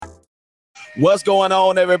What's going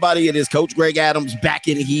on, everybody? It is Coach Greg Adams back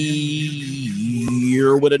in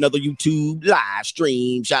here with another YouTube live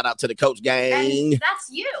stream. Shout out to the Coach Gang. And that's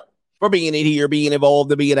you. For being in here, being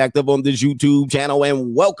involved, and being active on this YouTube channel.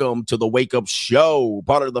 And welcome to the Wake Up Show,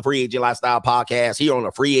 part of the Free Agent Lifestyle podcast here on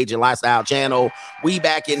the Free Agent Lifestyle channel. We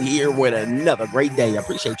back in here with another great day. I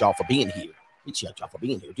appreciate y'all for being here.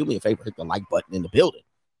 Do me a favor, hit the like button in the building.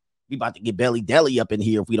 We about to get belly deli up in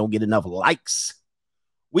here if we don't get enough likes.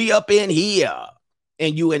 We up in here,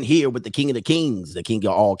 and you in here with the King of the Kings, the King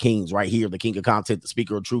of all kings right here, the King of content, the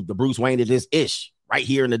Speaker of truth, the Bruce Wayne of this ish, right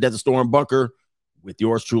here in the Desert Storm bunker with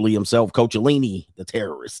yours truly himself, Coach Alini, the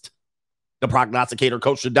terrorist, the prognosticator,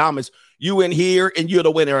 Coach Shadamas. You in here, and you're the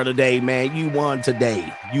winner of the day, man. You won today.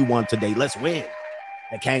 Let's win.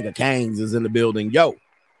 The King of Kings is in the building. Yo.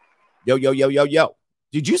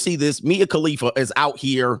 Did you see this? Mia Khalifa is out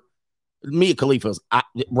here. Mia Khalifa's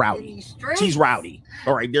rowdy. She's rowdy.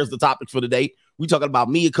 All right, there's the topic for the day. We're talking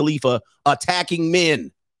about Mia Khalifa attacking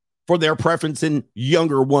men for their preference in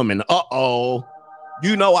younger women. Uh-oh.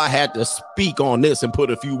 You know I had to speak on this and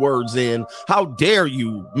put a few words in. How dare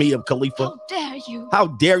you, Mia Khalifa? How dare you? How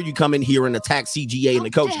dare you come in here and attack CGA and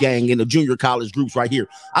the Coach Gang and the junior college groups right here?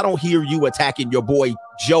 I don't hear you attacking your boy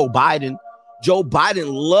Joe Biden. Joe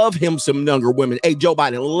Biden love him some younger women. Hey, Joe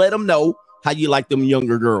Biden, let him know how you like them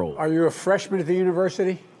younger girls. Are you a freshman at the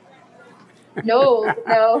university? No.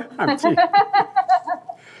 I'm kidding.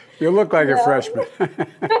 You look like a freshman.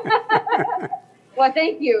 Well,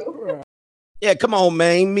 thank you. Yeah, come on,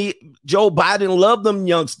 man. Joe Biden love them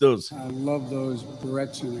youngsters. I love those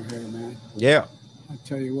barrettes in her hair, man. Yeah. I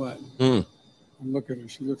tell you what. Look at her.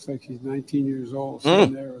 She looks like she's 19 years old,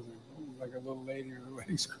 sitting there with her, like a little lady in her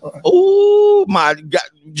wedding scarf. Oh, my God.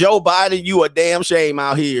 Joe Biden, you a damn shame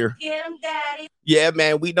out here. Get him, Daddy. Yeah,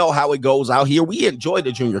 man, we know how it goes out here. We enjoy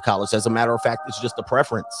the junior college. As a matter of fact, it's just a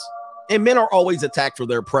preference. And men are always attacked for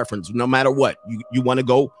their preference, no matter what. You want to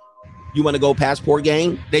go passport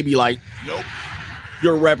gang? They be like, nope,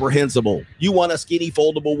 you're reprehensible. You want a skinny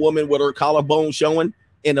foldable woman with her collarbone showing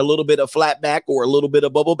and a little bit of flat back or a little bit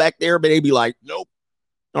of bubble back there? But they be like, nope.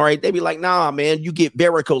 All right, they be like, nah, man, you get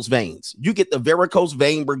varicose veins. You get the varicose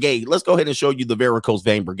vein brigade. Let's go ahead and show you the varicose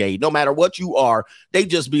vein brigade. No matter what you are, they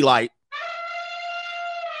just be like,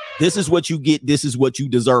 this is what you get. This is what you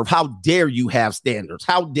deserve. How dare you have standards?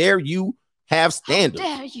 How dare you have standards?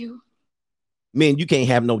 How dare you? Man, you can't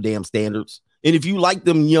have no damn standards. And if you like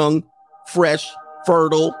them young, fresh,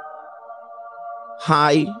 fertile,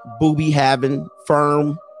 high, booby having,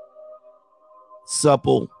 firm,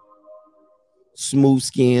 supple, smooth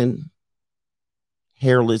skin,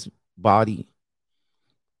 hairless body,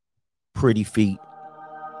 pretty feet.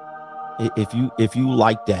 If you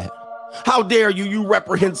like that, how dare you? You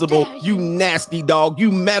reprehensible, you nasty dog,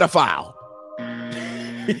 you metaphile.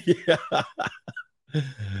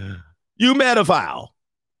 You metaphile.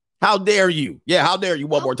 How dare you? Yeah, how dare you?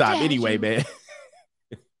 One more time. Anyway, man.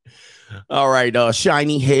 All right,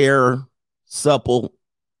 shiny hair, supple.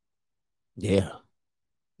 Yeah.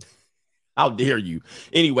 How dare you?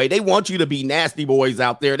 Anyway, they want you to be nasty boys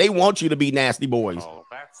out there. They want you to be nasty boys. Oh,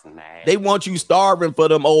 that's nasty. They want you starving for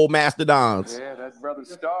them old mastodons. Yeah, that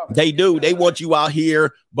brother's starving. They do. They want you out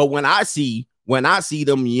here. But when I see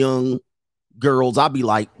them young girls, I'll be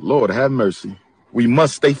like, Lord have mercy. We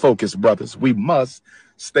must stay focused, brothers. We must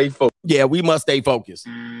stay focused. Yeah, we must stay focused.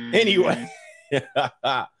 Anyway.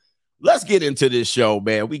 Let's get into this show,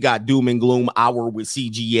 man. We got Doom and Gloom Hour with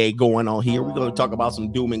CGA going on here. We're going to talk about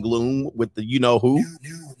some Doom and Gloom with the you-know-who.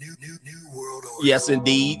 New world order. Yes,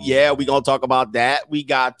 indeed. Yeah, we're going to talk about that. We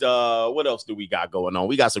got, what else do we got going on?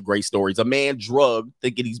 We got some great stories. A man drugged,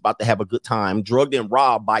 thinking he's about to have a good time, drugged and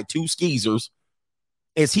robbed by two skeezers.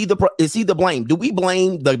 Is he the blame? Do we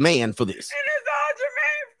blame the man for this? It is all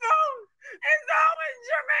Jermaine's fault. It's always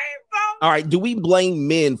Jermaine's fault. All right, do we blame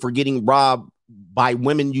men for getting robbed by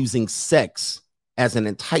women using sex as an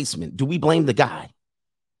enticement? Do we blame the guy?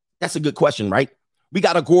 That's a good question, right? We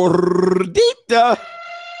got a gordita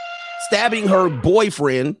stabbing her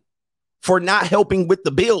boyfriend for not helping with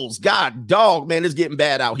the bills. God, dog, man, it's getting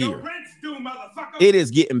bad out here. It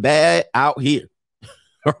is getting bad out here.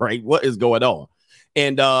 All right, what is going on?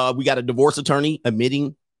 And we got a divorce attorney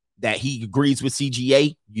admitting that he agrees with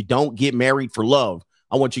CGA. You don't get married for love.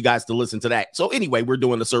 I want you guys to listen to that. So anyway, we're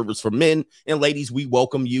doing the service for men and ladies. We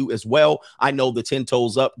welcome you as well. I know the 10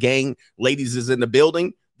 toes up gang. Ladies is in the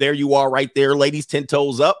building. There you are right there. Ladies, 10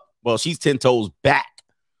 toes up. Well, she's 10 toes back.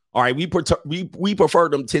 All right. We prefer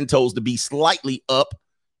them 10 toes to be slightly up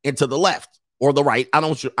and to the left or the right. I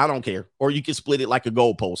don't care. Or you can split it like a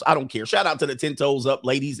goalpost. I don't care. Shout out to the 10 toes up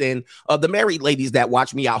ladies and the married ladies that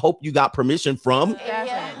watch me. I hope you got permission from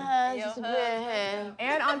husband.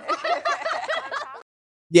 And on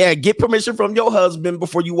Yeah, get permission from your husband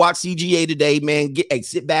before you watch CGA today, man.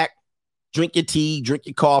 Sit back, drink your tea, drink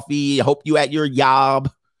your coffee. I hope you at your job.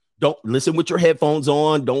 Don't listen with your headphones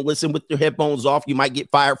on. Don't listen with your headphones off. You might get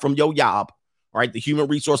fired from your job. All right, the Human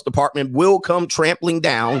Resource Department will come trampling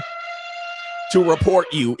down to report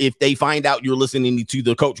you if they find out you're listening to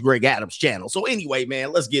the Coach Greg Adams channel. So anyway,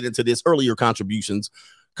 man, let's get into this. Earlier contributions.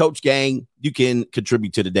 Coach Gang, you can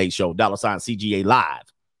contribute to today's show. $CGA Live,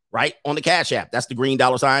 right? On the Cash App. That's the green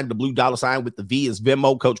 $sign. The blue $sign with the V is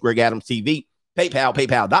Venmo, Coach Greg Adams TV. PayPal,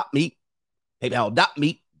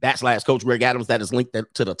 paypal.me/Coach Greg Adams. That is linked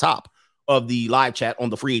to the top of the live chat on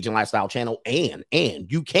the Free Agent Lifestyle channel. And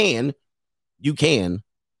you can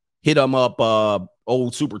hit them up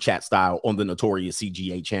old super chat style on the Notorious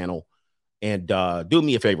CGA channel. And do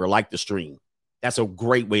me a favor, like the stream. That's a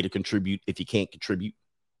great way to contribute if you can't contribute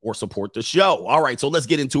or support the show. All right, so let's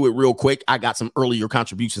get into it real quick. I got some earlier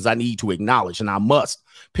contributions I need to acknowledge, and I must.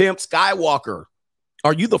 Pimp Skywalker,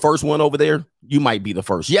 are you the first one over there? You might be the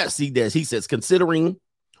first. Yes, he does. He says, consider adding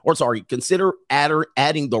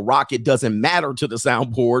the rocket doesn't matter to the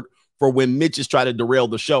soundboard for when Mitches try to derail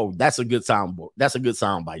the show. That's a good soundboard. That's a good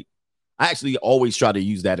soundbite. I actually always try to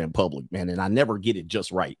use that in public, man, and I never get it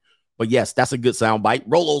just right. But yes, that's a good soundbite.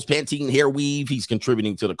 Rolo's Pantene Hair Weave. He's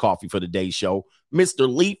contributing to the coffee for today's show.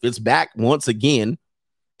 Mr. Leaf is back once again.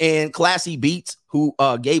 And Classy Beats, who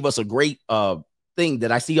gave us a great thing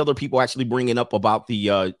that I see other people actually bringing up about the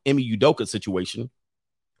Ime Udoka situation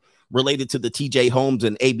related to the TJ Holmes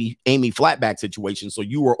and Amy Flatback situation. So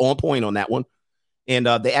you were on point on that one. And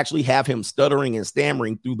they actually have him stuttering and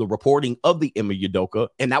stammering through the reporting of the Ime Udoka.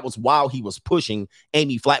 And that was while he was pushing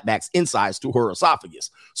Amy Flatback's insides to her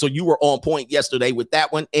esophagus. So you were on point yesterday with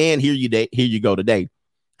that one. And here you go today.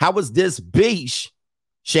 How was this beach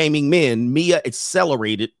shaming men? Mia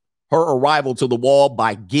accelerated her arrival to the wall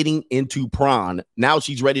by getting into prawn. Now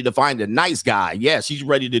she's ready to find a nice guy. Yeah, she's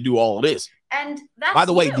ready to do all of this. And that's by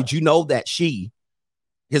the way, did you know that she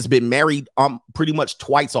has been married pretty much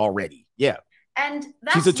twice already? Yeah. And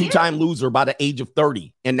that's she's a two-time loser by the age of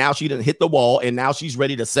 30. And now she didn't hit the wall. And now she's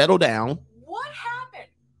ready to settle down. What happened?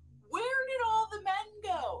 Where did all the men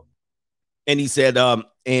go? And he said,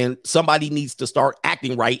 and somebody needs to start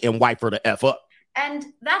acting right and wipe her the F up. And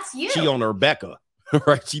that's you. She on her Becca.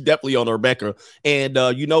 Right? She definitely on her Becca. And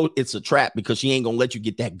it's a trap because she ain't going to let you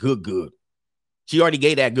get that good. She already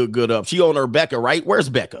gave that good up. She on her Becca, right? Where's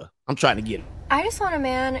Becca? I'm trying to get it. I just want a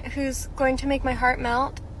man who's going to make my heart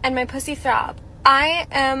melt and my pussy throb. I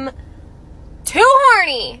am too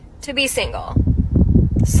horny to be single.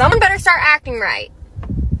 Someone better start acting right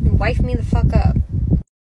and wife me the fuck up.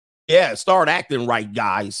 Yeah, start acting right,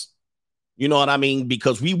 guys. You know what I mean?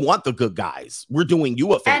 Because we want the good guys. We're doing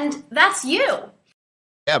you a favor. And that's you.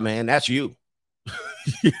 Yeah, man, that's you.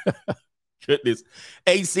 Goodness.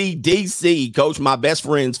 ACDC, Coach, my best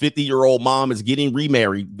friend's 50-year-old mom is getting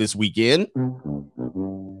remarried this weekend.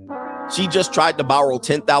 She just tried to borrow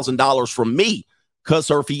 $10,000 from me because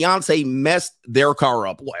her fiance messed their car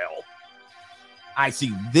up. Well, I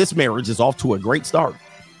see this marriage is off to a great start.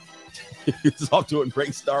 It's off to a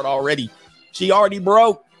great start already. She already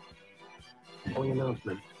broke. Only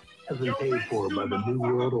announcement has been paid for by the New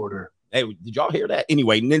World Order. Hey, did y'all hear that?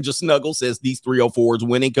 Anyway, Ninja Snuggle says these 304s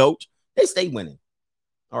winning, Coach. They stay winning.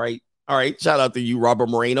 All right. Shout out to you, Robert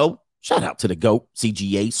Moreno. Shout out to the GOAT,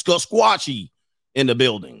 CGA, Squatchy in the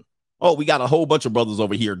building. Oh, we got a whole bunch of brothers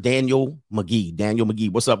over here. Daniel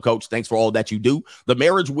McGee. What's up, Coach? Thanks for all that you do. The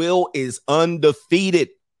marriage wheel is undefeated.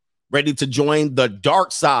 Ready to join the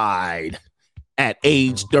dark side at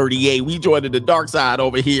age 38. We joined the dark side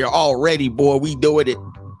over here already, boy. We doing it.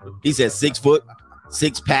 He says 6 foot,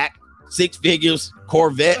 6-pack, 6 figures,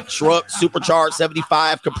 Corvette, truck, supercharged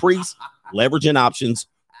 75 Caprice, leveraging options,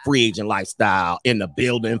 free agent lifestyle in the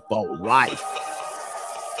building for life.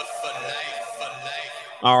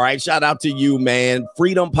 All right, shout out to you, man.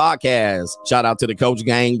 Freedom Podcast. Shout out to the Coach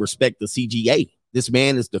Gang. Respect the CGA. This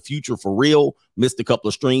man is the future for real. Missed a couple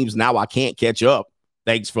of streams. Now I can't catch up.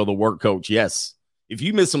 Thanks for the work, Coach. Yes. If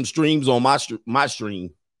you miss some streams on my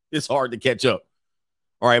stream, it's hard to catch up.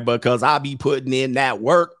 All right, because I'll be putting in that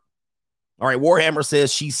work. All right, Warhammer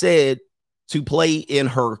says she said to play in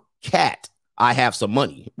her cat, I have some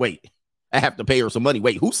money. Wait, I have to pay her some money.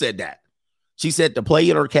 Wait, who said that? She said to play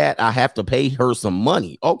in her cat, I have to pay her some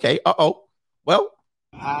money. Okay, well,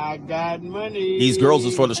 I got money. These girls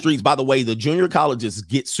is for the streets. By the way, the junior colleges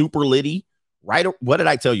get super litty. Right, what did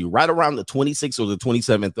I tell you? Right around the 26th or the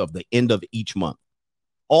 27th of the end of each month.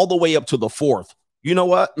 All the way up to the 4th. You know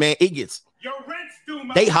what, man? It gets... Your rent's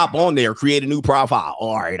They hop on there, create a new profile.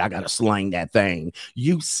 All right, I gotta slang that thing.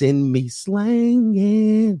 You send me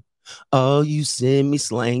slanging. Oh, you send me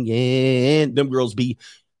slanging. Them girls be,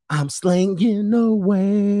 I'm slanging away.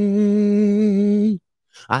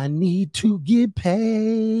 I need to get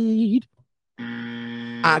paid.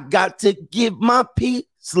 I got to give my peace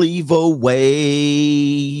leave away.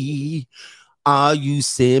 Ah, you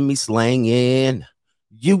send me slanging.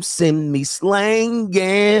 You send me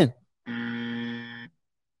slanging. I'm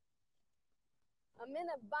in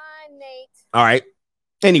a bind, Nate. All right.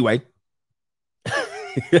 Anyway.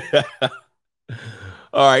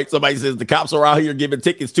 All right. Somebody says the cops are out here giving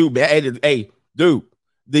tickets too. Hey, dude,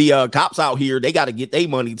 the cops out here, they got to get their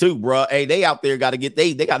money too, bro. Hey, they out there got to get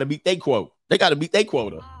they got to meet their quote. They got to meet their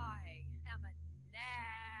quota.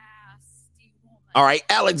 All right,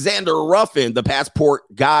 Alexander Ruffin, the passport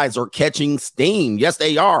guys are catching steam. Yes,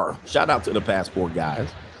 they are. Shout out to the passport guys.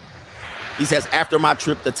 He says, after my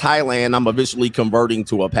trip to Thailand, I'm officially converting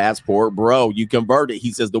to a passport. Bro, you converted.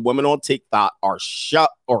 He says the women on TikTok are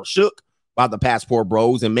shook by the passport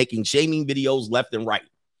bros and making shaming videos left and right.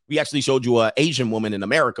 We actually showed you an Asian woman in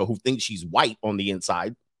America who thinks she's white on the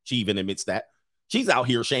inside. She even admits that. She's out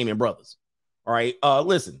here shaming brothers. All right,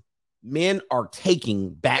 listen. Men are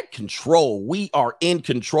taking back control. We are in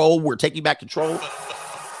control. We're taking back control.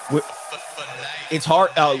 It's hard.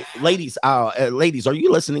 Ladies, are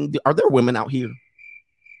you listening? Are there women out here? All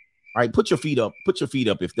right, put your feet up. Put your feet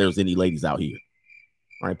up if there's any ladies out here.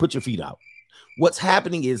 All right, put your feet out. What's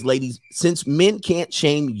happening is, ladies, since men can't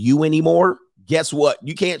shame you anymore, guess what?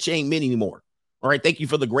 You can't shame men anymore. All right, thank you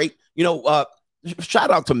for the great, shout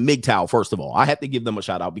out to MGTOW, first of all. I have to give them a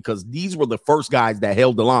shout out because these were the first guys that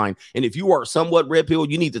held the line. And if you are somewhat red pill,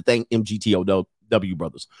 you need to thank MGTOW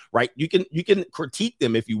brothers, right? You can critique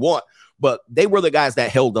them if you want, but they were the guys that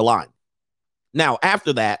held the line. Now,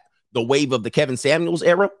 after that, the wave of the Kevin Samuels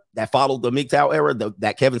era that followed the MGTOW era,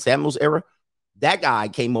 that Kevin Samuels era, that guy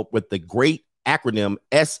came up with the great acronym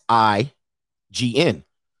SIGN,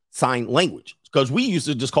 sign language, because we used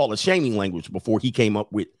to just call it shaming language before he came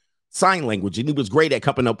up with sign language, and he was great at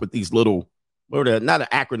coming up with these little, not an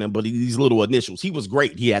acronym, but these little initials. He was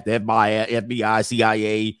great. He had the FBI,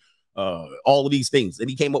 CIA, all of these things, and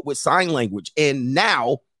he came up with sign language. And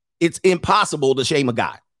now it's impossible to shame a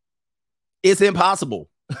guy. It's impossible.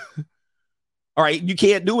 All right, you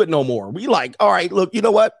can't do it no more. We like, all right, look, you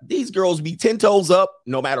know what? These girls be 10 toes up,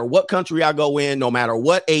 no matter what country I go in, no matter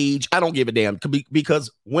what age. I don't give a damn because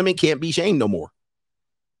women can't be shamed no more.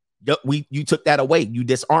 You took that away. You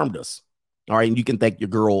disarmed us. All right. And you can thank your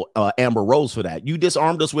girl, Amber Rose, for that. You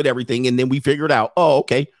disarmed us with everything. And then we figured out, oh,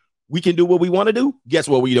 okay, we can do what we want to do. Guess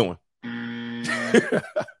what we doing?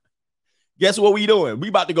 Guess what we doing? We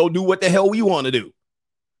about to go do what the hell we want to do.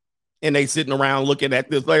 And they sitting around looking at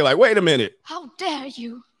this like, wait a minute. How dare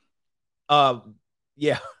you?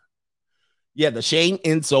 Yeah. The shame,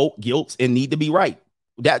 insult, guilt, and need to be right.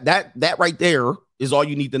 That right there is all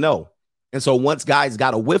you need to know. And so once guys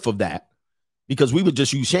got a whiff of that, because we would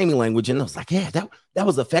just use shaming language, and I was like, yeah, that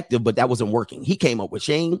was effective, but that wasn't working. He came up with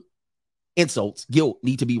shame, insults, guilt,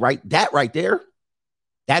 need to be right. That right there,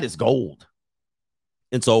 that is gold.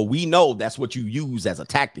 And so we know that's what you use as a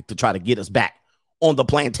tactic to try to get us back on the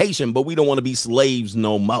plantation, but we don't want to be slaves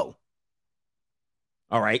no more.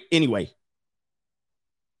 All right. Anyway,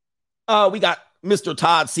 we got Mr.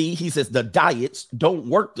 Todd C. He says the diets don't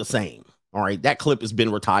work the same. All right. That clip has been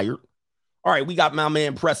retired. All right, we got my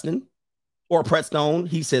man Preston or Preston.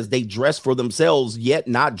 He says they dress for themselves, yet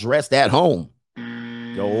not dressed at home.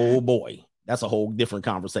 Oh, boy. That's a whole different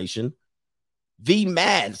conversation. V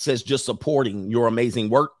Mad says just supporting your amazing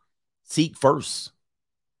work. Seek first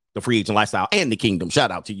the free agent lifestyle and the kingdom. Shout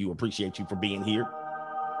out to you. Appreciate you for being here.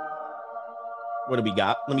 What do we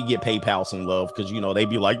got? Let me get PayPal some love because, they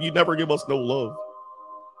be like, you never give us no love.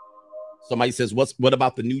 Somebody says, what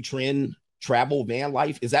about the new trend? Travel van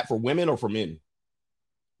life, is that for women or for men?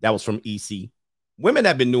 That was from EC. Women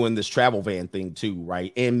have been doing this travel van thing too,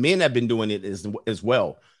 right? And men have been doing it as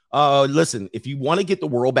well. Listen, if you want to get the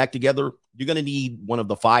world back together, you're going to need one of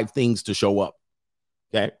the 5 things to show up.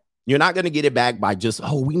 Okay. You're not going to get it back by just,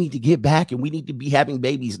 we need to get back and we need to be having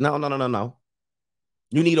babies. No.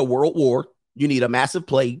 You need a world war. You need a massive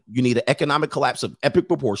plague. You need an economic collapse of epic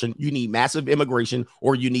proportion. You need massive immigration,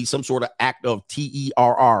 or you need some sort of act of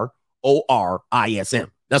terrorism.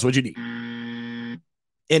 That's what you need.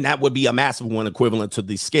 And that would be a massive one, equivalent to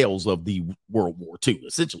the scales of the World War II,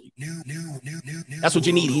 essentially. That's what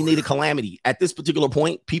you need. You need a calamity. At this particular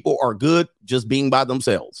point, people are good just being by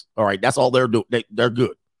themselves. All right. That's all they're doing. They're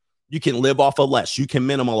good. You can live off of less. You can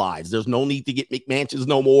minimalize. There's no need to get McMansions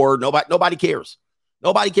no more. Nobody cares.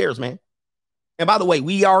 Nobody cares, man. And by the way,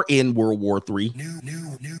 we are in World War III.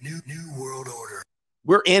 New world order.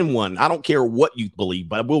 We're in one. I don't care what you believe,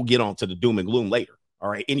 but we'll get on to the doom and gloom later. All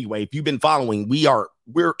right. Anyway, if you've been following,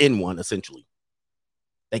 we're in one essentially.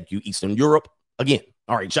 Thank you, Eastern Europe. Again.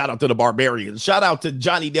 All right. Shout out to the Barbarians. Shout out to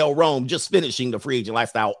Johnny Del Rome, just finishing the Free Agent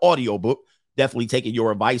Lifestyle audiobook. Definitely taking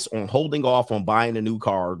your advice on holding off on buying a new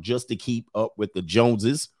car just to keep up with the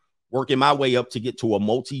Joneses. Working my way up to get to a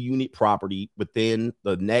multi-unit property within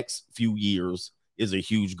the next few years is a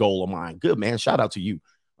huge goal of mine. Good, man. Shout out to you.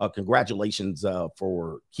 Congratulations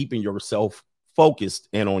for keeping yourself focused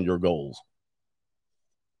and on your goals.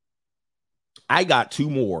 I got two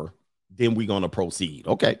more, then we're going to proceed.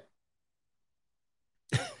 Okay.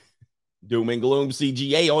 Doom and gloom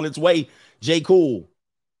CGA on its way. J. Cool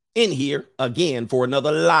in here again for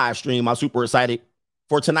another live stream. I'm super excited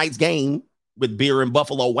for tonight's game with Beer and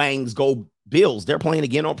Buffalo Wangs Go Bills. They're playing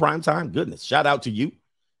again on primetime. Goodness. Shout out to you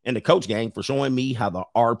and the coach gang for showing me how the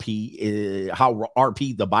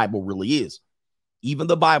RP the Bible really is. Even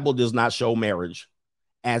the Bible does not show marriage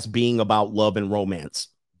as being about love and romance.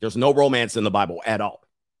 There's no romance in the Bible at all.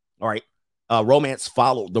 All right. Romance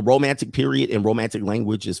followed the romantic period and romantic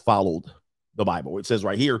language is followed the Bible. It says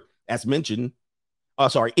right here, as mentioned,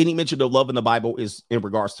 any mention of love in the Bible is in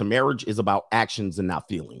regards to marriage is about actions and not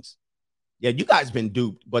feelings. Yeah, you guys been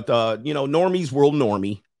duped, but normies will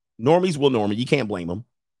normie. Normies will normie. You can't blame them.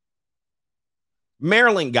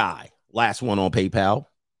 Maryland guy, last one on PayPal.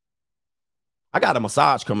 I got a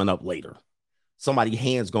massage coming up later. Somebody's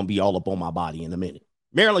hand's gonna be all up on my body in a minute.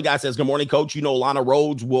 Maryland guy says, good morning, coach. You know, Lana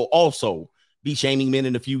Rhodes will also be shaming men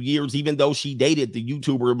in a few years, even though she dated the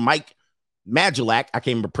YouTuber Mike Majulak. I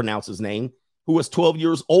can't even pronounce his name, who was 12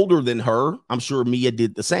 years older than her. I'm sure Mia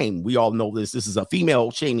did the same. We all know this. This is a female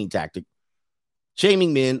shaming tactic.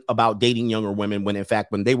 Shaming men about dating younger women when, in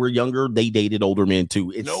fact, when they were younger, they dated older men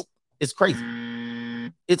too. It's crazy.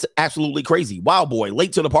 It's absolutely crazy. Wow, boy,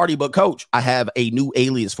 late to the party, but coach, I have a new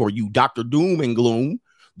alias for you, Dr. Doom and Gloom,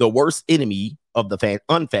 the worst enemy of the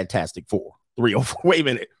Unfantastic Four. 304. Wait a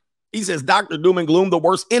minute. He says, Dr. Doom and Gloom, the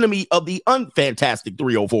worst enemy of the Unfantastic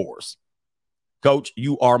 304s. Coach,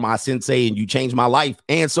 you are my sensei and you changed my life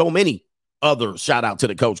and so many others. Shout out to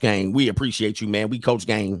the coach gang. We appreciate you, man. We coach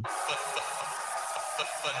gang.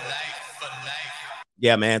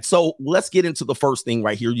 Yeah, man. So let's get into the first thing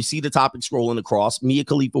right here. You see the topic scrolling across. Mia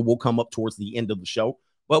Khalifa will come up towards the end of the show,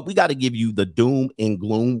 but we got to give you the Doom and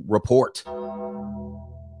Gloom report.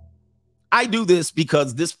 I do this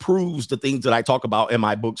because this proves the things that I talk about in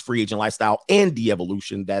my books, Free Agent Lifestyle and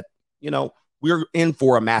De-Evolution, that, we're in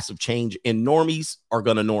for a massive change and normies are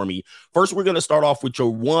going to normie. First, we're going to start off with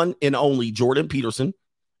your one and only Jordan Peterson,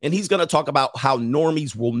 and he's going to talk about how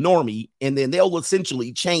normies will normie, and then they'll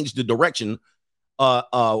essentially change the direction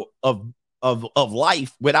of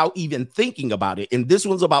life without even thinking about it. And this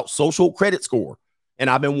one's about social credit score. And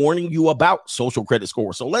I've been warning you about social credit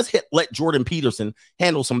score. So let's let Jordan Peterson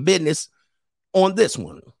handle some business on this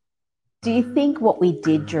one. Do you think what we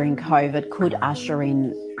did during COVID could usher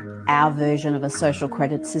in our version of a social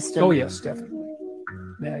credit system? Oh, yes, definitely.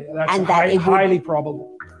 Yeah, that's highly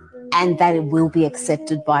probable. And that it will be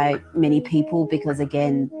accepted by many people because,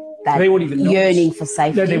 again, that they won't even yearning notice. For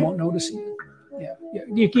safety. They won't notice even. Yeah.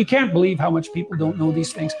 You can't believe how much people don't know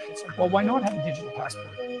these things. It's like, well, why not have a digital passport?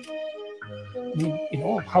 I mean,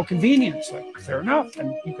 how convenient. It's like, fair enough,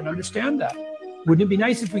 and you can understand that. Wouldn't it be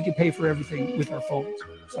nice if we could pay for everything with our phones?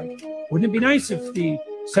 It's like, wouldn't it be nice if the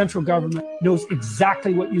central government knows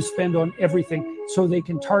exactly what you spend on everything so they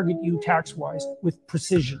can target you tax-wise with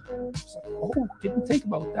precision? It's like, oh, didn't think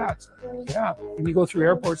about that. It's like, yeah, when you go through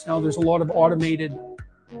airports now, there's a lot of automated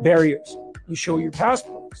barriers. You show your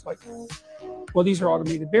passport. It's like, well, these are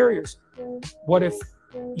automated barriers. What if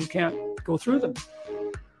you can't go through them?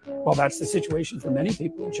 Well, that's the situation for many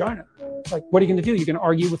people in China. It's like, what are you going to do? You're going to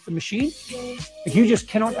argue with the machine? Like, you just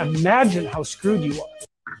cannot imagine how screwed you are.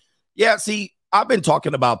 Yeah, see, I've been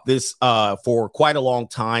talking about this for quite a long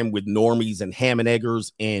time with normies and ham and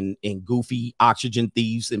eggers and goofy oxygen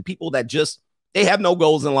thieves and people that just, they have no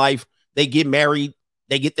goals in life. They get married,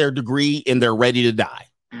 they get their degree, and they're ready to die.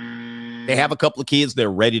 They have a couple of kids,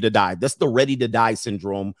 they're ready to die. That's the ready to die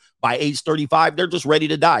syndrome. By age 35, they're just ready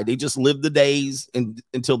to die. They just live the days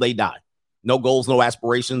until they die. No goals, no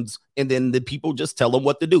aspirations. And then the people just tell them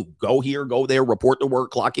what to do. Go here, go there, report to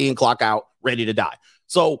work, clock in, clock out, ready to die.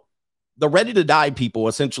 So the ready to die people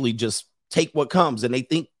essentially just take what comes, and they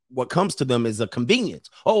think what comes to them is a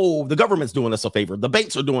convenience. Oh, the government's doing us a favor. The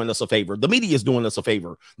banks are doing us a favor. The media is doing us a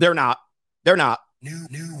favor. They're not. They're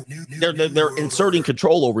inserting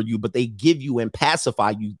control over you, but they give you and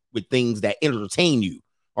pacify you with things that entertain you.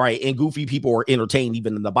 All right. And goofy people are entertained.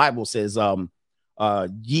 Even in the Bible says,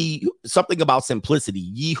 ye something about simplicity.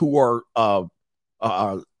 Ye who are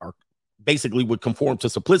basically would conform to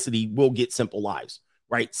simplicity will get simple lives,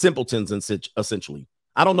 right? Simpletons, essentially.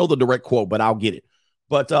 I don't know the direct quote, but I'll get it.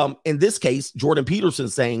 But in this case, Jordan Peterson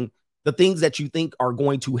saying the things that you think are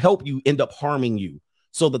going to help you end up harming you.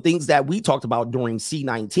 So the things that we talked about during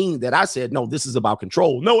C19 that I said, no, this is about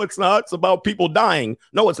control. No, it's not. It's about people dying.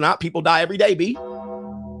 No, it's not. People die every day, B.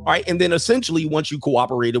 All right. And then essentially, once you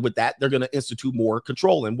cooperated with that, they're going to institute more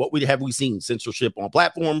control. And what have we seen? Censorship on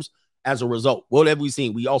platforms as a result. What have we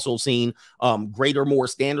seen? We also seen greater, more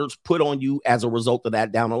standards put on you as a result of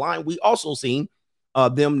that down the line. We also seen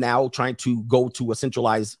them now trying to go to a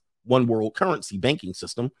centralized one world currency banking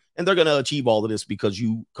system. And they're going to achieve all of this because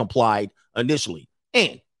you complied initially.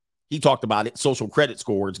 And he talked about it. Social credit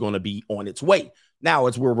score is going to be on its way. Now,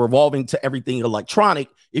 as we're revolving to everything electronic,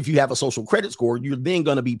 if you have a social credit score, you're then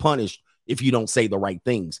going to be punished if you don't say the right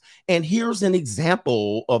things. And here's an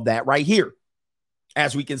example of that right here.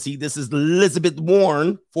 As we can see, this is Elizabeth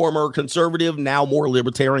Warren, former conservative, now more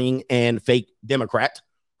libertarian and fake Democrat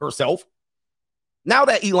herself. Now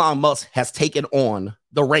that Elon Musk has taken on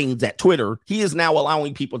the reins at Twitter, he is now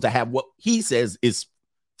allowing people to have what he says is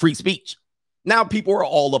free speech. Now people are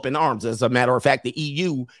all up in arms. As a matter of fact, the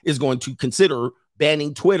EU is going to consider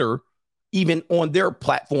banning Twitter even on their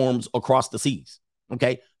platforms across the seas.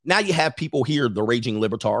 Okay. Now you have people here, the raging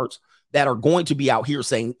libertards, that are going to be out here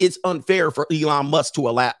saying it's unfair for Elon Musk to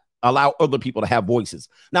allow other people to have voices.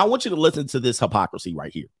 Now I want you to listen to this hypocrisy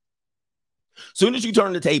right here. Soon as you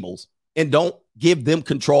turn the tables and don't give them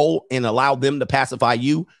control and allow them to pacify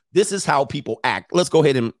you, this is how people act. Let's go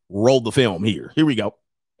ahead and roll the film here. Here we go.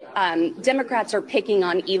 Democrats are picking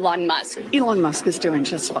on Elon Musk. Elon Musk is doing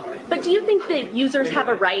just fine. But do you think that users have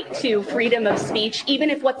a right to freedom of speech, even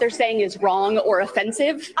if what they're saying is wrong or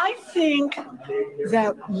offensive? I think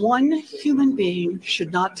that one human being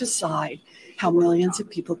should not decide how millions of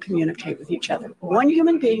people communicate with each other. One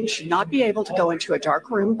human being should not be able to go into a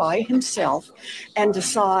dark room by himself and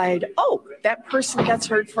decide, oh, that person gets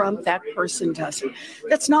heard from, that person doesn't.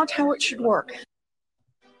 That's not how it should work.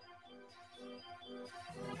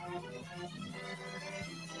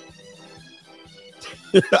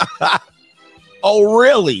 Oh,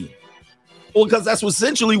 really? Well, because that's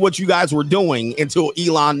essentially what you guys were doing until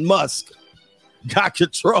Elon Musk got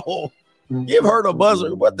control. Give her the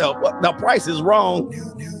buzzer. What the price is wrong.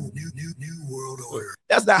 New world order.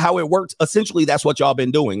 That's not how it works. Essentially, that's what y'all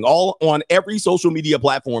been doing. All on every social media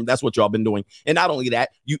platform. That's what y'all been doing. And not only that,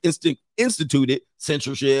 you instituted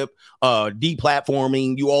censorship,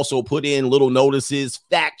 deplatforming. You also put in little notices,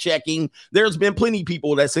 fact checking. There's been plenty of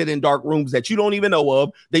people that sit in dark rooms that you don't even know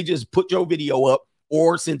of. They just put your video up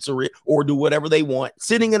or censor it or do whatever they want.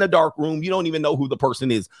 Sitting in a dark room, you don't even know who the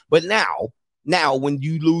person is. But now when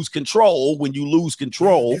you lose control, new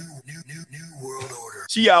world order.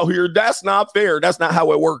 She out here, that's not fair. That's not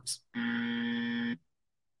how it works.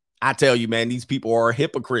 I tell you, man, these people are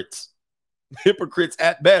hypocrites. Hypocrites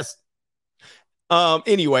at best.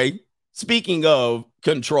 Anyway, speaking of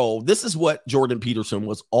control, this is what Jordan Peterson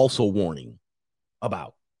was also warning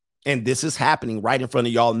about. And this is happening right in front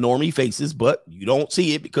of y'all normie faces, but you don't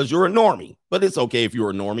see it because you're a normie. But it's okay if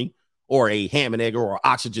you're a normie or a ham and egger or an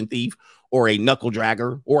oxygen thief or a knuckle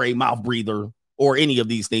dragger or a mouth breather or any of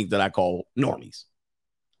these things that I call normies.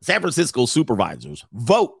 San Francisco supervisors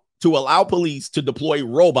vote to allow police to deploy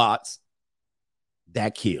robots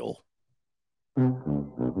that kill. New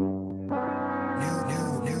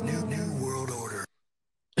world order.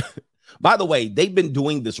 By the way, they've been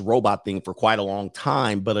doing this robot thing for quite a long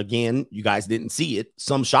time. But again, you guys didn't see it.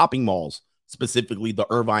 Some shopping malls, specifically the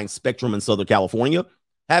Irvine Spectrum in Southern California,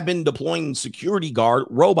 have been deploying security guard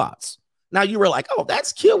robots. Now you were like, oh,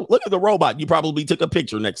 that's cute. Look at the robot. You probably took a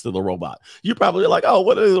picture next to the robot. You're probably like, oh,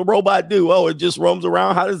 what does the robot do? Oh, it just roams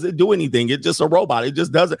around. How does it do anything? It's just a robot. It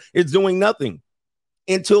just doesn't. It's doing nothing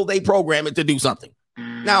until they program it to do something.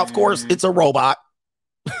 Now, of course, it's a robot.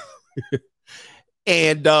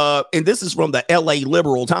 And this is from the LA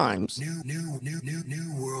Liberal Times.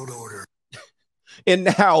 New world order. And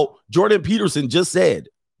now Jordan Peterson just said,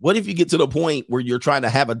 what if you get to the point where you're trying to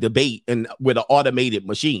have a debate and with an automated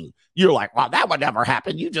machine? You're like, well, that would never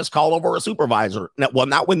happen. You just call over a supervisor. Now, well,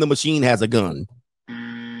 not when the machine has a gun.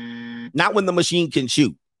 Not when the machine can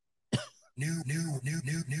shoot.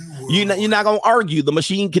 You're not going to argue. The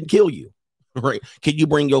machine can kill you. Right? Can you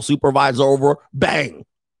bring your supervisor over? Bang.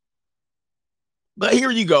 But here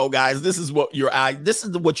you go, guys. This is what you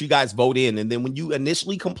guys vote in. And then when you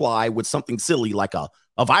initially comply with something silly like a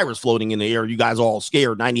virus floating in the air, you guys are all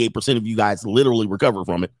scared. 98% of you guys literally recover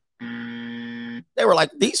from it. They were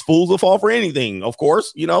like, these fools will fall for anything. Of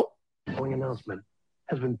course, you know. Announcement.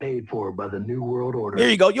 has been paid for by the New World Order. Here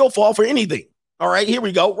you go. You'll fall for anything. All right, here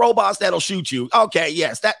we go. Robots that'll shoot you. Okay,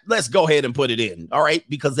 yes, let's go ahead and put it in. All right,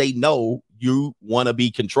 because they know you want to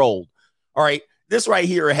be controlled. All right, this right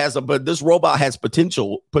here this robot has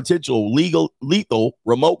potential lethal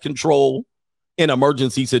remote control in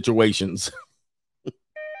emergency situations.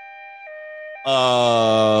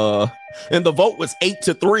 And the vote was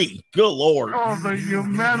 8-3. Good Lord. Oh, the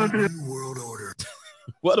humanity. World Order.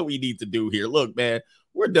 What do we need to do here? Look, man,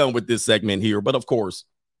 we're done with this segment here. But of course,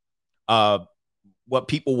 what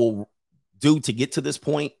people will do to get to this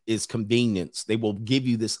point is convenience. They will give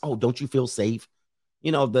you this, oh, don't you feel safe?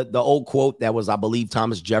 You know, the old quote that was, I believe,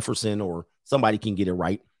 Thomas Jefferson, or somebody can get it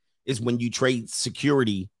right, is when you trade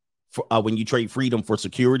security for when you trade freedom for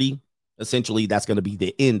security, essentially that's going to be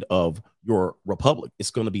the end of your republic.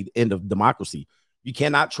 It's going to be the end of democracy. You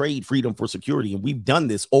cannot trade freedom for security. And we've done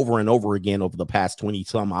this over and over again over the past 20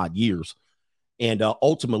 some odd years. And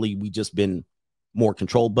ultimately, we just been more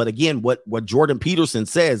controlled. But again, what Jordan Peterson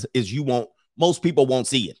says is most people won't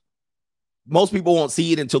see it. Most people won't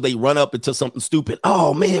see it until they run up into something stupid.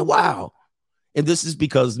 Oh, man, wow. And this is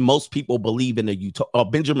because most people believe in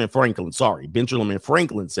Benjamin Franklin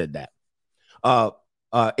said that.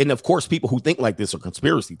 And of course, people who think like this are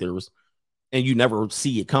conspiracy theorists, and you never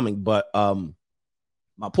see it coming. But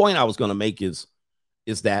my point I was going to make is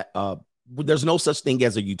that there's no such thing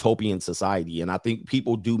as a utopian society. And I think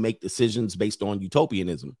people do make decisions based on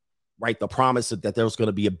utopianism, right? The promise that there's going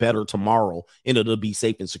to be a better tomorrow and it'll be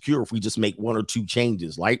safe and secure if we just make one or two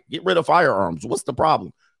changes, like get rid of firearms. What's the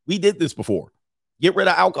problem? We did this before. Get rid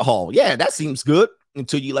of alcohol. Yeah, that seems good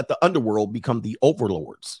until you let the underworld become the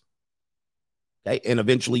overlords. Okay. And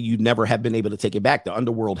eventually you never have been able to take it back. The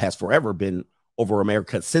underworld has forever been over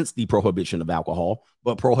America since the prohibition of alcohol,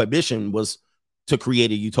 but prohibition was to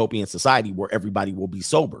create a utopian society where everybody will be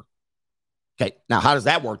sober. Okay. Now, how does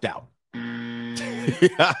that work out?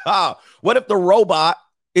 What if the robot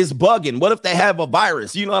is bugging? What if they have a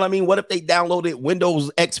virus? You know what I mean? What if they downloaded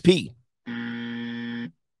Windows XP?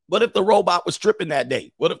 What if the robot was tripping that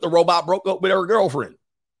day? What if the robot broke up with her girlfriend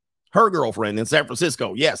in San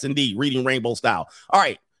Francisco? Yes, indeed. Reading Rainbow Style. All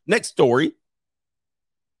right. Next story.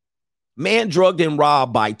 Man drugged and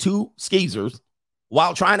robbed by two skeezers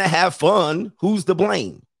while trying to have fun. Who's to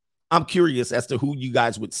blame? I'm curious as to who you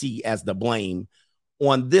guys would see as the blame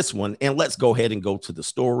on this one. And let's go ahead and go to the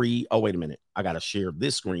story. Oh, wait a minute. I got to share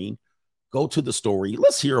this screen. Go to the story.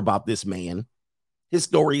 Let's hear about this man. His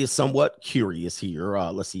story is somewhat curious here.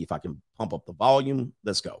 Let's see if I can pump up the volume.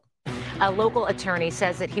 Let's go. A local attorney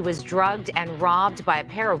says that he was drugged and robbed by a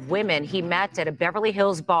pair of women he met at a Beverly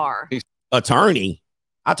Hills bar. Attorney?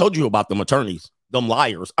 I told you about them attorneys, them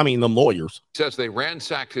lawyers. Says they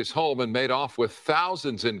ransacked his home and made off with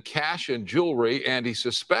thousands in cash and jewelry, and he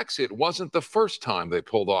suspects it wasn't the first time they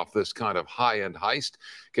pulled off this kind of high-end heist.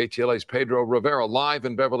 KTLA's Pedro Rivera live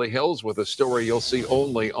in Beverly Hills with a story you'll see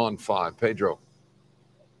only on 5. Pedro.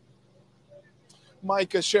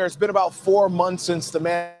 Micah, Cher, it's been about 4 months since the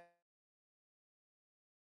man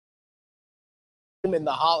in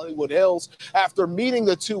the Hollywood Hills after meeting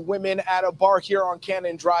the two women at a bar here on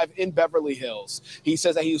Cannon Drive in Beverly Hills. He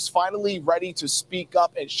says that he was finally ready to speak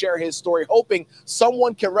up and share his story, hoping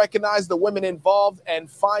someone can recognize the women involved and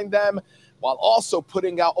find them, while also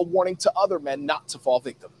putting out a warning to other men not to fall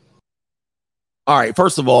victim. All right.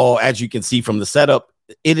 First of all, as you can see from the setup,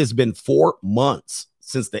 it has been 4 months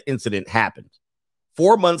since the incident happened.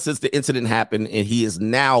 4 months since the incident happened, and he is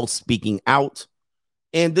now speaking out.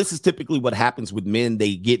 And this is typically what happens with men.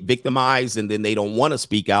 They get victimized and then they don't want to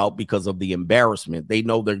speak out because of the embarrassment. They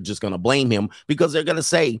know they're just going to blame him because they're going to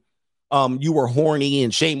say, you were horny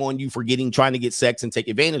and shame on you for trying to get sex and take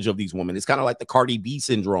advantage of these women. It's kind of like the Cardi B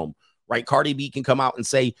syndrome, right? Cardi B can come out and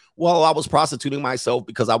say, well, I was prostituting myself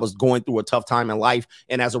because I was going through a tough time in life.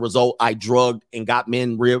 And as a result, I drugged and got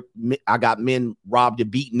men robbed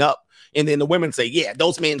and beaten up. And then the women say, yeah,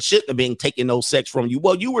 those men shouldn't have been taking no sex from you.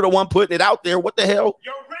 Well, you were the one putting it out there. What the hell?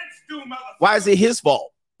 Your rent's due, motherfucker. Why is it his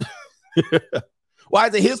fault? Why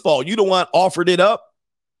is it his fault? You the one offered it up.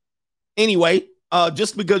 Anyway,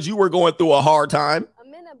 just because you were going through a hard time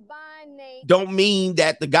don't mean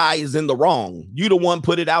that the guy is in the wrong. You the one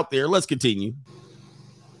put it out there. Let's continue.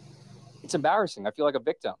 It's embarrassing. I feel like a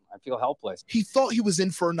victim. I feel helpless. He thought he was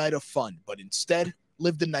in for a night of fun, but instead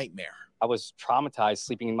lived a nightmare. I was traumatized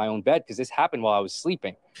sleeping in my own bed because this happened while I was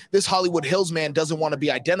sleeping. This Hollywood Hills man doesn't want to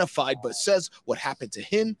be identified, but says what happened to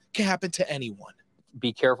him can happen to anyone.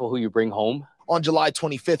 Be careful who you bring home. On July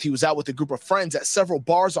 25th, he was out with a group of friends at several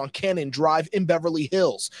bars on Cannon Drive in Beverly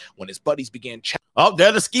Hills when his buddies began chatting. Oh,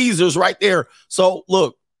 they're the skeezers right there. So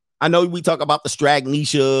look, I know we talk about the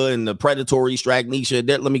Stragnesia and the predatory Stragnesia.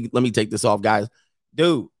 Let me take this off, guys.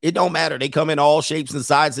 Dude, it don't matter. They come in all shapes and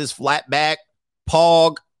sizes, flat back,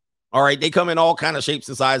 pog. All right, they come in all kind of shapes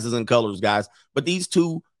and sizes and colors, guys. But these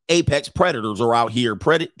two apex predators are out here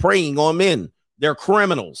preying on men. They're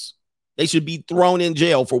criminals. They should be thrown in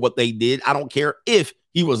jail for what they did. I don't care if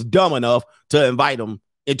he was dumb enough to invite them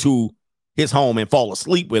into his home and fall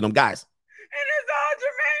asleep with them, guys. And it's all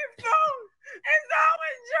Jermaine's fault. It's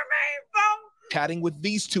always Jermaine's fault. Chatting with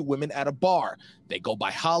these two women at a bar. They go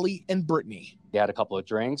by Holly and Brittany. We had a couple of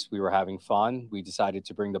drinks. We were having fun. We decided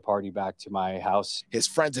to bring the party back to my house. His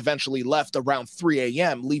friends eventually left around 3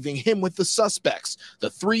 a.m., leaving him with the suspects. The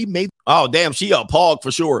three made... Oh, damn, she a pog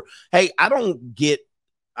for sure. Hey, I don't get...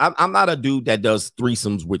 I'm not a dude that does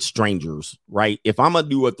threesomes with strangers, right? If I'm going to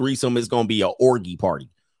do a threesome, it's going to be an orgy party.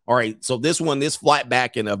 All right, so this flat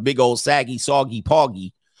back and a big old saggy, soggy,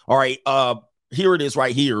 poggy. All right, here it is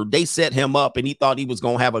right here. They set him up, and he thought he was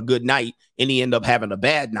going to have a good night, and he ended up having a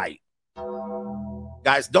bad night.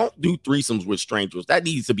 Guys, don't do threesomes with strangers. That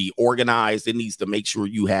needs to be organized. It needs to make sure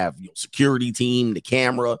you have your security team, the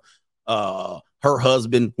camera, her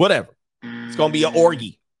husband, whatever. It's going to be an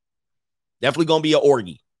orgy. Definitely going to be an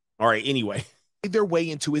orgy. All right, anyway. Made their way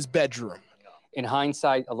into his bedroom. In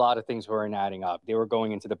hindsight, a lot of things weren't adding up. They were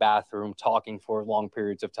going into the bathroom, talking for long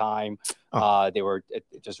periods of time. They were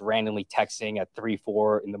just randomly texting at 3,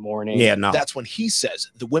 4 in the morning. Yeah, no. That's when he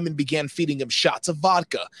says the women began feeding him shots of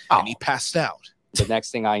vodka, and he passed out. The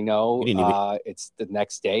next thing I know, it's the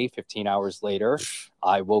next day, 15 hours later,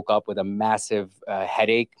 I woke up with a massive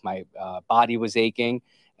headache. My body was aching,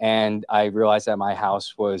 and I realized that my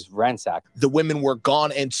house was ransacked. The women were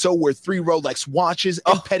gone, and so were 3 Rolex watches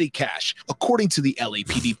and petty cash, according to the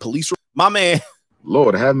LAPD police. My man.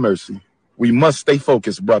 Lord have mercy. We must stay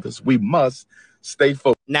focused, brothers. We must stay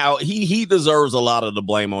focused. Now, he deserves a lot of the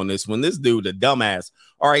blame on this one. This dude, a dumbass.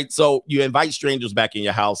 All right, so you invite strangers back in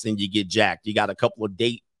your house and you get jacked. You got a couple of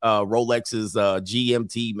Rolexes,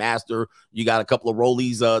 GMT Master. You got a couple of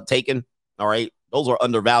Rollies taken. All right, those are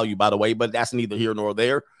undervalued, by the way, but that's neither here nor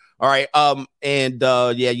there. All right, yeah,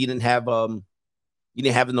 you didn't have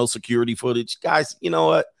no security footage, guys. You know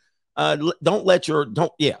what?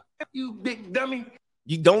 You big dummy.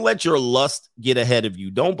 You don't let your lust get ahead of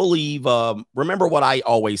you. Don't believe. Remember what I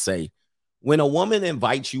always say. When a woman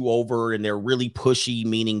invites you over and they're really pushy,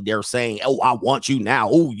 meaning they're saying, oh, I want you now.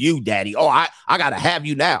 Oh, you daddy. Oh, I got to have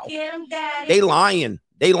you now. Get him, daddy.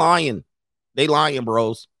 They lying,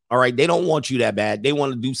 bros. All right. They don't want you that bad. They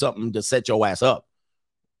want to do something to set your ass up.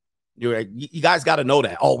 You guys got to know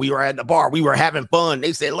that. Oh, we were at the bar. We were having fun.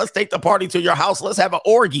 They said, let's take the party to your house. Let's have an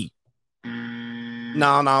orgy.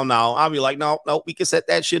 No. I'll be like, no, we can set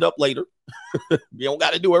that shit up later. You don't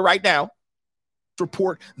got to do it right now.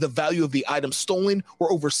 Report the value of the items stolen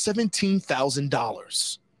were over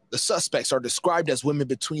 $17,000. The suspects are described as women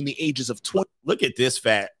between the ages of 20. Look at this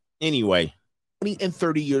fat. Anyway. 20 and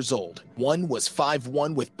 30 years old. One was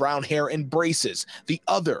 5'1" with brown hair and braces. The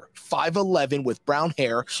other 5'11" with brown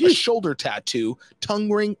hair, a shoulder tattoo,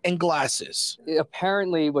 tongue ring, and glasses.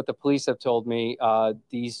 Apparently, what the police have told me,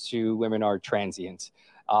 these 2 women are transients.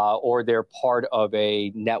 Or they're part of a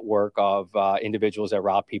network of individuals that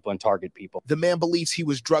rob people and target people. The man believes he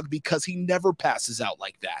was drugged because he never passes out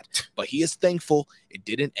like that. But he is thankful it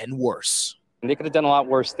didn't end worse. And they could have done a lot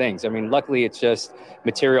worse things. I mean, luckily, it's just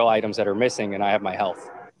material items that are missing, and I have my health.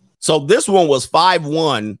 So this one was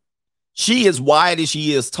 5'1". She is wide as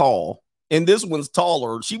she is tall. And this one's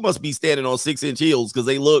taller. She must be standing on 6-inch heels because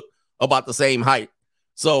they look about the same height.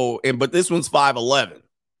 So, but this one's 5'11".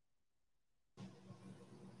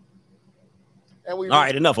 All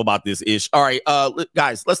right, enough about this ish. All right,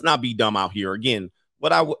 guys, let's not be dumb out here. Again,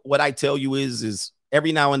 what I tell you is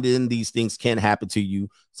every now and then these things can happen to you.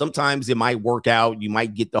 Sometimes it might work out. You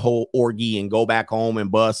might get the whole orgy and go back home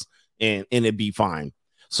and bust and it'd be fine.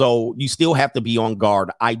 So you still have to be on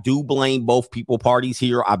guard. I do blame both people parties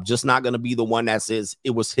here. I'm just not going to be the one that says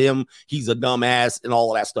it was him. He's a dumbass and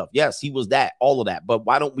all of that stuff. Yes, he was that, all of that. But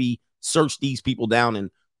why don't we search these people down and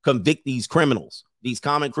convict these criminals, these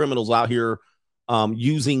common criminals out here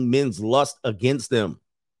using men's lust against them?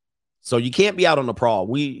 So you can't be out on the prowl.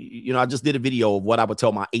 I just did a video of what I would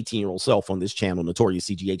tell my 18-year-old self on this channel, Notorious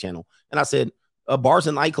CGA channel. And I said, bars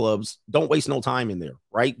and nightclubs, don't waste no time in there,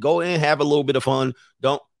 right? Go in and have a little bit of fun.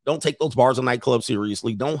 Don't take those bars and nightclubs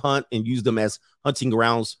seriously. Don't hunt and use them as hunting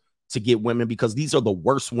grounds to get women, because these are the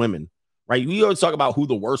worst women, right? We always talk about who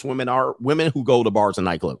the worst women are, women who go to bars and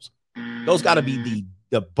nightclubs. Those got to be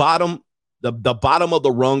the bottom of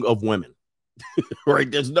the rung of women,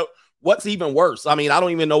 right? What's even worse? I mean, I don't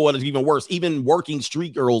even know what is even worse. Even working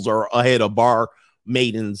street girls are ahead of bar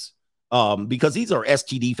maidens because these are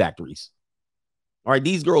STD factories. All right,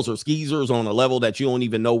 these girls are skeezers on a level that you don't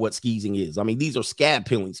even know what skeezing is. I mean, these are scab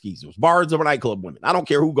peeling skeezers, bars of nightclub women. I don't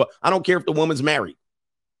care who go. I don't care if the woman's married.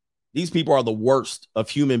 These people are the worst of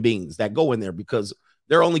human beings that go in there because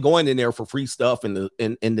they're only going in there for free stuff and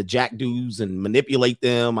the jack dudes and manipulate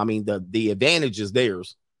them. I mean, the advantage is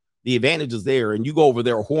theirs. The advantage is there, and you go over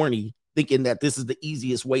there horny, thinking that this is the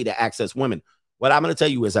easiest way to access women. What I'm going to tell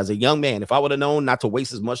you is, as a young man, if I would have known not to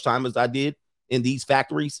waste as much time as I did in these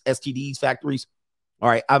factories, STDs factories, all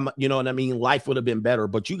right, you know what I mean? Life would have been better,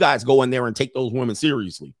 but you guys go in there and take those women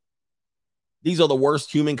seriously. These are the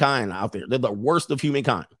worst humankind out there. They're the worst of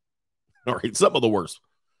humankind. All right, some of the worst.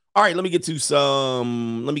 All right, let me get to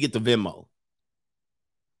Venmo.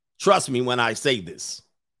 Trust me when I say this.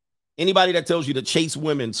 Anybody that tells you to chase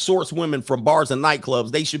women, source women from bars and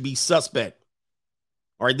nightclubs, they should be suspect.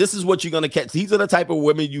 All right, this is what you're going to catch. These are the type of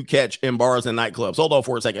women you catch in bars and nightclubs. Hold on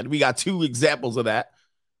for a second. We got 2 examples of that.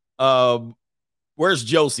 Where's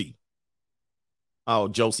Josie? Oh,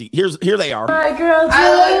 Josie. Here they are. Hi, girl.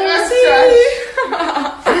 I look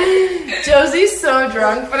Josie's so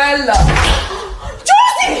drunk, but I love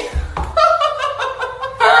Josie!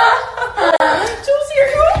 Josie, are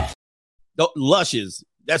you? Lushes.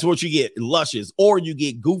 That's what you get. Lushes. Or you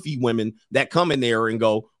get goofy women that come in there and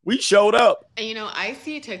go, we showed up. And, you know, I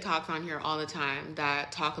see TikToks on here all the time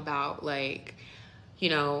that talk about, like, you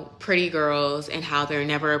know, pretty girls and how they're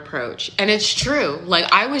never approached. And it's true. Like,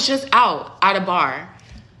 I was just out at a bar.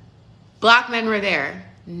 Black men were there.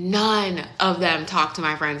 None of them talked to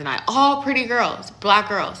my friends and I. All pretty girls. Black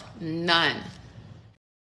girls. None.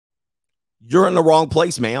 You're in the wrong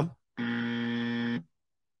place, ma'am. Oh,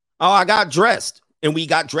 I got dressed. And we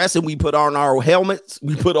got dressed and we put on our helmets.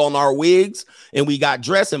 We put on our wigs. And we got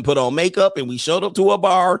dressed and put on makeup. And we showed up to a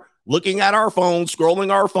bar, looking at our phone,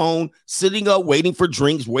 scrolling our phone, sitting up, waiting for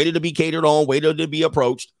drinks, waiting to be catered on, waiting to be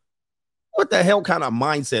approached. What the hell kind of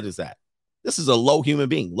mindset is that? This is a low human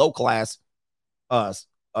being, low class,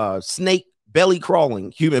 snake belly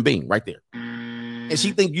crawling human being right there. And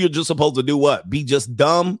she think you're just supposed to do what? Be just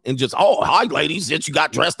dumb and just, oh, hi, ladies, since you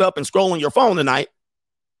got dressed up and scrolling your phone tonight.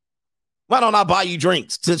 Why don't I buy you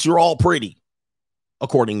drinks since you're all pretty,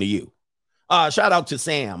 according to you? Shout out to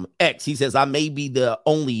Sam X. He says, I may be the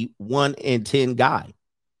only 1 in 10 guy.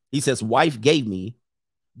 He says, wife gave me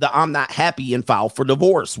the I'm not happy and filed for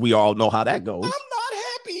divorce. We all know how that goes. I'm not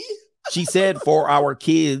happy. She said for our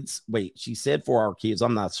kids. Wait, she said for our kids.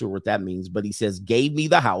 I'm not sure what that means, but he says, gave me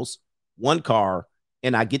the house, 1 car,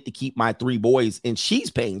 and I get to keep my 3 boys, and she's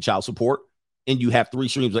paying child support, and you have 3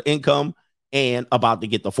 streams of income and about to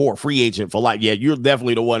get the 4 free agent for life. Yeah, you're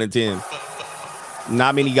definitely the 1 in 10.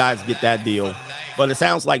 Not many guys get that deal, but it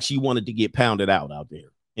sounds like she wanted to get pounded out there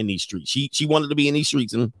in these streets. She wanted to be in these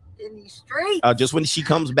streets, and just when she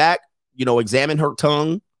comes back, you know, examine her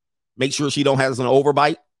tongue, make sure she don't have an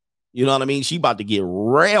overbite. You know what I mean? She about to get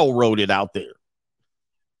railroaded out there.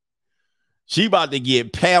 She about to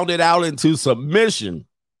get pounded out into submission.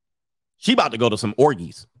 She about to go to some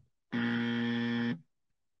orgies.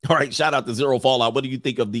 All right, shout out to Zero Fallout. What do you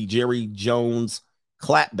think of the Jerry Jones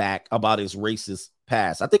clapback about his racist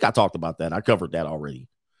past? I think I talked about that. I covered that already.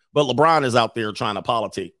 But LeBron is out there trying to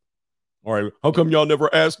politic. All right, how come y'all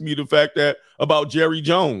never asked me the fact that about Jerry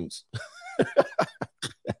Jones?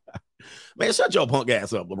 Man, shut your punk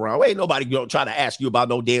ass up, LeBron. Ain't nobody gonna try to ask you about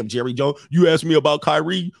no damn Jerry Jones. You asked me about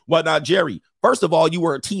Kyrie. Why not Jerry? First of all, you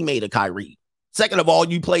were a teammate of Kyrie. Second of all,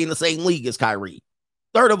 you play in the same league as Kyrie.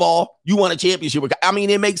 Third of all, you won a championship with, I mean,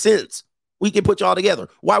 it makes sense. We can put y'all together.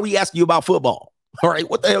 Why we ask you about football? All right,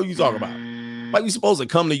 what the hell are you talking about? Why we supposed to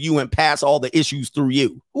come to you and pass all the issues through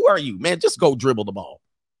you? Who are you, man? Just go dribble the ball.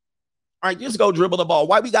 All right, just go dribble the ball.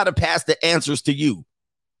 Why we got to pass the answers to you?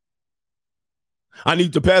 I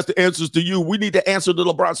need to pass the answers to you. We need to answer to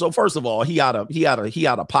LeBron. So first of all, he out of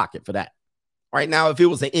pocket for that. Right now, if it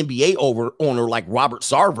was an NBA owner like Robert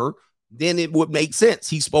Sarver, then it would make sense.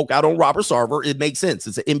 He spoke out on Robert Sarver. It makes sense.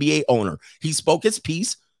 It's an NBA owner. He spoke his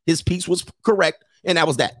piece. His piece was correct, and that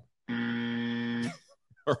was that. All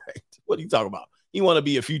right. What are you talking about? You want to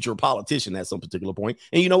be a future politician at some particular point.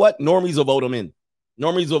 And you know what? Normies will vote him in.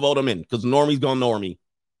 Normies will vote him in because normies gonna normie.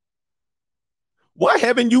 Why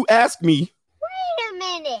haven't you asked me? Wait a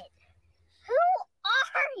minute. Who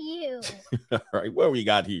are you? All right. What we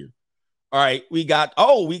got here? All right. We got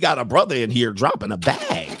a brother in here dropping a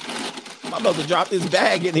bag. My brother dropped his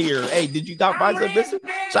bag in here. Hey, did you find some business?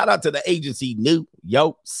 Shout out to the agency New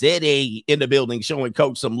York City in the building showing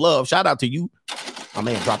Coach some love. Shout out to you. My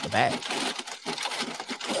man dropped the bag.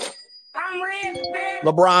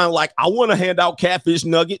 LeBron, like, I want to hand out catfish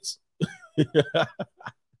nuggets.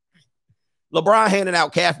 LeBron handing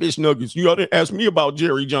out catfish nuggets. You didn't ask me about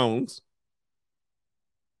Jerry Jones.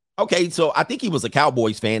 Okay, so I think he was a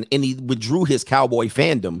Cowboys fan, and he withdrew his Cowboy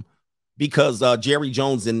fandom because Jerry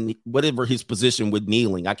Jones and whatever his position with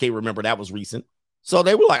kneeling. I can't remember. That was recent. So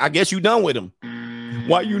they were like, I guess you done with him.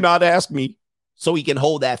 Why you not ask me? So he can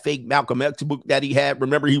hold that fake Malcolm X book that he had.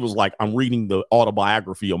 Remember, he was like, I'm reading the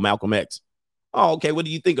autobiography of Malcolm X. Oh, okay. What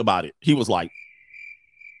do you think about it? He was like,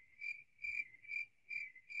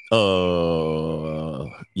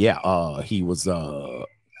 yeah, he was, we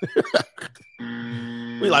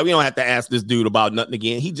don't have to ask this dude about nothing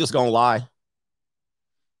again. He just gonna lie.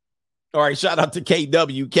 All right, shout out to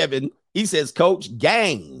KW, Kevin. He says, Coach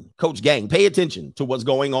Gang, pay attention to what's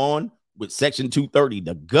going on with Section 230.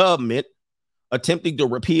 The government attempting to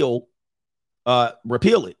repeal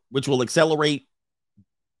it, which will accelerate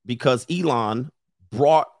because Elon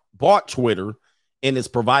bought Twitter and is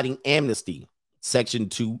providing amnesty. Section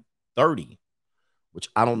 230, which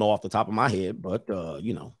I don't know off the top of my head, but I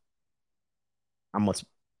must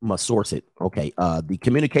source it. Okay, the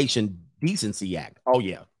Communication Decency Act. Oh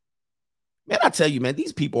yeah, man, I tell you, man,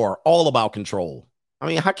 these people are all about control. I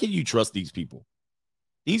mean, how can you trust these people?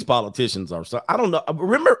 These politicians are so, I don't know.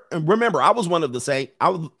 Remember, I was one of the same.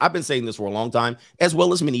 I've been saying this for a long time, as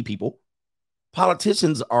well as many people.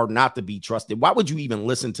 Politicians are not to be trusted. Why would you even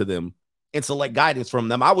listen to them and select guidance from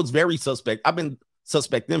them? I was very suspect. I've been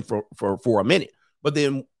suspecting for a minute, but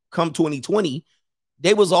then come 2020,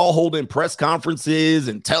 they was all holding press conferences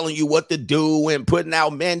and telling you what to do and putting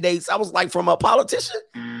out mandates. I was like, from a politician,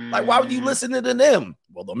 like, why would you listen to them?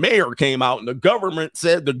 Well, the mayor came out and the governor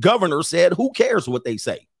said, who cares what they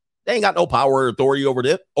say? They ain't got no power or authority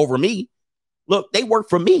over me. Look, they work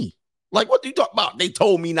for me. Like, what do you talk about? They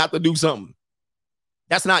told me not to do something.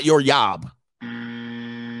 That's not your job.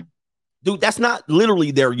 Dude, that's not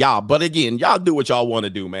literally their job. But again, y'all do what y'all want to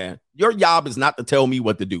do, man. Your job is not to tell me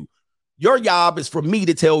what to do. Your job is for me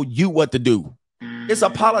to tell you what to do. It's a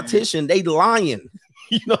politician. They lying.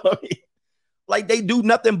 You know what I mean? Like, they do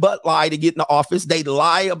nothing but lie to get in the office. They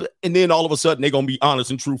lie, and then all of a sudden they're going to be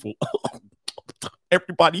honest and truthful.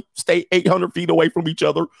 Everybody stay 800 feet away from each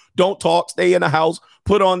other. Don't talk. Stay in the house.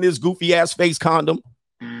 Put on this goofy ass face condom.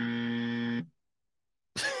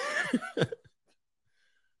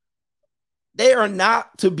 They are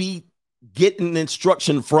not to be getting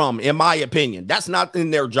instruction from, in my opinion. That's not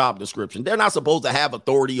in their job description. They're not supposed to have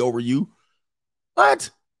authority over you.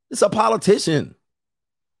 But it's a politician.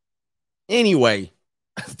 Anyway,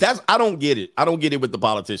 I don't get it. I don't get it with the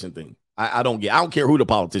politician thing. I don't care who the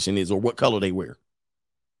politician is or what color they wear.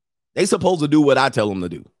 They supposed to do what I tell them to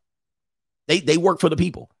do. They work for the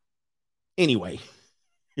people. Anyway.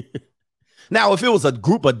 Now, if it was a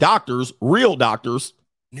group of doctors, real doctors,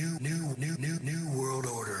 New world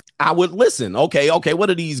order, I would listen. Okay. What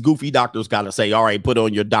do these goofy doctors got to say? All right, put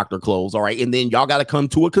on your doctor clothes. All right. And then y'all got to come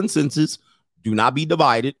to a consensus. Do not be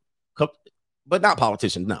divided. But not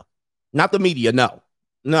politicians. No. Not the media. No.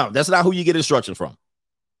 That's not who you get instruction from.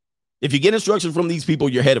 If you get instruction from these people,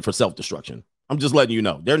 you're headed for self-destruction. I'm just letting you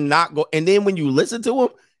know. They're not going. And then when you listen to them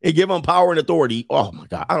and give them power and authority, oh my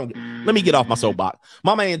God. Let me get off my soapbox.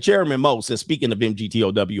 My man, Chairman Mo, says, speaking of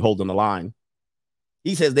MGTOW holding the line,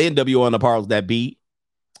 he says the NWO and the powers that be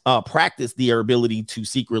practiced their ability to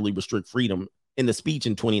secretly restrict freedom in the speech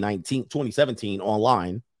in 2017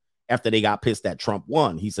 online after they got pissed that Trump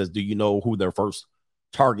won. He says, do you know who their first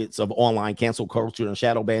targets of online cancel culture and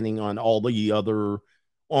shadow banning on all the other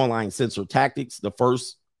online censor tactics? The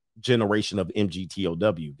first generation of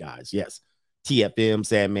MGTOW guys. Yes. TFM,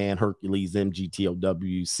 Sandman, Hercules,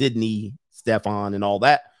 MGTOW, Sydney, Stefan, and all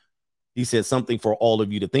that. He says something for all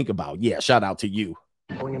of you to think about. Yeah, shout out to you.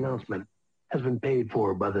 The following announcement has been paid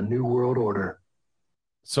for by the New World Order.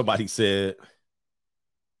 Somebody said,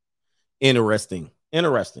 interesting.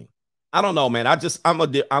 I don't know, man.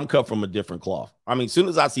 I'm cut from a different cloth. I mean, as soon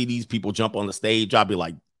as I see these people jump on the stage, I'll be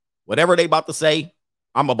like, whatever they about to say,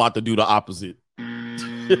 I'm about to do the opposite.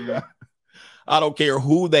 I don't care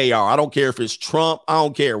who they are. I don't care if it's Trump. I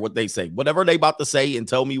don't care what they say. Whatever they about to say and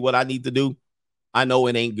tell me what I need to do, I know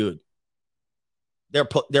it ain't good.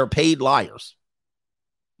 They're paid liars.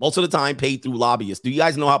 Most of the time paid through lobbyists. Do you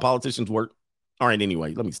guys know how politicians work? All right,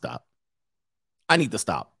 anyway, let me stop. I need to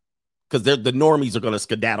stop because the normies are going to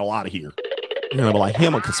skedaddle out of here. You're going to be like,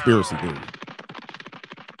 him a conspiracy theory.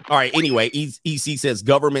 All right, anyway, EC says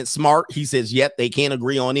government smart. He says, yet they can't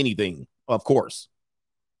agree on anything. Of course.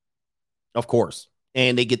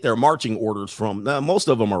 And they get their marching orders from, most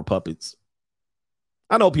of them are puppets.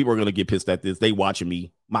 I know people are going to get pissed at this. They watching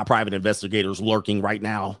me. My private investigators lurking right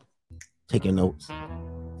now, taking notes.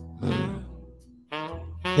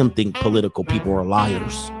 Them think political people are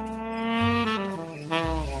liars.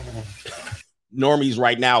 Normies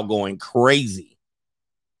right now going crazy.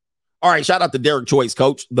 All right, shout out to Derek Choice,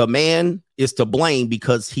 coach. The man is to blame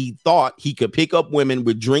because he thought he could pick up women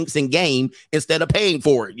with drinks and game instead of paying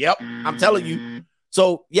for it. Yep, I'm telling you.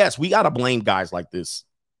 So, yes, we got to blame guys like this.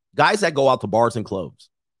 Guys that go out to bars and clubs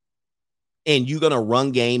and you're going to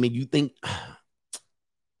run game and you think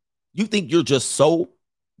you're just so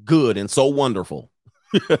good and so wonderful.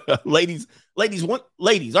 ladies,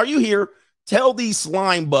 are you here? Tell these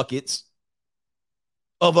slime buckets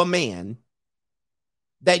of a man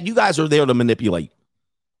that you guys are there to manipulate.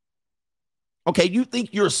 Okay, you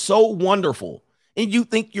think you're so wonderful and you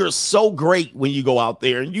think you're so great when you go out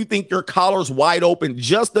there and you think your collar's wide open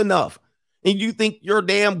just enough and you think your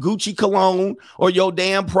damn Gucci cologne or your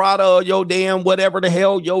damn Prada or your damn whatever the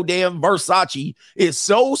hell, your damn Versace is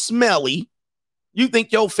so smelly. You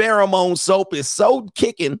think your pheromone soap is so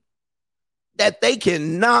kicking that they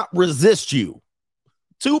cannot resist you.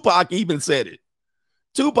 Tupac even said it.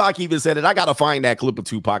 I got to find that clip of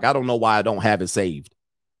Tupac. I don't know why I don't have it saved.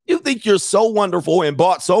 You think you're so wonderful and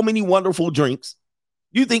bought so many wonderful drinks.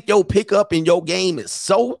 You think your pickup and your game is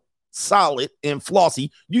so solid and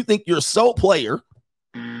flossy. You think you're so player.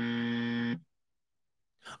 Oh,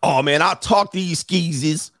 man, I talk these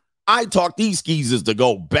skeezes to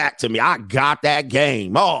go back to me. I got that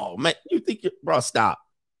game. Oh, man, you think you're, bro, stop.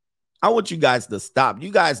 I want you guys to stop. You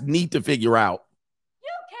guys need to figure out. You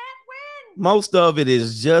can't win. Most of it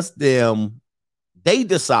is just them. They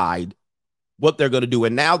decide what they're going to do.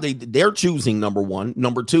 And now they're choosing number one.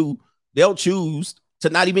 Number two, they'll choose to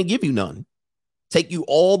not even give you none. Take you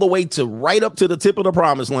all the way to right up to the tip of the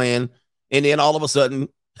promised land. And then all of a sudden,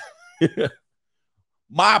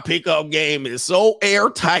 my pickup game is so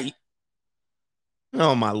airtight.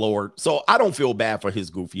 Oh, my Lord. So I don't feel bad for his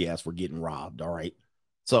goofy ass for getting robbed. All right.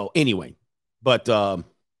 So anyway, but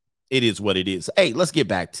it is what it is. Hey, let's get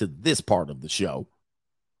back to this part of the show.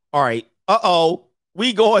 All right.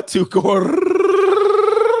 We going to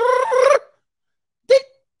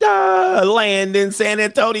land in San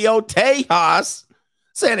Antonio, Tejas.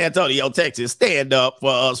 San Antonio, Texas. Stand up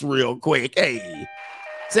for us real quick. Hey,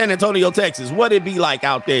 San Antonio, Texas. What it be like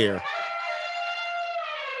out there?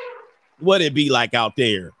 What it be like out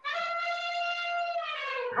there?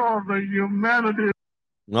 Oh, the humanity.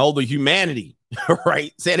 Oh, the humanity.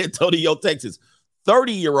 Right. San Antonio, Texas.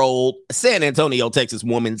 30-year-old San Antonio, Texas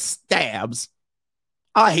woman stabs.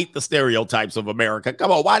 I hate the stereotypes of America.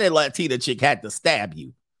 Come on. Why did Latina chick had to stab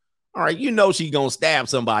you? All right. You know she's going to stab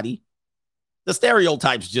somebody. The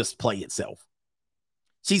stereotypes just play itself.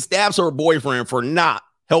 She stabs her boyfriend for not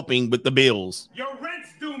helping with the bills. Your rent's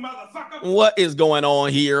due, motherfucker. What is going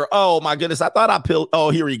on here? Oh, my goodness. I thought I peeled.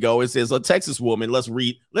 Oh, here we go. It says a Texas woman. Let's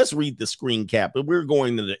read the screen cap. We're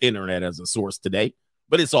going to the internet as a source today,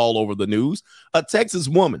 but it's all over the news. A Texas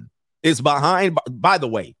woman is behind. By the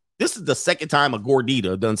way, this is the second time a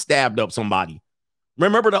gordita done stabbed up somebody.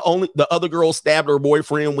 Remember the other girl stabbed her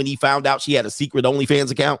boyfriend when he found out she had a secret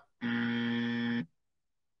OnlyFans account?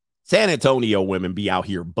 San Antonio women be out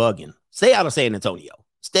here bugging. Stay out of San Antonio.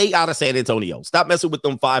 Stay out of San Antonio. Stop messing with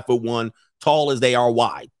them 5'1", tall as they are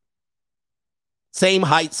wide. Same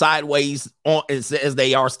height sideways as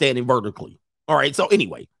they are standing vertically. All right. So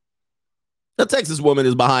anyway, the Texas woman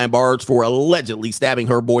is behind bars for allegedly stabbing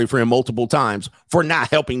her boyfriend multiple times for not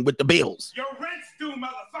helping with the bills. Your rent's due,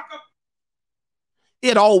 motherfucker.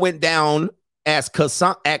 It all went down at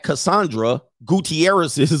Cassandra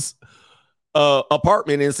Gutierrez's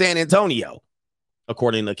apartment in San Antonio,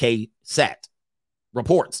 according to KSAT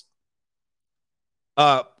reports.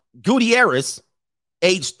 Gutierrez,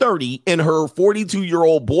 age 30, and her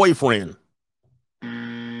 42-year-old boyfriend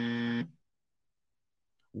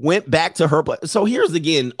went back to her place. So here's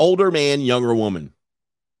again, older man, younger woman.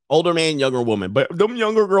 Older man, younger woman. But them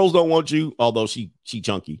younger girls don't want you, although she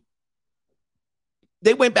chunky.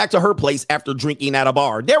 They went back to her place after drinking at a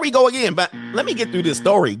bar. There we go again. But let me get through this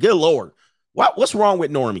story. Good Lord. What's wrong with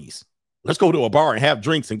normies? Let's go to a bar and have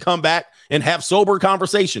drinks and come back and have sober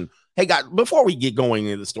conversation. Hey, guys, before we get going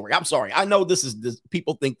into the story, I'm sorry. I know this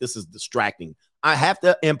people think this is distracting. I have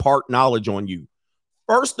to impart knowledge on you.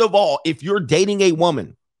 First of all, if you're dating a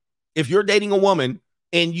woman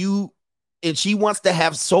and she wants to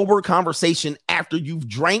have sober conversation after you've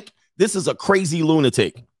drank, this is a crazy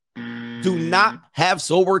lunatic. Do not have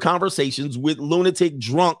sober conversations with lunatic,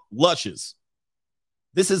 drunk lushes.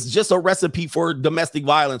 This is just a recipe for domestic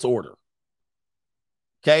violence order.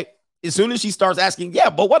 Okay. As soon as she starts asking,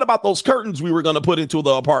 yeah, but what about those curtains we were going to put into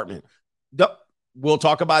the apartment? We'll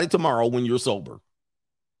talk about it tomorrow when you're sober.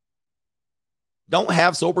 Don't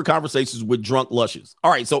have sober conversations with drunk lushes.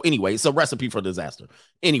 All right. So anyway, it's a recipe for disaster.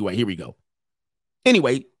 Anyway, here we go.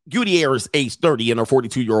 Anyway, Gutierrez, age 30, and her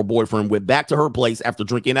 42-year-old boyfriend went back to her place after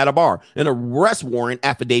drinking at a bar. An arrest warrant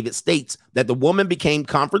affidavit states that the woman became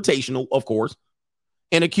confrontational, of course,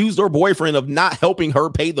 and accused her boyfriend of not helping her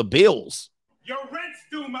pay the bills. Your rent's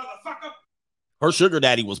due, motherfucker. Her sugar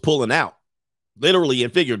daddy was pulling out, literally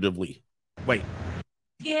and figuratively. Wait.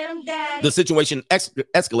 Get him, Daddy. The situation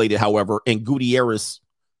escalated, however, and Gutierrez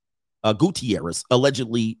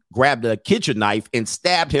allegedly grabbed a kitchen knife and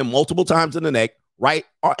stabbed him multiple times in the neck, right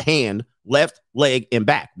hand, left leg, and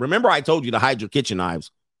back. Remember, I told you to hide your kitchen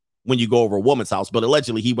knives when you go over a woman's house, but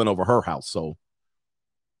allegedly he went over her house. So,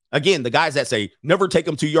 again, the guys that say, never take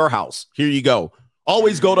them to your house. Here you go.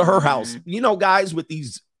 Always go to her house. You know, guys with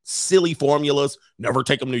these silly formulas, never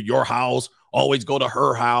take them to your house. Always go to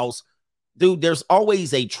her house. Dude, there's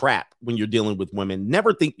always a trap when you're dealing with women.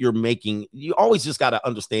 Never think you always just got to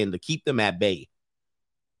understand to keep them at bay.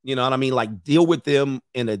 You know what I mean? Like, deal with them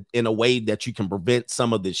in a way that you can prevent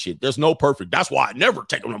some of this shit. There's no perfect. That's why I never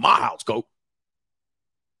take them to my house, Coach.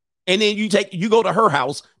 And then you go to her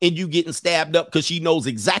house and you getting stabbed up because she knows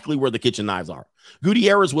exactly where the kitchen knives are.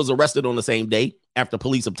 Gutierrez was arrested on the same day after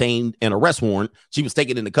police obtained an arrest warrant. She was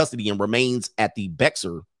taken into custody and remains at the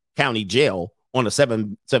Bexar County Jail on a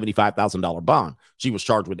 $75,000 bond. She was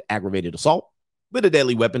charged with aggravated assault with a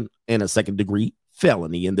deadly weapon and a second-degree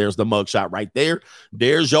felony. And there's the mugshot right there.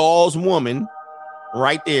 There's y'all's woman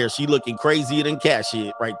right there. She looking crazier than cat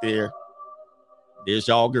shit right there. There's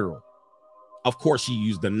y'all girl. Of course, she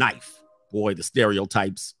used a knife. Boy, the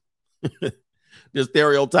stereotypes. The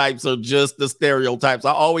stereotypes are just the stereotypes.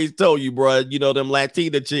 I always tell you, bro, you know, them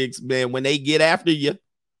Latina chicks, man, when they get after you,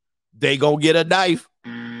 they gonna get a knife.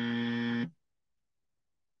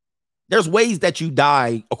 There's ways that you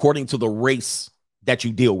die according to the race that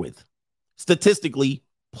you deal with. Statistically,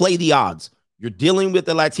 play the odds. You're dealing with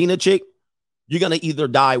a Latina chick, you're going to either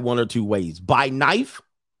die one or two ways. By knife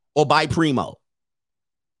or by primo.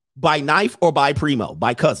 By knife or by primo.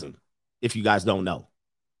 By cousin, if you guys don't know.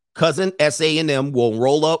 Cousin, S.A.N.M. will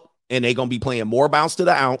roll up, and they're going to be playing more bounce to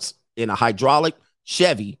the ounce in a hydraulic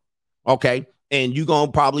Chevy, okay? And you're going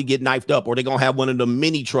to probably get knifed up, or they're going to have one of the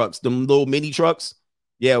mini trucks, them little mini trucks.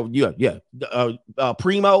 Yeah.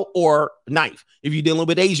 Primo or knife. If you're dealing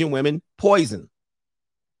with Asian women, poison.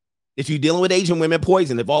 If you're dealing with Asian women,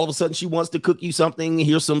 poison. If all of a sudden she wants to cook you something,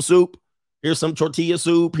 here's some soup, here's some tortilla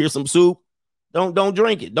soup, here's some soup. Don't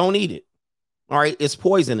drink it. Don't eat it. All right. It's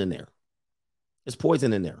poison in there. It's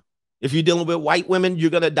poison in there. If you're dealing with white women,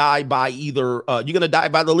 you're going to die by you're going to die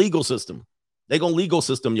by the legal system. They're going to legal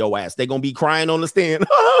system your ass. They're going to be crying on the stand.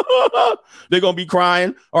 They're going to be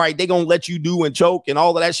crying. All right, they're going to let you do and choke and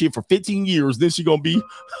all of that shit for 15 years. Then she going to be,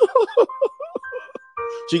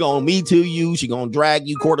 she going to me to you. She going to drag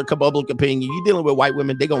you, court of public opinion. You dealing with white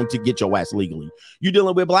women, they're going to get your ass legally. You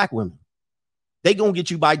dealing with black women, they going to get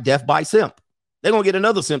you by death by simp. They're going to get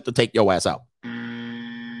another simp to take your ass out.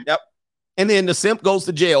 Yep. And then the simp goes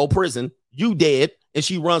to jail, prison, you dead, and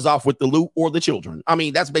she runs off with the loot or the children. I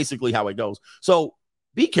mean, that's basically how it goes. So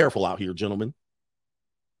be careful out here, gentlemen.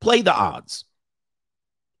 Play the odds.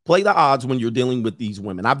 Play the odds when you're dealing with these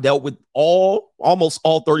women. I've dealt with almost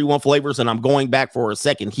all 31 flavors, and I'm going back for a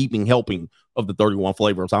second helping of the 31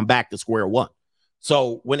 flavors. I'm back to square one.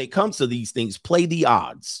 So when it comes to these things, play the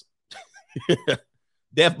odds.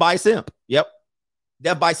 Death by simp. Yep.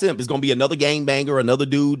 Death by simp is going to be another gangbanger, another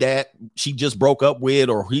dude that she just broke up with,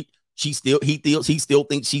 or he still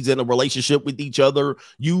thinks she's in a relationship with each other.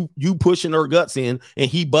 You pushing her guts in, and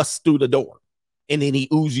he busts through the door, and then he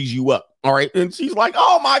oozes you up. All right. And she's like,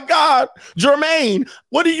 oh my God, Jermaine,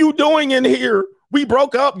 what are you doing in here? We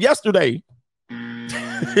broke up yesterday.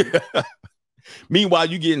 Meanwhile,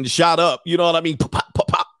 you getting shot up. You know what I mean? Pop, pop,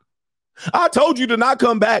 pop. I told you to not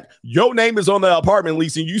come back. Your name is on the apartment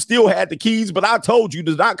lease and you still had the keys, but I told you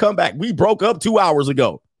to not come back. We broke up 2 hours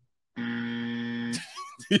ago.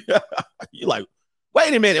 You're like,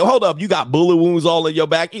 wait a minute. Hold up. You got bullet wounds all in your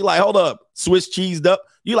back. You're like, hold up. Swiss cheesed up.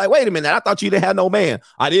 You're like, wait a minute. I thought you didn't have no man.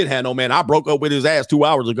 I didn't have no man. I broke up with his ass 2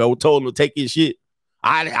 hours ago. Told him to take his shit.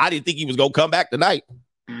 I didn't think he was going to come back tonight.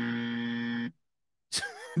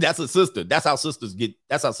 That's a sister. That's how sisters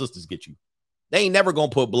get you. They ain't never going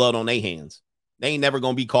to put blood on their hands. They ain't never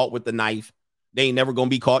going to be caught with the knife. They ain't never going to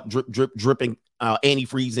be caught dripping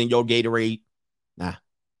antifreeze in your Gatorade. Nah.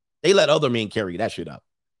 They let other men carry that shit up.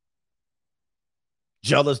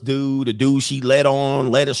 Jealous dude, the dude she led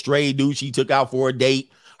astray, dude she took out for a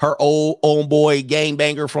date, her old boy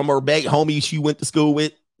gangbanger from her homie she went to school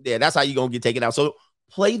with. Yeah, that's how you're going to get taken out. So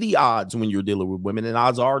play the odds when you're dealing with women, and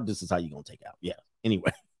odds are this is how you're going to take out. Yeah.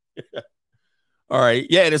 Anyway. All right.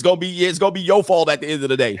 Yeah, and it's gonna be your fault at the end of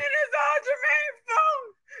the day. It is all Jermaine's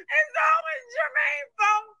fault. It's always Jermaine's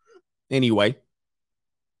fault. Anyway,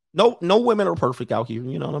 no women are perfect out here.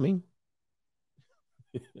 You know what I mean?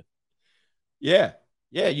 Yeah.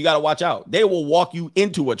 You got to watch out. They will walk you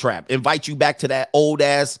into a trap, invite you back to that old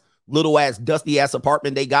ass, little ass, dusty ass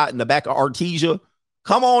apartment they got in the back of Artesia.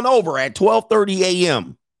 Come on over at 12:30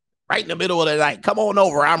 a.m. right in the middle of the night. Come on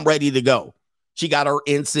over. I'm ready to go. She got her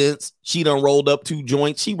incense. She done rolled up 2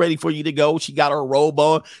 joints. She ready for you to go. She got her robe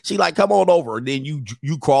on. She like, come on over. And then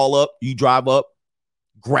you crawl up, you drive up,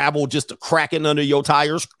 gravel just a cracking under your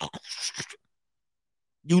tires.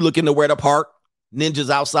 You looking to where to park. Ninjas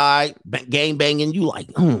outside, gang banging. You like,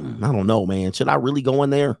 I don't know, man. Should I really go in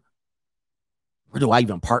there? Where do I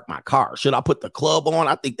even park my car? Should I put the club on?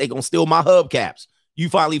 I think they gonna steal my hubcaps. You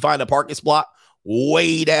finally find a parking spot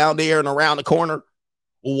way down there and around the corner.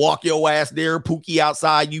 Walk your ass there, Pookie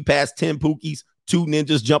outside. You pass 10 Pookies, 2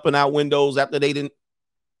 ninjas jumping out windows after they didn't.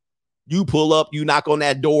 You pull up, you knock on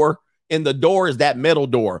that door, and the door is that metal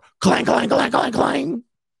door. Clang, clang, clang, clang, clang.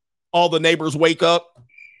 All the neighbors wake up.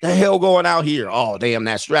 The hell going out here? Oh, damn,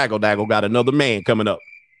 that Straggle Daggle got another man coming up.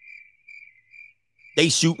 They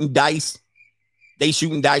shooting dice. They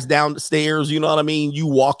shooting dice down the stairs. You know what I mean? You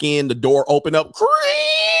walk in, the door open up.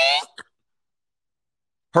 Creak!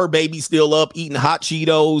 Her baby's still up eating hot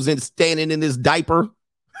Cheetos and standing in this diaper.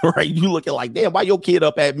 Right? You looking like, damn, why your kid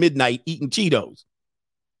up at midnight eating Cheetos?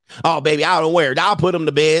 Oh, baby, I don't wear it. I'll put him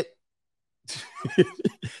to bed.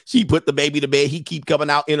 She put the baby to bed. He keep coming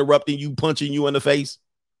out, interrupting you, punching you in the face.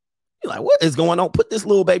 You're like, what is going on? Put this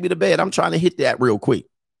little baby to bed. I'm trying to hit that real quick.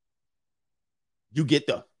 You get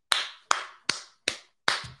the.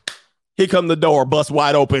 Here come the door, bust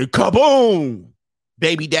wide open. Kaboom!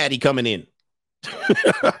 Baby daddy coming in.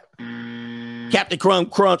 Captain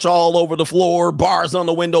Crunch all over the floor. Bars on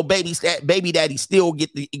the window. Baby daddy still get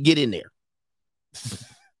in there.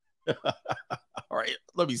 All right,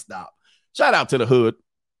 let me stop. Shout out to the hood.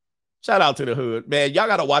 Shout out to the hood. Man, y'all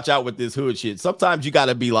got to watch out with this hood shit. Sometimes you got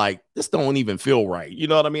to be like, this don't even feel right. You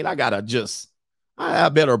know what I mean? I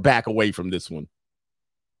better back away from this one.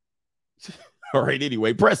 All right,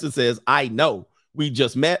 anyway, Preston says, I know we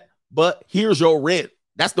just met, but here's your rent.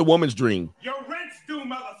 That's the woman's dream. Your rent's due,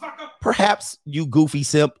 motherfucker. Perhaps you goofy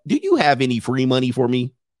simp, do you have any free money for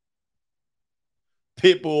me?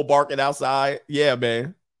 Pitbull barking outside. Yeah,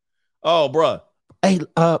 man. Oh, bruh. Hey,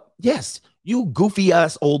 yes, you goofy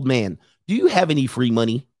ass old man. Do you have any free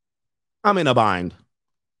money? I'm in a bind.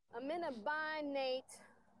 I'm in a bind, Nate.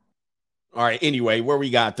 All right, anyway, where we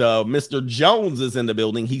got Mr. Jones is in the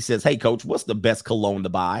building. He says, hey, coach, what's the best cologne to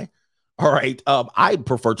buy? All right, I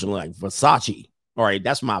prefer to like Versace. All right,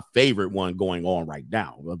 that's my favorite one going on right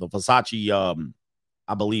now. The Versace,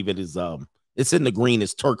 I believe it is, it's in the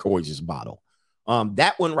greenest turquoise bottle.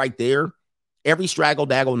 That one right there, every Straggle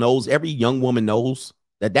Daggle knows, every young woman knows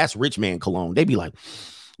that that's rich man cologne. They be like,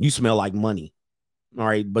 you smell like money. All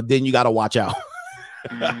right, but then you got to watch out.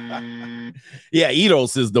 Yeah,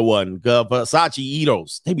 Eros is the one. Versace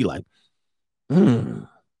Eros. They be like, you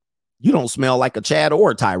don't smell like a Chad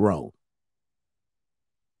or a Tyrone.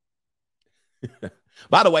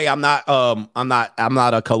 By the way, I'm not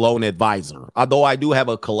a cologne advisor. Although I do have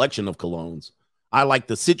a collection of colognes. I like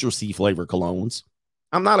the citrusy flavor colognes.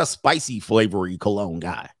 I'm not a spicy flavory cologne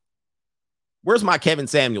guy. Where's my Kevin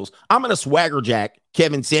Samuels? I'm gonna swagger jack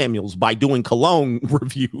Kevin Samuels by doing cologne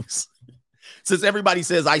reviews. Since everybody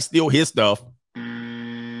says I steal his stuff,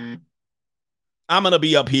 I'm gonna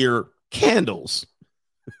be up here candles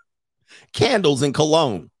and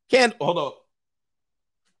cologne. Hold up.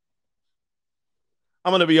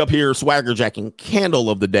 I'm gonna be up here swagger jacking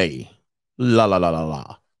candle of the day. La la la la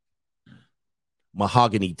la.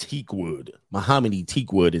 Mahogany teak wood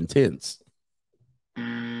intense.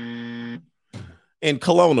 And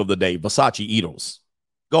cologne of the day, Versace Eros.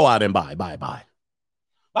 Go out and buy. By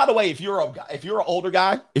the way, if you're an older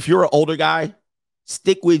guy,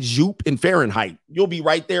 stick with Joop and Fahrenheit. You'll be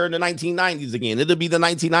right there in the 1990s again. It'll be the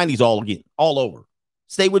 1990s all over.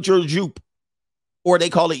 Stay with your Joop, or they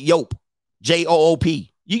call it Yope, Joop.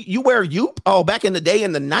 You wear Yoop? Oh, back in the day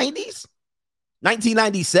in the 90s,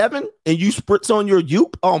 1997, and you spritz on your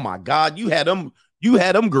Yoop. Oh my God, you had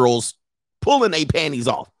them girls pulling their panties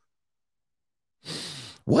off.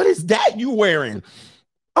 What is that you wearing?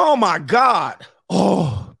 Oh my God.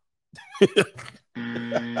 Oh.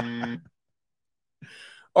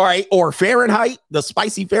 All right. Or Fahrenheit, the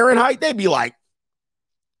spicy Fahrenheit, they'd be like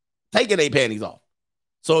taking their panties off.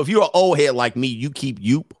 So if you're an old head like me, you keep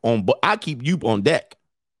Yoop on, but I keep Yoop on deck.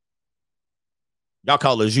 Y'all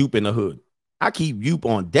call it Joop in the hood. I keep Yoop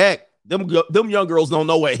on deck. Them young girls don't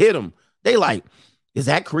know what hit them. They like, is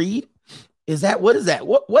that Creed? What is that?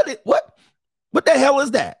 What the hell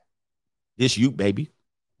is that? This Yoop, baby.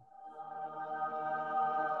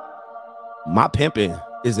 My pimping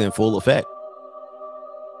is in full effect.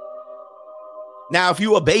 Now, if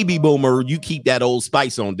you a baby boomer, you keep that Old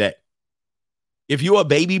Spice on deck. If you're a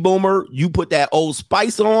baby boomer, you put that Old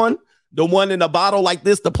Spice on, the one in a bottle like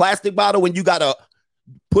this, the plastic bottle, when you got to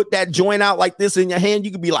put that joint out like this in your hand,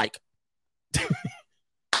 you could be like,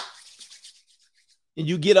 and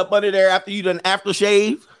you get up under there after you done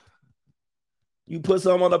aftershave. You put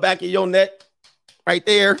some on the back of your neck right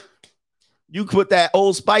there. You put that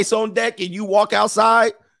Old Spice on deck and you walk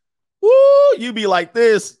outside. Woo, you be like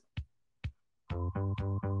this.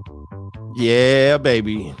 Yeah,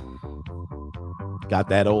 baby. Got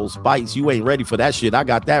that Old Spice. You ain't ready for that shit. I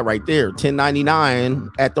got that right there.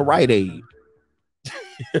 $10.99 at the Rite Aid.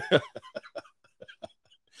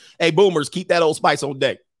 Hey, boomers, keep that Old Spice on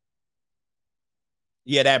deck.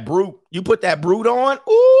 Yeah, that Brute. You put that Brute on.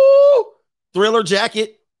 Ooh, Thriller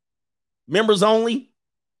jacket. Members only.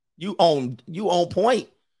 You on point.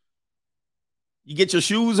 You get your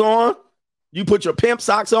shoes on. You put your pimp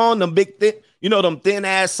socks on. Them big thin, them thin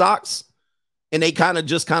ass socks. And they kind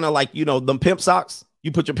of like, them pimp socks.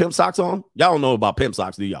 You put your pimp socks on. Y'all don't know about pimp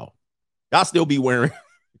socks, do y'all? Y'all still be wearing.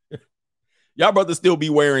 Y'all brothers still be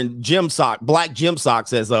wearing black gym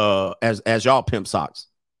socks as y'all pimp socks.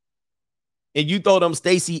 And you throw them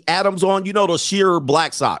Stacey Adams on, those sheer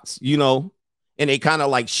black socks, and they kind of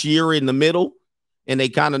like sheer in the middle, and they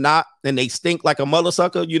kind of not, and they stink like a mother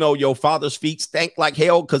sucker. Your father's feet stank like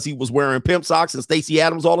hell because he was wearing pimp socks and Stacey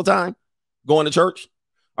Adams all the time, going to church.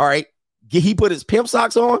 All right. He put his pimp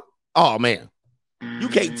socks on. Oh, man. You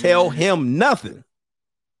can't tell him nothing.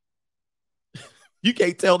 You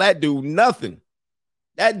can't tell that dude nothing.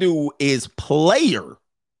 That dude is player.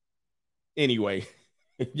 Anyway,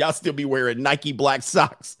 y'all still be wearing Nike black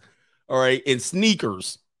socks. All right. And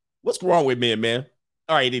sneakers. What's wrong with men, man?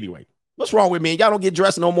 All right. Anyway, what's wrong with men? Y'all don't get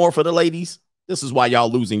dressed no more for the ladies. This is why y'all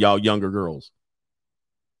losing y'all younger girls.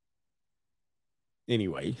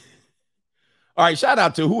 Anyway. All right, shout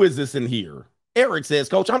out to who is this in here? Eric says,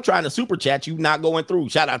 Coach, I'm trying to super chat you, not going through.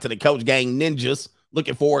 Shout out to the Coach Gang Ninjas.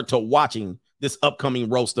 Looking forward to watching this upcoming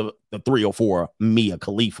roast of the 304 Mia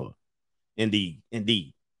Khalifa. Indeed.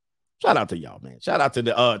 Shout out to y'all, man. Shout out to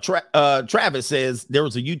the Travis says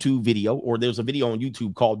there's a video on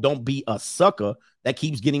YouTube called Don't Be a Sucker that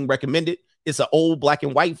keeps getting recommended. It's an old black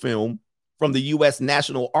and white film from the U.S.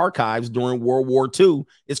 National Archives during World War II.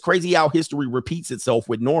 It's crazy how history repeats itself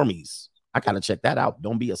with normies. I got to check that out.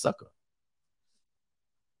 Don't be a sucker.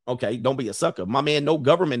 Okay, don't be a sucker. My man, No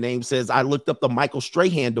Government Name says, I looked up the Michael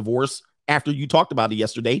Strahan divorce after you talked about it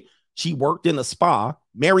yesterday. She worked in a spa,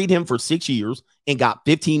 married him for 6 years, and got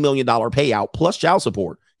 $15 million payout plus child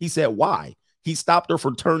support. He said, why? He stopped her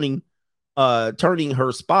from turning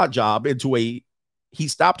her spa job into a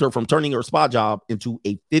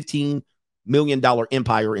 $15 million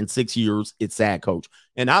empire in 6 years. It's sad, Coach.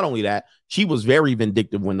 And not only that, she was very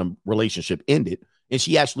vindictive when the relationship ended, and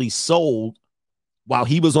she actually sold while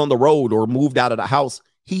he was on the road or moved out of the house.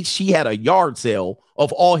 She had a yard sale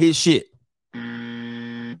of all his shit.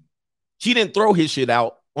 She didn't throw his shit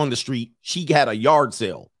out on the street. She had a yard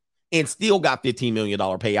sale and still got $15 million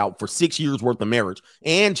payout for 6 years worth of marriage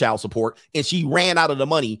and child support. And she ran out of the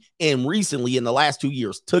money and recently in the last 2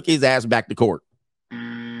 years took his ass back to court.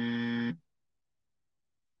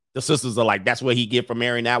 The sisters are like, that's what he get for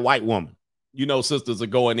marrying that white woman. Sisters are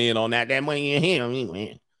going in on that money in him.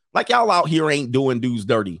 Man. Like y'all out here ain't doing dudes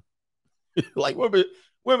dirty. Like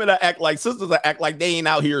women that act like sisters that act like they ain't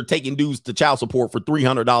out here taking dudes to child support for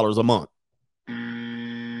 $300 a month.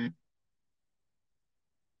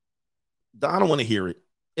 I don't want to hear it.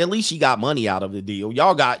 At least she got money out of the deal.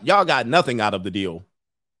 Y'all got nothing out of the deal.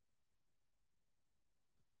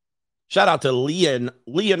 Shout out to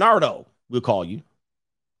Leonardo. We'll call you.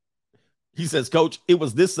 He says, Coach, it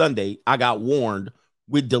was this Sunday I got warned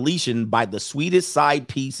with deletion by the sweetest side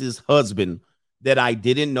piece's husband that I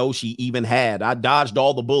didn't know she even had. I dodged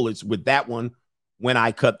all the bullets with that one when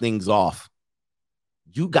I cut things off.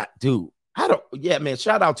 Yeah, man,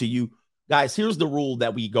 shout out to you. Guys, here's the rule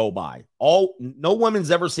that we go by. No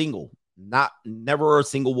woman's ever single. Never a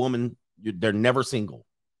single woman. They're never single.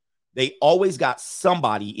 They always got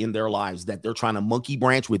somebody in their lives that they're trying to monkey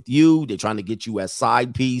branch with you. They're trying to get you as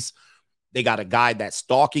side piece. They got a guy that's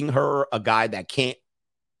stalking her, a guy that can't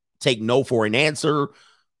take no for an answer,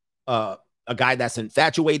 a guy that's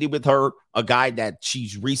infatuated with her, a guy that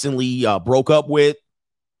she's recently broke up with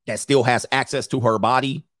that still has access to her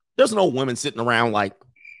body. There's no women sitting around like,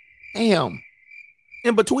 damn.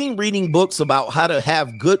 In between reading books about how to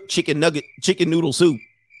have good chicken noodle soup,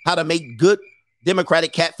 how to make good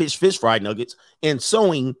democratic catfish fish fried nuggets, and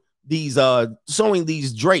sewing these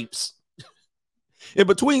drapes In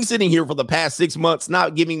between sitting here for the past 6 months,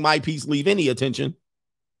 not giving my peace leave any attention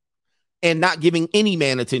and not giving any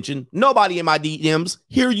man attention, nobody in my DMs,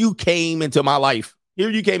 here you came into my life. Here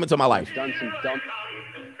you came into my life. Done some dumb.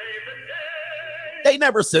 They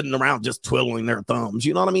never sitting around just twiddling their thumbs.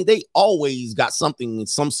 You know what I mean? They always got something in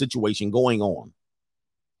some situation going on.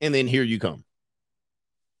 And then here you come.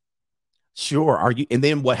 Sure. Are you? And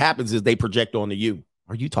then what happens is they project onto you.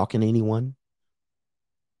 Are you talking to anyone?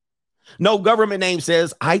 No government name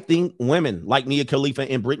says, I think women like Mia Khalifa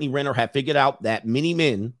and Brittany Renner have figured out that many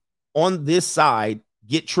men on this side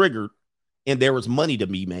get triggered and there is money to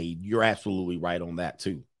be made. You're absolutely right on that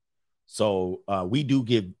too. So we do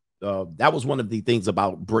give, that was one of the things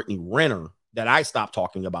about Brittany Renner that I stopped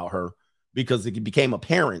talking about her because it became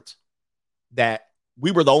apparent that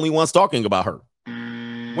we were the only ones talking about her.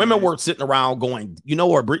 Women weren't sitting around going, you know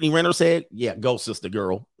what Brittany Renner said? Yeah, go sister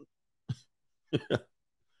girl.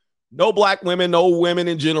 No black women, no women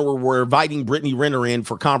in general were inviting Brittany Renner in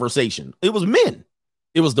for conversation. It was men.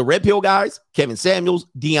 It was the Red Pill guys, Kevin Samuels,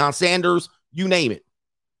 Deion Sanders, you name it.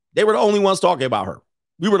 They were the only ones talking about her.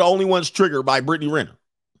 We were the only ones triggered by Brittany Renner.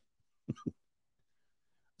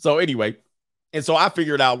 So anyway, and so I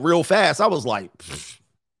figured out real fast. I was like,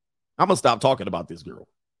 I'm going to stop talking about this girl.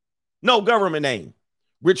 No government name.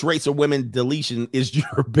 Which race of women deletion is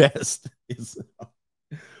your best?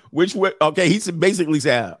 Which way? Okay, he basically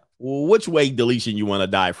said, well, which way deletion you want to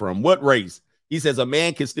die from? What race? He says a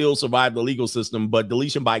man can still survive the legal system, but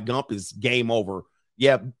deletion by Gump is game over.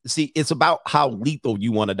 Yeah, see, it's about how lethal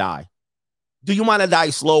you want to die. Do you want to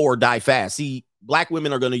die slow or die fast? See, black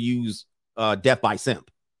women are going to use death by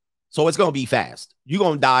simp. So it's going to be fast. You're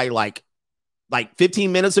going to die like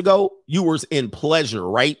 15 minutes ago, you were in pleasure,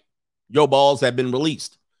 right? Your balls have been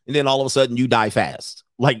released. And then all of a sudden you die fast.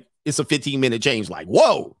 Like it's a 15-minute change. Like,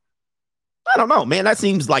 whoa. I don't know, man. That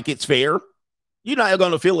seems like it's fair. You're not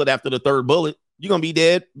going to feel it after the third bullet. You're going to be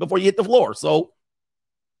dead before you hit the floor. So,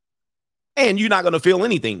 and you're not going to feel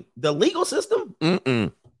anything. The legal system?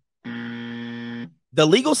 The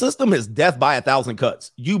legal system is death by 1,000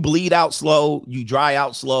 cuts. You bleed out slow. You dry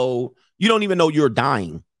out slow. You don't even know you're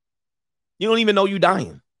dying. You don't even know you're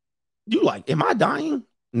dying. You like, am I dying?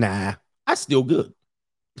 Nah, I still good.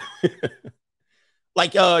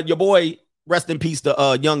 Like your boy, rest in peace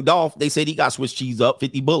to Young Dolph. They said he got Swiss cheese up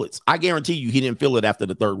 50 bullets. I guarantee you he didn't feel it after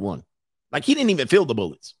the third one. Like he didn't even feel the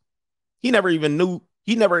bullets. He never even knew.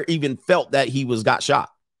 He never even felt that he got shot.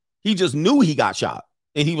 He just knew he got shot.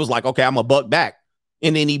 And he was like, okay, I'm a buck back.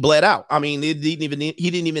 And then he bled out. I mean, he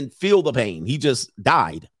didn't even feel the pain. He just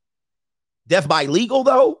died. Death by legal,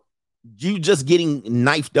 though, you just getting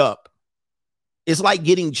knifed up. It's like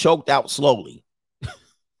getting choked out slowly.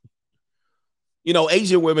 You know,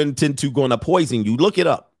 Asian women tend to go to poison you. Look it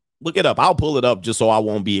up. Look it up. I'll pull it up just so I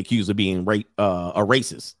won't be accused of being a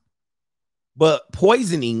racist. But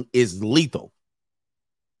poisoning is lethal.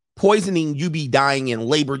 Poisoning, you be dying in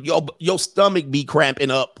labor. Your stomach be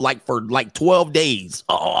cramping up like for 12 days.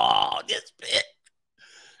 Oh, this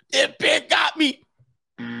bit got me.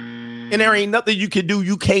 And there ain't nothing you can do.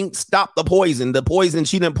 You can't stop the poison. The poison,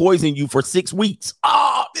 she didn't poison you for 6 weeks.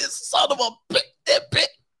 Oh, this son of a bit.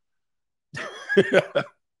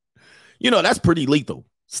 You know, that's pretty lethal.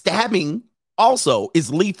 Stabbing also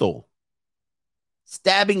is lethal.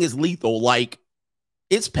 Stabbing is lethal. Like,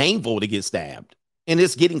 it's painful to get stabbed. And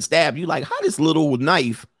it's getting stabbed. You like, how this little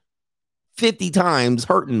knife 50 times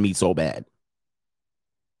hurting me so bad?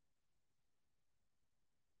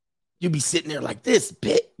 You be sitting there like this,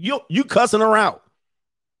 bit. You cussing her out.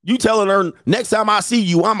 You telling her, next time I see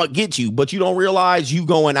you, I'm going to get you. But you don't realize you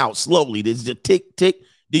going out slowly. This is a tick, tick.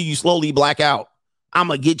 Do you slowly black out? I'm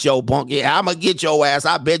going to get your punk. Yeah, I'm going to get your ass.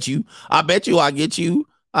 I bet you I get you.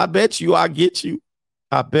 I bet you I get you.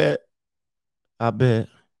 I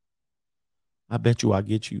bet you I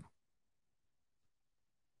get you.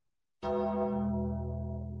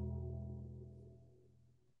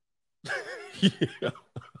 Yeah,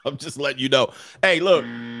 I'm just letting you know. Hey, look.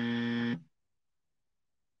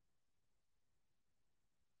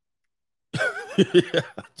 Yeah,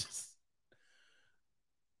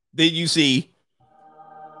 did you see?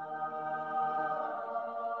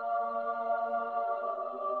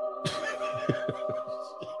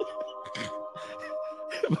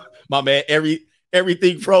 My man,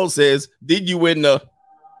 everything Fro says, did you in the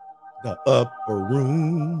upper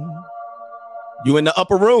room? You in the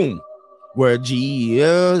upper room where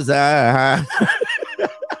Jesus are.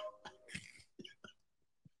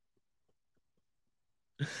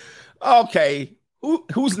 Okay,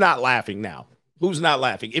 who's not laughing now? Who's not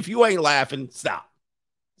laughing? If you ain't laughing, stop.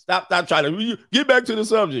 Stop trying to get back to the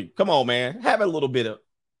subject. Come on, man. Have a little bit of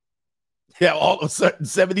Yeah, all of a sudden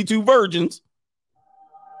 72 virgins.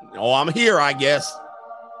 Oh, I'm here, I guess.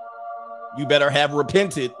 You better have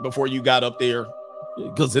repented before you got up there,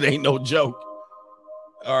 because it ain't no joke.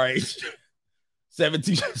 All right.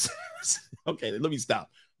 17. Okay, let me stop.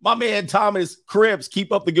 My man Thomas Cribs,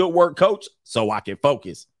 keep up the good work, coach, so I can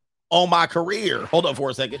focus on my career. Hold up for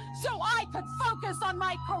a second. So I could focus on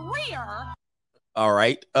my career. All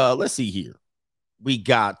right. Let's see here. We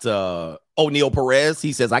got O'Neal Perez.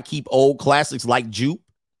 He says, I keep old classics like Jupe,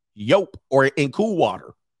 Yope, or in Cool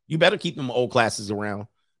Water. You better keep them old classics around,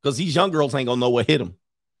 because these young girls ain't gonna know what hit them.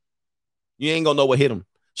 You ain't gonna know what hit them.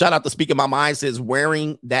 Shout out to Speaking My Mind, says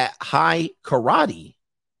wearing that high karate.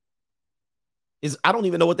 I don't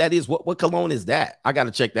even know what that is. What cologne is that? I got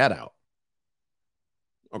to check that out.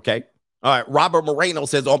 Okay. All right. Robert Moreno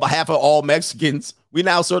says, on behalf of all Mexicans, we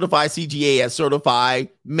now certify CGA as certified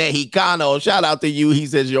Mexicano. Shout out to you. He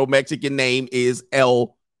says your Mexican name is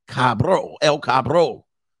El Cabro. El Cabro,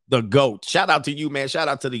 the GOAT. Shout out to you, man. Shout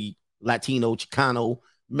out to the Latino, Chicano,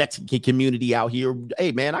 Mexican community out here.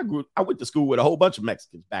 Hey, man, I went to school with a whole bunch of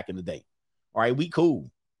Mexicans back in the day. All right. We cool.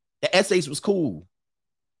 The essays was cool.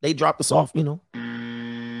 They dropped us off, you know.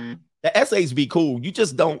 The essays be cool. You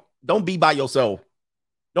just don't be by yourself.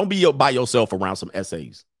 Don't be by yourself around some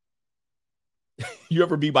essays. You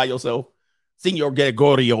ever be by yourself? Senor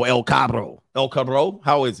Gregorio El Cabro. El Cabro,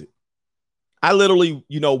 how is it? I literally,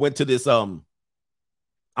 went to this car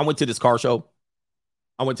show.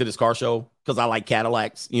 I went to this car show because I like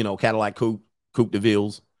Cadillacs, Cadillac Coupe de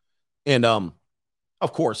Villes. And of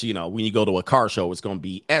course, when you go to a car show, it's going to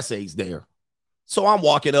be essays there. So I'm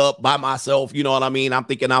walking up by myself, you know what I mean? I'm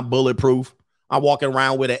thinking I'm bulletproof. I'm walking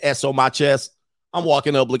around with an S on my chest. I'm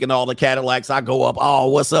walking up looking at all the Cadillacs. I go up, oh,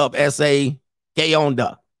 what's up, SA? ¿Qué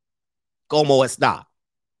onda? ¿Cómo está?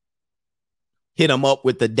 Hit him up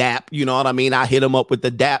with the DAP, you know what I mean? I hit him up with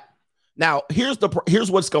the DAP. Now, here's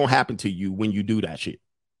what's going to happen to you when you do that shit.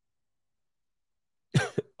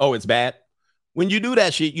 Oh, it's bad? When you do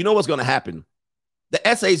that shit, you know what's going to happen?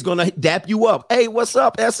 The SA is going to dap you up. Hey, what's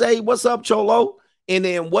up, SA? What's up, Cholo? And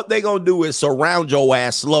then what they going to do is surround your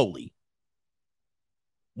ass slowly.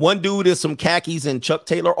 One dude in some khakis and Chuck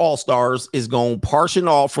Taylor All-Stars is going to partition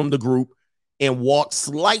off from the group and walk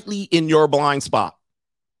slightly in your blind spot.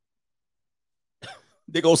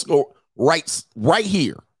 They going to score right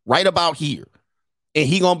here, right about here. And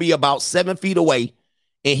he going to be about 7 feet away,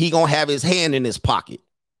 and he going to have his hand in his pocket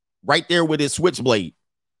right there with his switchblade.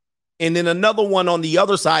 And then another one on the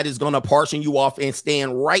other side is going to partition you off and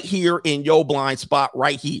stand right here in your blind spot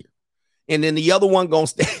right here. And then the other one going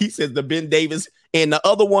to stay, he says, the Ben Davis. And the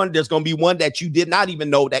other one, there's going to be one that you did not even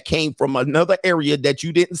know that came from another area that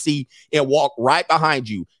you didn't see and walk right behind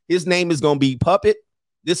you. His name is going to be Puppet.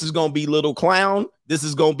 This is going to be Little Clown. This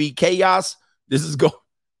is going to be Chaos. This is going.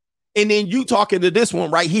 And then you talking to this one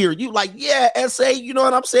right here. You like, yeah, SA, you know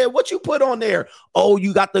what I'm saying? What you put on there? Oh,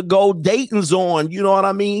 you got the gold Dayton's on. You know what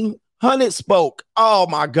I mean? 100 spoke. Oh,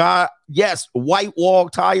 my God. Yes. White wall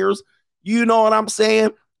tires. You know what I'm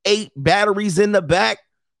saying? 8 batteries in the back.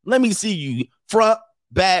 Let me see you. Front,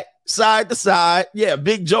 back, side to side. Yeah,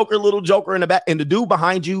 big joker, little joker in the back. And the dude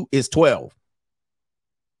behind you is 12.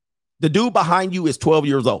 The dude behind you is 12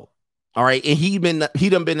 years old. All right. And he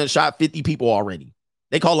done been and shot 50 people already.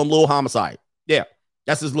 They call him Lil Homicide. Yeah,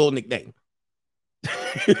 that's his little nickname.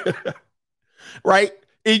 Right?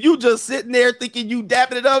 And you just sitting there thinking you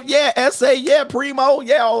dapping it up. Yeah, SA, yeah, Primo,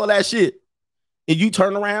 yeah, all of that shit. And you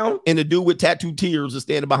turn around and the dude with tattooed tears is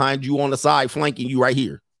standing behind you on the side, flanking you right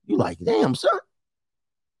here. You like, damn, son.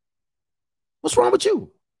 What's wrong with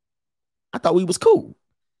you? I thought we was cool.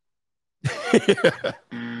 I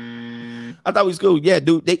thought we was cool. Yeah,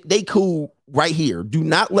 dude, they cool right here. Do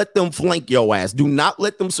not let them flank your ass. Do not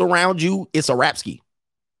let them surround you. It's a rap ski.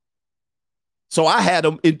 So I had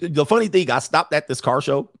them. The funny thing, I stopped at this car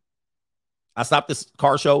show.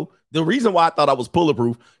 The reason why I thought I was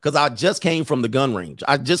bulletproof, because I just came from the gun range.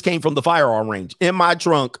 I just came from the firearm range. In my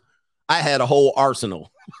trunk, I had a whole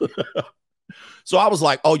arsenal. So I was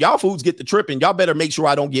like, oh, y'all fools get the tripping. Y'all better make sure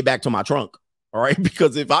I don't get back to my trunk. All right.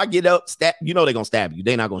 Because if I get up, they're going to stab you.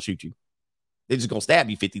 They're not going to shoot you. They're just going to stab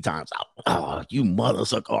you 50 times. Oh, you mother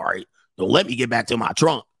sucker. All right. Don't let me get back to my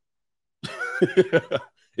trunk.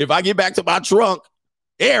 If I get back to my trunk,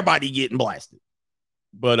 everybody getting blasted.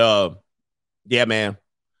 But yeah, man.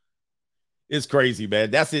 It's crazy,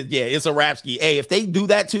 man. That's it. Yeah, it's a rap ski. Hey, if they do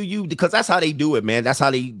that to you, because that's how they do it, man. That's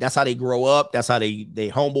how they grow up. That's how they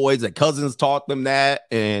homeboys and cousins taught them that,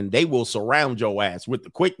 and they will surround your ass with the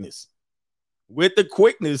quickness. With the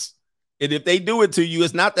quickness. And if they do it to you,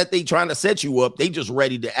 it's not that they trying to set you up. They just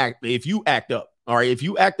ready to act. If you act up, all right. If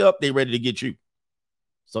you act up, they ready to get you.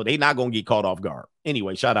 So they not going to get caught off guard.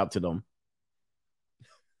 Anyway, shout out to them.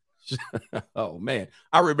 Oh, man.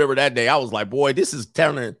 I remember that day. I was like, boy, this is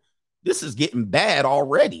getting bad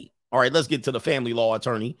already. All right, let's get to the family law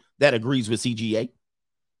attorney that agrees with CGA.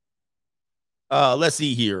 Let's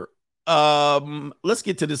see here. Let's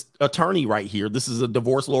get to this attorney right here. This is a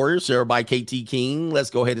divorce lawyer shared by KT King. Let's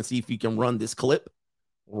go ahead and see if you can run this clip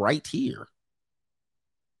right here.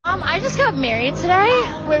 I just got married today.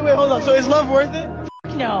 Wait, hold on. So is love worth it?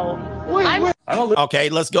 No. Wait. Okay,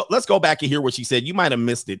 let's go back and hear what she said. You might have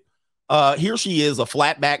missed it. Here she is, a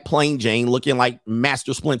flatback plain Jane looking like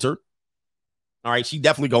Master Splinter. All right, she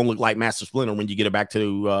definitely gonna look like Master Splinter when you get her back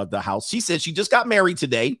to the house. She said she just got married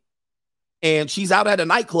today, and she's out at a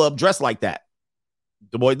nightclub dressed like that.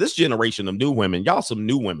 Boy, this generation of new women, y'all some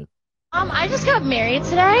new women. I just got married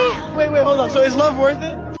today. Wait, hold on. So is love worth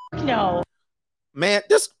it? No. Man,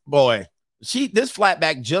 this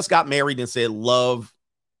flatback just got married and said love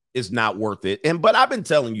is not worth it. But I've been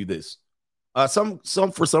telling you this. For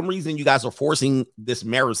some reason, you guys are forcing this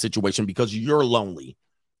marriage situation because you're lonely.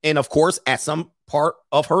 And of course, at some part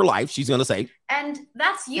of her life, she's going to say, and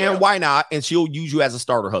that's you. And why not? And she'll use you as a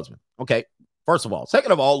starter husband. Okay. First of all.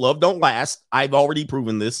 Second of all, love don't last. I've already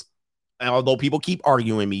proven this. And although people keep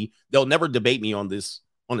arguing me, they'll never debate me on this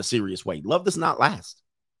on a serious way. Love does not last.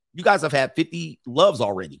 You guys have had 50 loves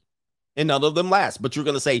already, and none of them last. But you're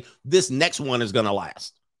going to say this next one is going to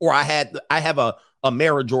last. Or I have a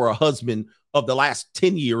marriage or a husband of the last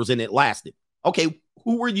 10 years and it lasted. Okay,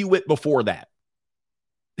 who were you with before that?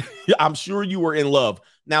 I'm sure you were in love.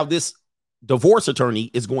 Now, this divorce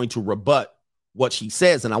attorney is going to rebut what she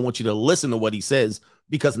says, and I want you to listen to what he says,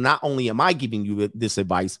 because not only am I giving you this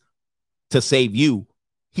advice to save you,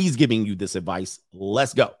 he's giving you this advice.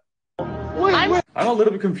 Let's go. I'm a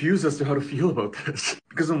little bit confused as to how to feel about this.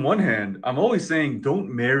 Because on one hand, I'm always saying don't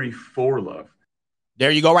marry for love.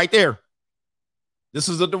 There you go right there. This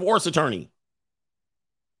is a divorce attorney.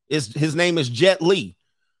 His name is Jet Li.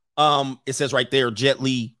 It says right there, Jet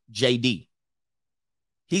Li JD.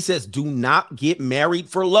 He says, do not get married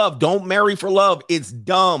for love. Don't marry for love. It's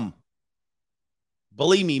dumb.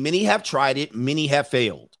 Believe me, many have tried it. Many have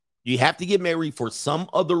failed. You have to get married for some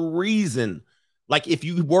other reason. Like if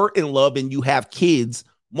you were in love and you have kids,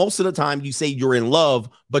 most of the time you say you're in love,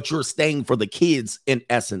 but you're staying for the kids in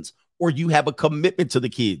essence, or you have a commitment to the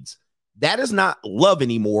kids. That is not love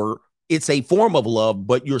anymore. It's a form of love,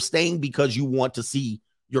 but you're staying because you want to see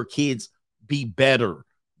your kids be better.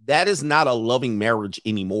 That is not a loving marriage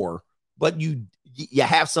anymore, but you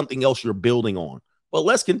have something else you're building on. But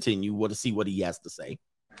let's continue to see what he has to say.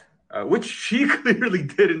 Which she clearly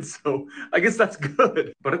didn't, so I guess that's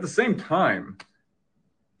good. But at the same time,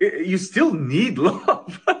 you still need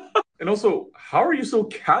love. And also, how are you so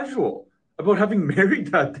casual about having married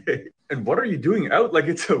that day? And what are you doing out like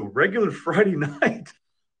it's a regular Friday night?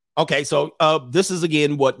 Okay, so this is,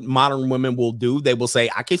 again, what modern women will do. They will say,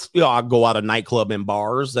 I'll go out of nightclub and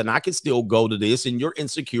bars, and I can still go to this, and you're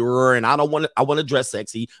insecure, and I want to dress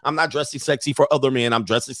sexy. I'm not dressing sexy for other men. I'm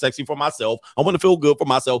dressing sexy for myself. I want to feel good for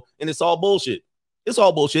myself, and it's all bullshit. It's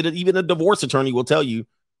all bullshit, and even a divorce attorney will tell you,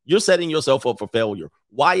 you're setting yourself up for failure.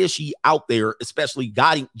 Why is she out there, especially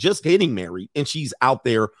just getting married, and she's out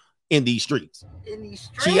there in these streets?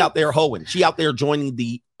 She out there hoeing. She out there joining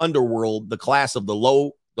the underworld, the class of the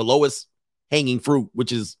lowest hanging fruit,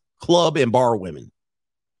 which is club and bar women.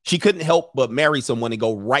 She couldn't help but marry someone and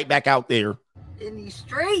go right back out there in these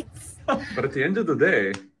streets. But at the end of the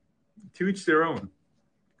day, to each their own.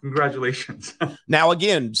 Congratulations. Now,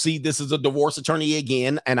 again, see, this is a divorce attorney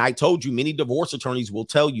again. And I told you, many divorce attorneys will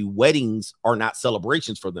tell you weddings are not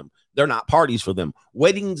celebrations for them. They're not parties for them.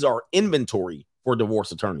 Weddings are inventory for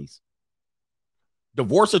divorce attorneys.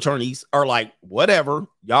 Divorce attorneys are like, whatever,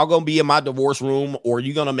 y'all gonna be in my divorce room, or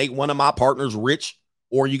you're gonna make one of my partners rich,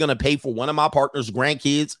 or you're gonna pay for one of my partner's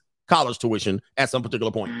grandkids college tuition at some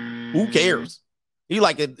particular point. Who cares? You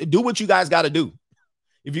like it, do what you guys got to do.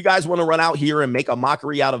 If you guys want to run out here and make a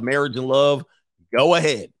mockery out of marriage and love, go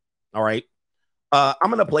ahead. All right. I'm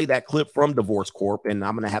going to play that clip from Divorce Corp, and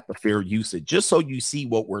I'm going to have to fair use it just so you see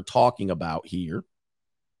what we're talking about here.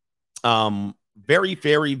 Very,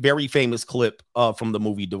 very, very famous clip from the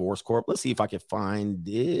movie Divorce Corp. Let's see if I can find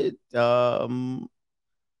it.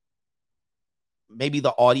 Maybe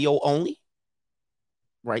the audio only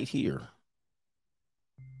right here.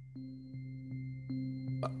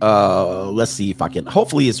 Let's see if I can.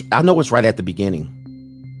 Hopefully I know it's right at the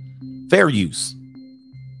beginning. Fair use.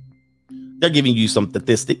 They're giving you some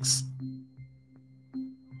statistics.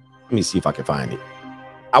 Let me see if I can find it.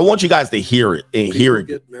 I want you guys to hear it and hear it.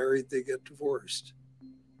 Get married, they get divorced.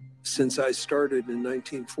 Since I started in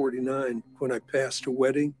 1949, when I passed a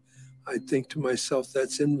wedding, I think to myself,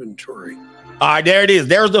 that's inventory. All right, there it is.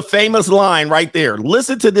 There's the famous line right there.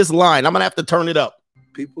 Listen to this line. I'm going to have to turn it up.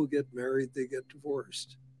 People get married, they get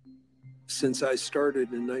divorced. Since I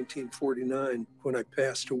started in 1949, when I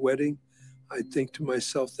passed a wedding, I think to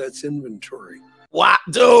myself, that's inventory. Wow,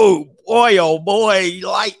 dude. Boy, oh boy.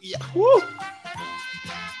 Like, whoo.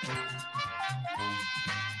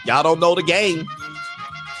 Y'all don't know the game.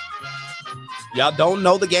 Y'all don't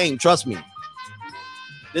know the game. Trust me.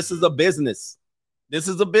 This is a business. This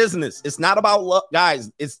is a business. It's not about love, guys.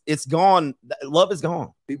 It's gone. Love is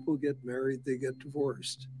gone. People get married, they get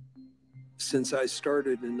divorced. Since I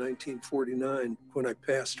started in 1949, when I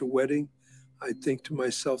passed a wedding, I think to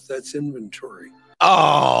myself, that's inventory.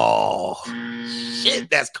 Oh, shit,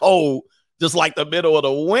 that's cold. Just like the middle of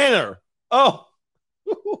the winter. Oh.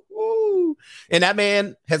 And that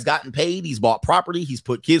man has gotten paid. He's bought property. He's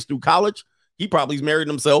put kids through college. He probably's married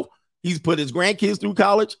himself. He's put his grandkids through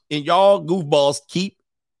college, and y'all goofballs keep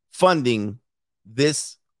funding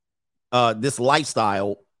this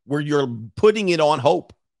lifestyle where you're putting it on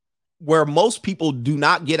hope, where most people do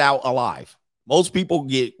not get out alive. Most people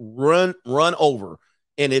get run over.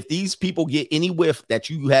 And if these people get any whiff that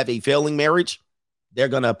you have a failing marriage, they're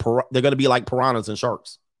gonna be like piranhas and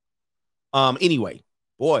sharks. Anyway,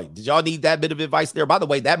 boy, did y'all need that bit of advice there? By the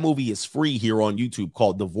way, that movie is free here on YouTube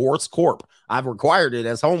called Divorce Corp. I've required it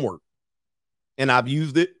as homework. And I've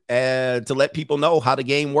used it to let people know how the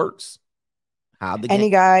game works. How the Any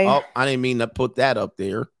game. guy. Oh, I didn't mean to put that up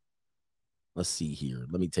there. Let's see here.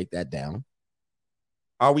 Let me take that down.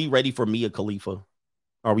 Are we ready for Mia Khalifa?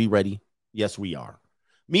 Are we ready? Yes, we are.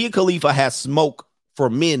 Mia Khalifa has smoke for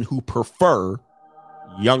men who prefer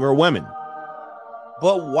younger women.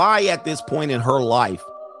 But why at this point in her life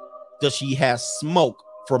does she have smoke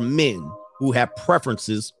for men who have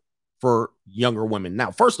preferences for younger women? Now,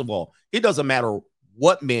 first of all, it doesn't matter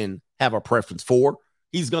what men have a preference for.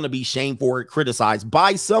 He's going to be shamed for it, criticized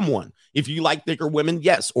by someone. If you like thicker women,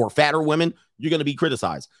 yes, or fatter women, you're going to be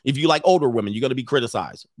criticized. If you like older women, you're going to be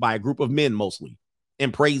criticized by a group of men mostly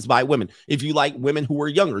and praised by women. If you like women who are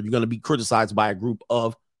younger, you're going to be criticized by a group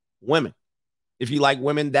of women. If you like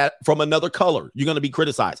women that from another color, you're going to be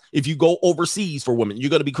criticized. If you go overseas for women, you're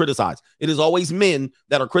going to be criticized. It is always men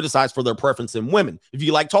that are criticized for their preference in women. If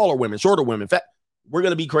you like taller women, shorter women, fat, we're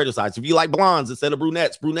going to be criticized. If you like blondes instead of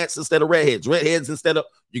brunettes, brunettes instead of redheads, redheads instead of,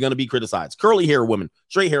 you're going to be criticized. Curly hair women,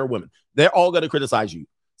 straight hair women, they're all going to criticize you.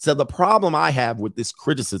 So the problem I have with this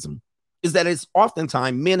criticism is that it's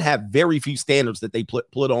oftentimes men have very few standards that they put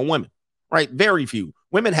on women, right? Very few.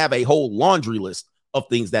 Women have a whole laundry list of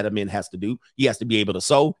things that a man has to do. He has to be able to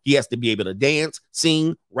sew. He has to be able to dance,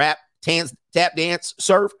 sing, rap, tap dance,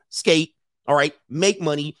 surf, skate, all right, make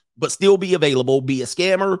money, but still be available, be a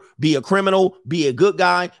scammer, be a criminal, be a good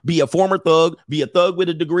guy, be a former thug, be a thug with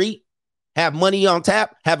a degree, have money on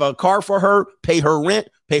tap, have a car for her, pay her rent,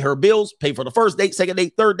 pay her bills, pay for the first date, second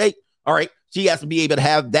date, third date. All right. She has to be able to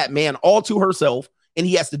have that man all to herself, and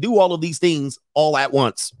he has to do all of these things all at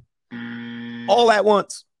once. All at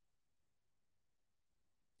once.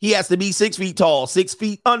 He has to be 6 feet tall, 6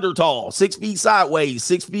 feet under tall, 6 feet sideways,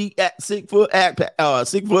 6 feet at 6 foot at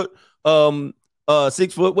 6 foot,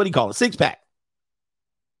 6 foot, what do you call it? 6 pack.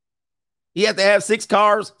 He has to have 6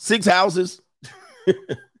 cars, 6 houses.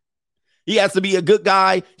 He has to be a good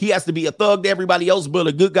guy. He has to be a thug to everybody else, but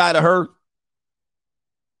a good guy to her.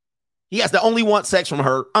 He has to only want sex from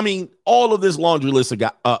her. I mean, all of this laundry list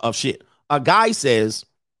of shit. A guy says,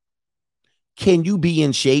 can you be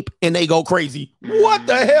in shape? And they go crazy. What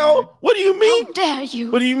the hell? What do you mean? How dare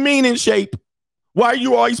you? What do you mean in shape? Why are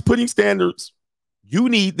you always putting standards? You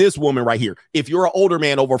need this woman right here. If you're an older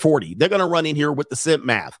man over 40, they're going to run in here with the simp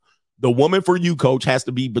math. The woman for you, coach, has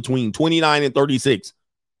to be between 29 and 36.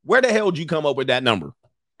 Where the hell did you come up with that number?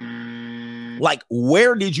 Like,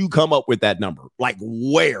 where did you come up with that number? Like,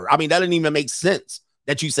 where? I mean, that doesn't even make sense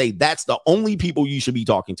that you say that's the only people you should be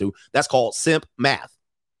talking to. That's called simp math.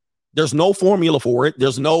 There's no formula for it.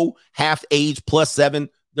 There's no half age plus 7.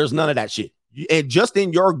 There's none of that shit. And just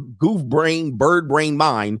in your goof brain, bird brain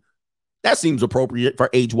mind, that seems appropriate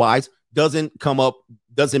for age wise. Doesn't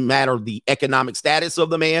matter the economic status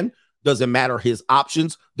of the man. Doesn't matter his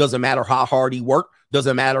options. Doesn't matter how hard he worked.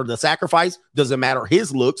 Doesn't matter the sacrifice. Doesn't matter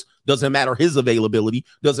his looks. Doesn't matter his availability.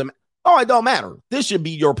 It don't matter. This should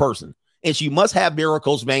be your person. And she must have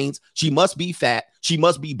varicose veins. She must be fat. She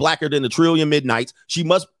must be blacker than a trillion midnights. She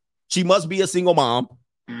must be a single mom.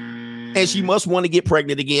 And she must want to get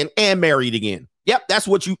pregnant again and married again. Yep, that's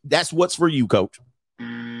what's for you, coach.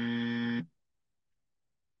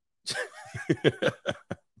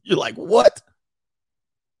 You're like, what?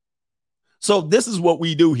 So this is what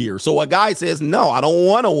we do here. So a guy says, no, I don't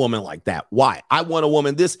want a woman like that. Why? I want a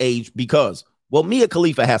woman this age because, well, Mia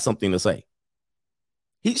Khalifa has something to say.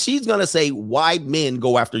 She's going to say why men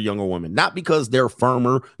go after younger women, not because they're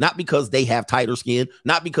firmer, not because they have tighter skin,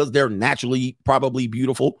 not because they're naturally probably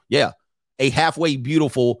beautiful. Yeah, a halfway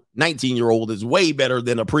beautiful 19-year-old is way better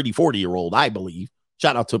than a pretty 40-year-old, I believe.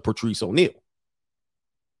 Shout out to Patrice O'Neal.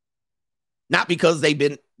 Not because they've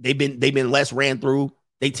been less ran through,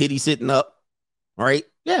 they titty sitting up. All right,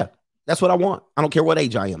 yeah, that's what I want. I don't care what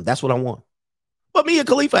age I am. That's what I want. But Mia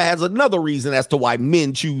Khalifa has another reason as to why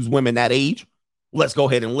men choose women that age. Let's go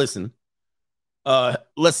ahead and listen.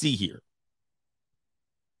 Let's see here.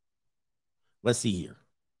 Let's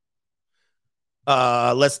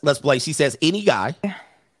play. She says, any guy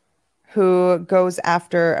who goes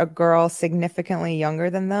after a girl significantly younger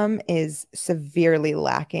than them is severely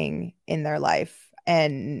lacking in their life.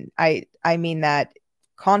 And I mean that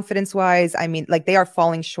confidence-wise. I mean, like, they are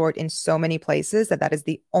falling short in so many places that is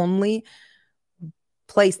the only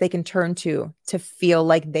place they can turn to feel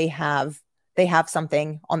like they have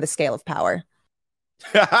something on the scale of power.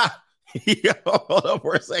 Yeah, hold on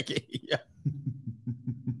for a second. Yeah.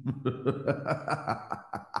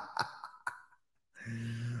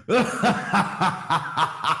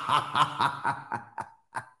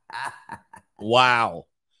 Wow.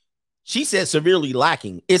 She said severely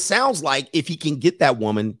lacking. It sounds like if he can get that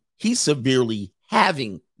woman, he's severely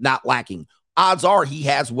having, not lacking. Odds are he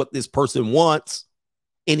has what this person wants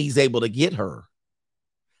and he's able to get her.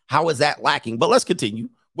 How is that lacking? But let's continue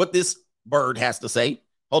what this bird has to say.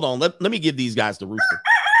 Hold on. Let me give these guys the rooster.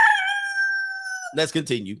 Let's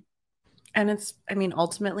continue. And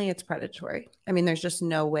ultimately it's predatory. I mean, there's just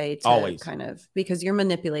no way to Always. kind of, because you're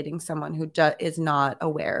manipulating someone who is not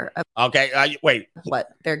aware of wait, what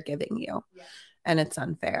they're giving you. And it's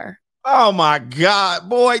unfair. Oh my God,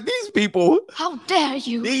 boy, these people. How dare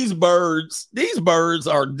you? These birds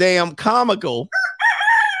are damn comical.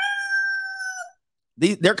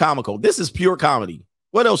 They're comical. This is pure comedy.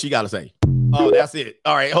 What else you got to say? Oh, that's it.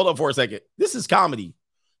 All right, hold on for a second. This is comedy.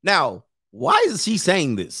 Now, why is she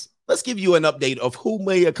saying this? Let's give you an update of who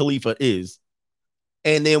Mia Khalifa is,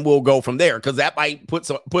 and then we'll go from there, because that might put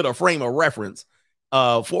a frame of reference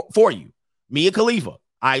for you. Mia Khalifa,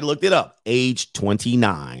 I looked it up, age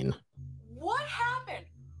 29. What happened?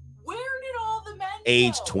 Where did all the men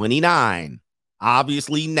Age go? 29.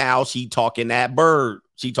 Obviously, now she talking that bird.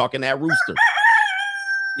 She talking that rooster.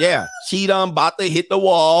 Yeah, she done about to hit the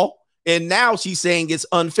wall, and now she's saying it's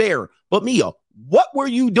unfair. But Mia, what were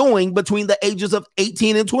you doing between the ages of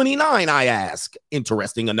 18 and 29, I ask?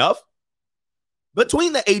 Interesting enough.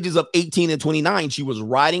 Between the ages of 18 and 29, she was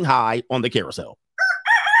riding high on the carousel.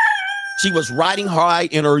 She was riding high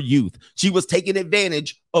in her youth. She was taking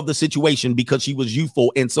advantage of the situation because she was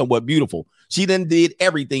youthful and somewhat beautiful. She then did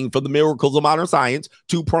everything from the miracles of modern science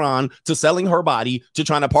to prawn to selling her body to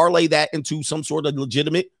trying to parlay that into some sort of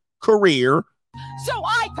legitimate career. So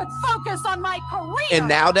I could focus on my career. And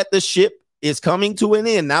now that the ship is coming to an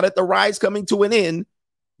end, now that the ride's coming to an end,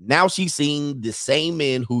 now she's seeing the same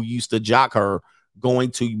men who used to jock her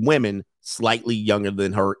going to women slightly younger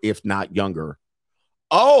than her, if not younger.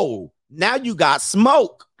 Oh, now you got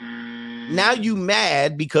smoke. Now you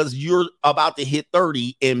mad because you're about to hit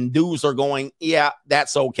 30 and dudes are going, yeah,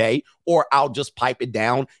 that's okay. Or I'll just pipe it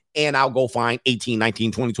down and I'll go find 18,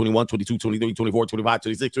 19, 20, 21, 22, 23, 24, 25,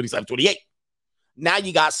 26, 27, 28. Now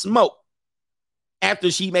you got smoke.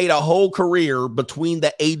 After she made a whole career between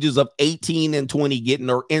the ages of 18 and 20, getting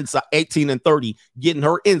her inside, 18 and 30, getting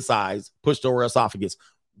her insides pushed to her esophagus.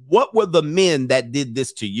 What were the men that did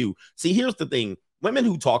this to you? See, here's the thing. Women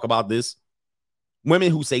who talk about this,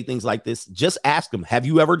 women who say things like this, just ask them, have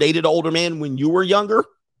you ever dated an older man when you were younger?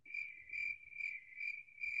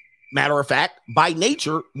 Matter of fact, by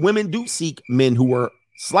nature, women do seek men who are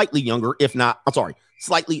slightly younger,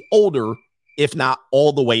 slightly older, if not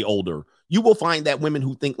all the way older. You will find that women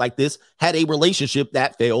who think like this had a relationship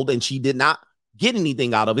that failed and she did not get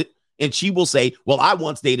anything out of it. And she will say, well, I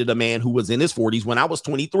once dated a man who was in his 40s when I was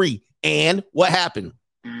 23. And what happened?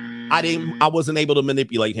 I wasn't able to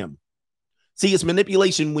manipulate him. See, it's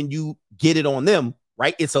manipulation when you get it on them,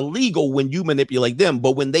 right? It's illegal when you manipulate them,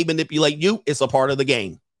 but when they manipulate you, it's a part of the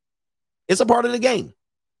game. It's a part of the game.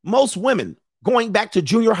 Most women going back to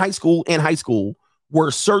junior high school and high school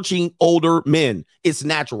were searching older men. It's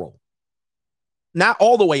natural. Not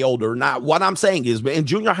all the way older. Not what I'm saying is, but in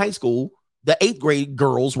junior high school, the 8th grade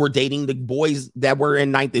girls were dating the boys that were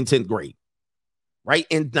in 9th and 10th grade. right?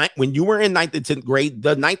 When you were in 9th and 10th grade,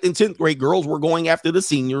 the 9th and 10th grade girls were going after the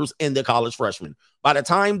seniors and the college freshmen. By the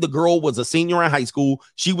time the girl was a senior in high school,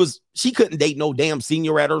 she couldn't date no damn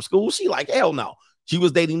senior at her school. She like, hell no. She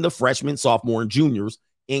was dating the freshmen, sophomore, and juniors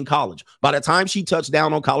in college. By the time she touched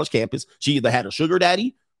down on college campus, she either had a sugar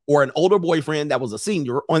daddy or an older boyfriend that was a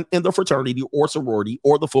senior in the fraternity or sorority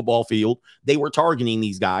or the football field. They were targeting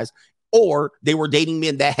these guys, or they were dating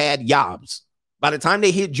men that had jobs. By the time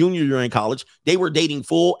they hit junior year in college, they were dating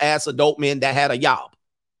full-ass adult men that had a job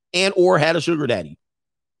and or had a sugar daddy.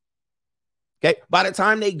 Okay. By the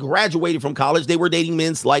time they graduated from college, they were dating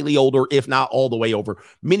men slightly older, if not all the way over.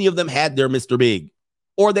 Many of them had their Mr. Big,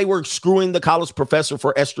 or they were screwing the college professor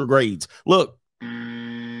for extra grades. Look,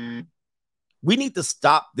 we need to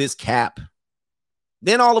stop this cap.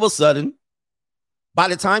 Then all of a sudden, by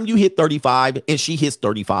the time you hit 35 and she hits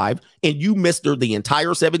 35 and you missed her the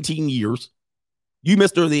entire 17 years,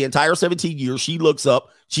 she looks up,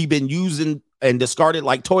 she's been using and discarded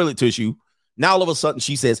like toilet tissue. Now, all of a sudden,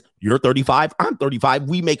 she says, you're 35, I'm 35.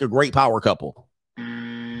 We make a great power couple.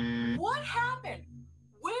 What happened?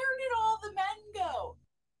 Where did all the men go?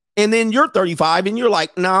 And then you're 35 and you're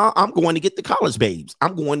like, nah, I'm going to get the college babes.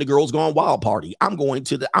 I'm going to Girls Gone Wild party. I'm going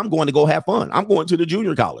to go have fun. I'm going to the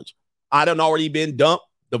junior college. I done already been dumped,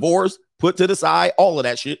 divorced, put to the side, all of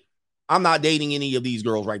that shit. I'm not dating any of these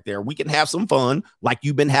girls right there. We can have some fun like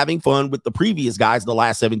you've been having fun with the previous guys the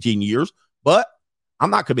last 17 years, but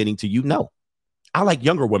I'm not committing to you. No. I like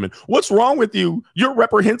younger women. What's wrong with you? You're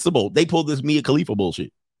reprehensible. They pulled this Mia Khalifa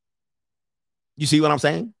bullshit. You see what I'm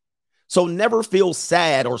saying? So never feel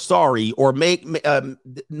sad or sorry, or make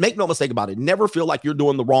no mistake about it. Never feel like you're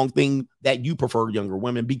doing the wrong thing that you prefer younger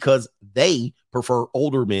women, because they prefer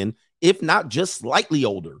older men, if not just slightly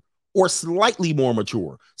older or slightly more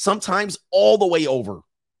mature, sometimes all the way older.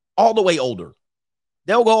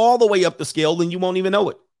 They'll go all the way up the scale and you won't even know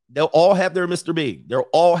it. They'll all have their Mr.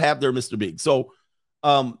 Big. So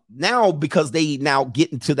now, because they now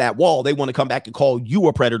get into that wall, they want to come back and call you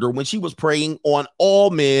a predator when she was preying on all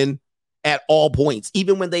men at all points.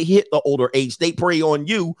 Even when they hit the older age, they prey on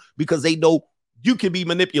you because they know you can be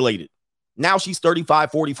manipulated. Now she's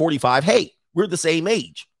 35, 40, 45. Hey, we're the same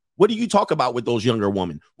age. What do you talk about with those younger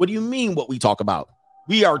women? What do you mean what we talk about?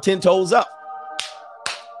 We are 10 toes up.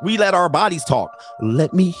 We let our bodies talk.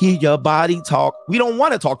 Let me hear your body talk. We don't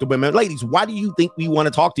want to talk to women. Ladies, why do you think we want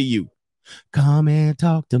to talk to you? Come and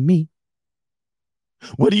talk to me.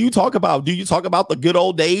 What do you talk about? Do you talk about the good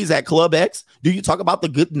old days at Club X? Do you talk about the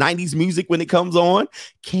good 90s music when it comes on?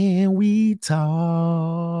 Can we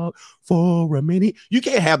talk for a minute? You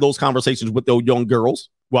can't have those conversations with those young girls.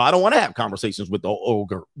 Well, I don't want to have conversations with those old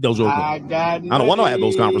girls. I don't want to have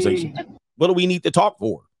those conversations. What do we need to talk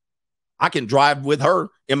for? I can drive with her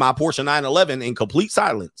in my Porsche 911 in complete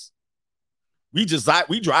silence. We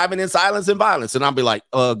driving in silence and violence. And I'll be like,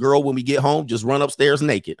 girl, when we get home, just run upstairs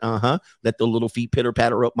naked. Let the little feet pitter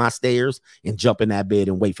patter up my stairs and jump in that bed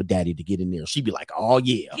and wait for daddy to get in there. She'd be like, oh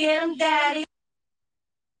yeah. Get him, daddy.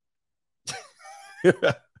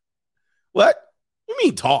 What? You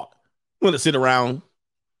mean talk? You want to sit around?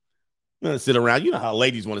 You know how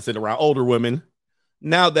ladies want to sit around, older women.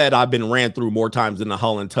 Now that I've been ran through more times in the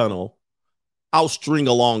Holland Tunnel, I'll string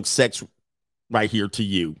along sex right here to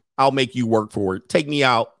you. I'll make you work for it. Take me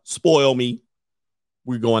out. Spoil me.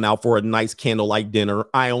 We're going out for a nice candlelight dinner.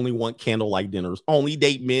 I only want candlelight dinners. Only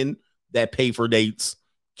date men that pay for dates.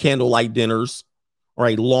 Candlelight dinners. All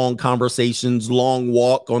right. Long conversations. Long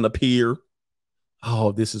walk on the pier.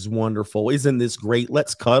 Oh, this is wonderful. Isn't this great?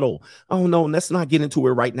 Let's cuddle. Oh, no, let's not get into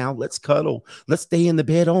it right now. Let's cuddle. Let's stay in the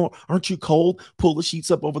bed. Oh, aren't you cold? Pull the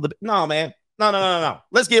sheets up over the bed. No, man. No.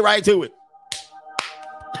 Let's get right to it.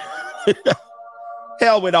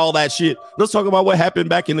 Hell with all that shit. Let's talk about what happened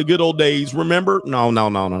back in the good old days. Remember? No.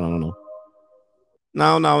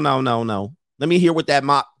 Let me hear what that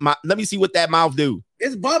let me see what that mouth do.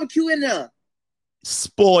 It's barbecue in there.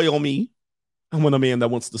 Spoil me. I want a man that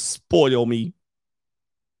wants to spoil me.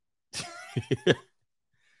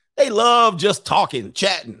 They love just talking,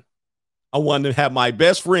 chatting. I want to have my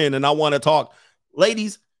best friend and I want to talk.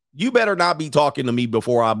 Ladies, you better not be talking to me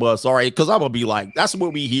before I bust, all right? Because I'm going to be like, that's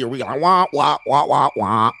what we hear. We got wah, wah, wah, wah,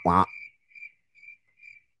 wah, wah.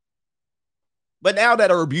 But now that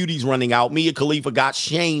her beauty's running out, Mia Khalifa got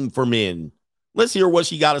shamed for men. Let's hear what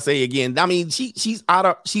she got to say again. I mean, she's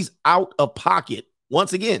out of pocket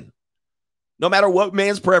once again. No matter what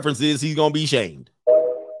man's preference is, he's going to be shamed.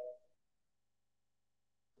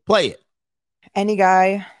 Play it. Any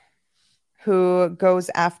guy who goes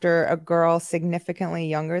after a girl significantly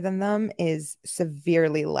younger than them is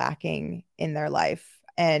severely lacking in their life.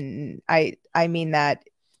 And I mean that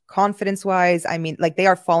confidence wise. I mean, like they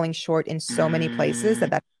are falling short in so many places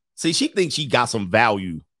that See, she thinks she got some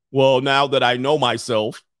value. Well, now that I know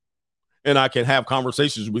myself and I can have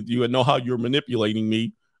conversations with you and know how you're manipulating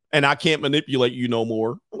me and I can't manipulate you no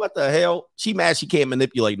more. What the hell? She mad she can't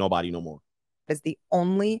manipulate nobody no more. is the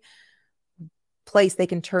only place they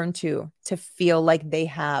can turn to feel like they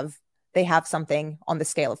have something on the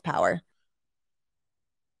scale of power.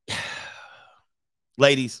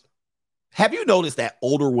 Ladies, have you noticed that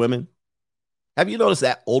older women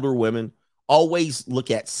always look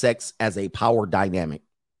at sex as a power dynamic?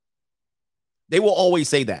 They will always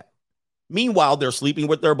say that. Meanwhile, they're sleeping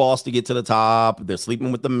with their boss to get to the top. They're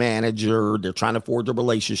sleeping with the manager. They're trying to forge a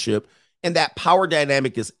relationship. And that power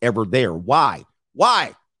dynamic is ever there. Why?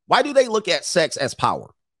 Why do they look at sex as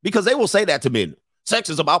power? Because they will say that to men. Sex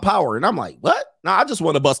is about power. And I'm like, what? No, I just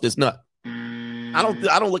want to bust this nut. I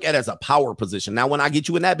don't look at it as a power position. Now, when I get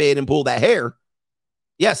you in that bed and pull that hair,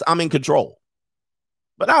 yes, I'm in control.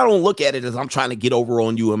 But I don't look at it as I'm trying to get over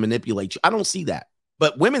on you and manipulate you. I don't see that.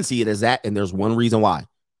 But women see it as that. And there's one reason why.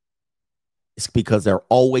 It's because they're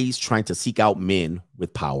always trying to seek out men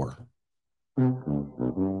with power.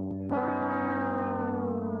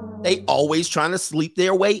 They always trying to sleep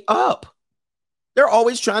their way up. They're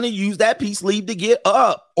always trying to use that peace leave to get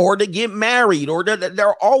up or to get married, or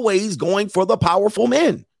they're always going for the powerful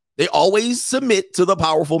men. They always submit to the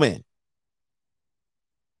powerful men.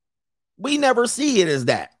 We never see it as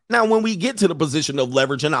that. Now, when we get to the position of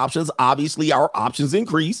leverage and options, obviously our options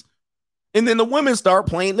increase. And then the women start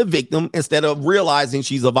playing the victim instead of realizing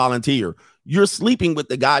she's a volunteer. You're sleeping with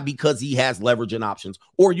the guy because he has leverage and options,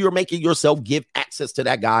 or you're making yourself give access to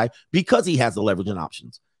that guy because he has the leverage and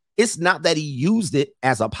options. It's not that he used it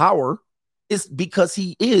as a power. It's because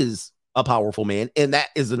he is a powerful man, and that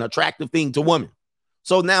is an attractive thing to women.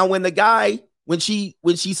 So now when the guy, when she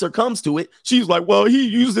succumbs to it, she's like, well, he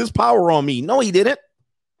used his power on me. No, he didn't.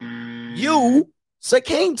 You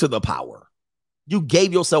succumbed to the power. You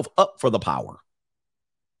gave yourself up for the power.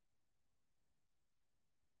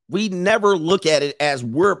 We never look at it as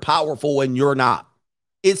we're powerful and you're not.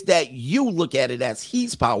 It's that you look at it as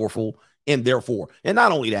he's powerful and therefore. And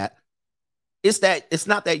not only that, it's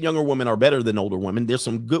not that younger women are better than older women. There's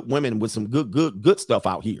some good women with some good stuff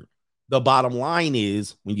out here. The bottom line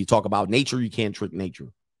is, when you talk about nature, you can't trick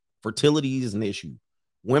nature. Fertility is an issue.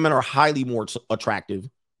 Women are highly more attractive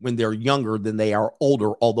when they're younger than they are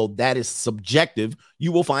older, although that is subjective.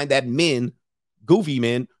 You will find that men, goofy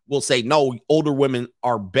men, will say, no, older women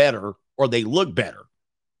are better or they look better.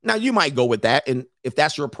 Now, you might go with that, and if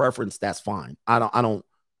that's your preference, that's fine. I don't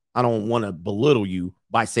want to belittle you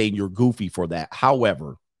by saying you're goofy for that.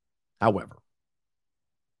 However,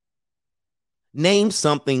 name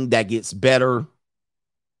something that gets better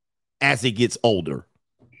as it gets older.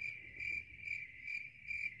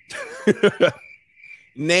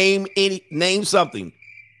 Name something.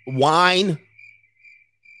 Wine.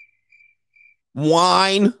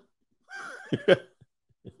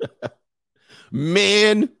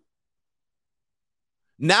 Men.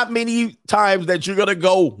 Not many times that you're gonna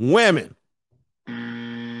go women.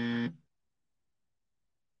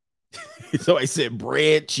 So I said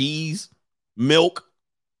bread, cheese, milk,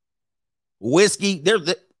 whiskey.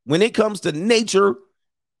 When it comes to nature,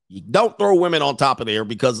 you don't throw women on top of there,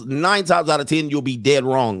 because 9 times out of 10, you'll be dead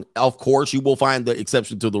wrong. Of course, you will find the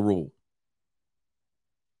exception to the rule.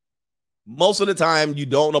 Most of the time, you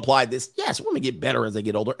don't apply this. Yes, women get better as they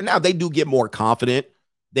get older. Now, they do get more confident.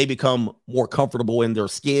 They become more comfortable in their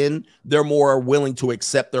skin. They're more willing to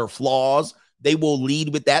accept their flaws. They will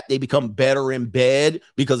lead with that. They become better in bed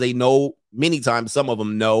because they know, many times, some of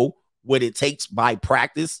them know what it takes by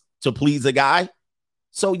practice to please a guy.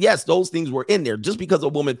 So yes, those things were in there. Just because a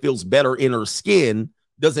woman feels better in her skin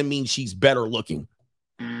doesn't mean she's better looking.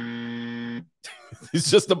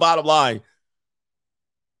 It's just the bottom line.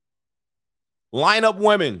 Line up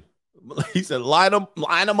women. He said, line them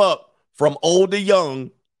up from old to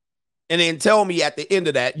young, and then tell me at the end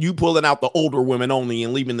of that, you pulling out the older women only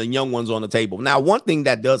and leaving the young ones on the table. Now, one thing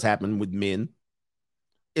that does happen with men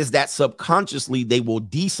is that subconsciously they will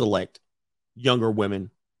deselect younger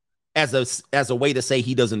women as a way to say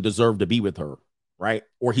he doesn't deserve to be with her, right?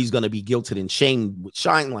 Or he's going to be guilted and shamed with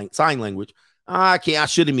sign language. I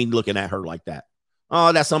shouldn't be looking at her like that.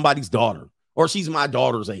 Oh, that's somebody's daughter, or she's my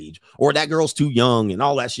daughter's age, or that girl's too young and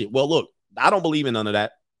all that shit. Well, look, I don't believe in none of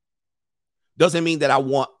that. Doesn't mean that I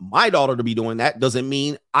want my daughter to be doing that. Doesn't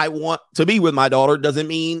mean I want to be with my daughter. Doesn't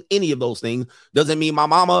mean any of those things. Doesn't mean my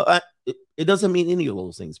mama. It doesn't mean any of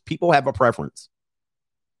those things. People have a preference.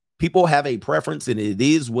 People have a preference, and it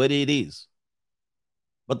is what it is.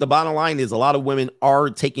 But the bottom line is a lot of women are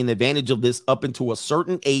taking advantage of this up into a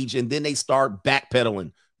certain age, and then they start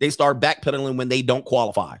backpedaling. They start backpedaling when they don't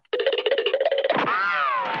qualify.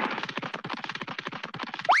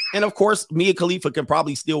 And of course, Mia Khalifa can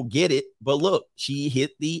probably still get it. But look, she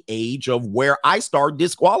hit the age of where I start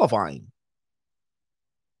disqualifying.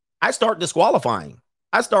 I start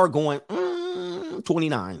going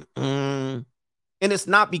 29. And it's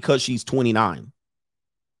not because she's 29.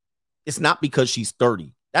 It's not because she's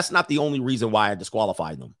 30. That's not the only reason why I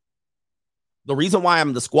disqualify them. The reason why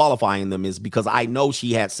I'm disqualifying them is because I know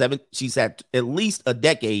she's had at least a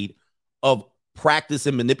decade of practice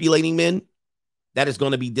in manipulating men that is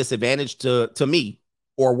going to be disadvantaged to me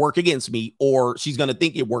or work against me, or she's going to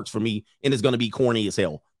think it works for me and is going to be corny as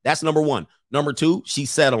hell. That's number one. Number two,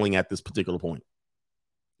 she's settling at this particular point.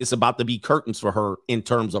 It's about to be curtains for her in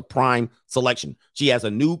terms of prime selection. She has a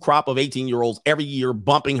new crop of 18-year-olds every year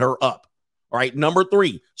bumping her up. All right. Number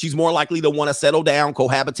three, she's more likely to want to settle down,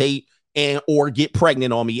 cohabitate, and or get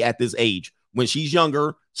pregnant on me at this age. When she's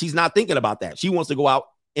younger, she's not thinking about that. She wants to go out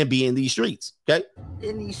and be in these streets. Okay.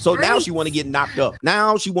 So now she wants to get knocked up.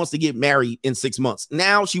 Now she wants to get married in 6 months.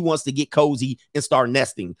 Now she wants to get cozy and start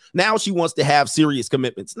nesting. Now she wants to have serious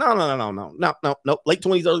commitments. No. Late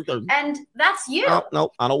 20s, early 30s. And that's you.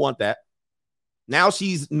 No, I don't want that. Now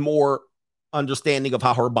she's more understanding of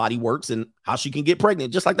how her body works and how she can get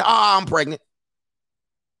pregnant. Just like I'm pregnant.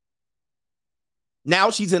 Now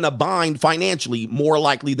she's in a bind financially, more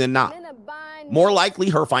likely than not. More likely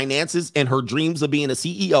her finances and her dreams of being a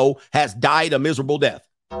CEO has died a miserable death.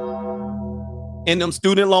 And them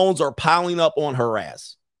student loans are piling up on her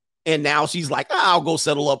ass. And now she's like, I'll go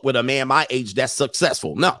settle up with a man my age that's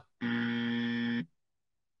successful. No.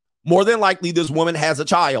 More than likely this woman has a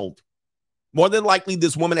child. More than likely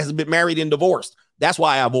this woman has been married and divorced. That's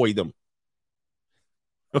why I avoid them.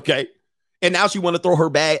 Okay. And now she want to throw her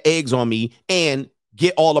bad eggs on me and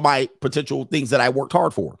get all of my potential things that I worked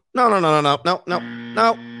hard for. No.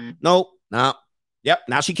 Yep.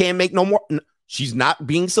 Now she can't make no more. She's not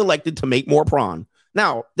being selected to make more prawn.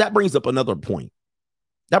 Now that brings up another point.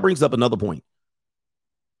 Who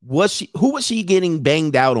was she getting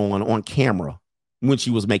banged out on camera when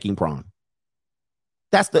she was making prawn?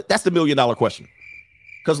 That's the $1 million question.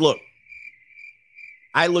 Because look,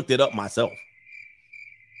 I looked it up myself.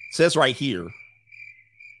 It says right here,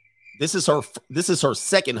 this is her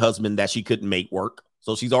second husband that she couldn't make work.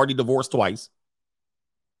 So she's already divorced twice.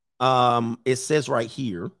 It says right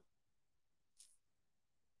here,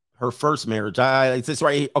 her first marriage. It says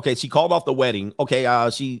right here, okay, she called off the wedding. Okay,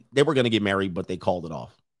 they were gonna get married, but they called it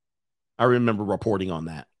off. I remember reporting on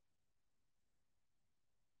that.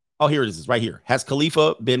 Oh, here it is, right here. Has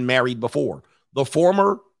Khalifa been married before? The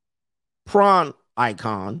former prawn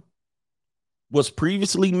icon was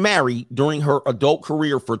previously married during her adult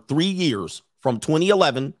career for 3 years, from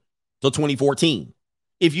 2011 to 2014.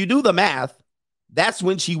 If you do the math, that's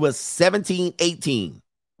when she was 17, 18,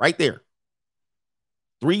 right there.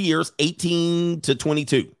 3 years, 18 to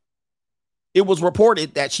 22. It was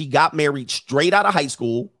reported that she got married straight out of high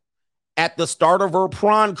school at the start of her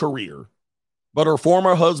prawn career, but her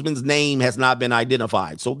former husband's name has not been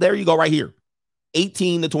identified. So there you go right here,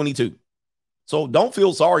 18 to 22. So don't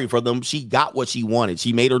feel sorry for them. She got what she wanted.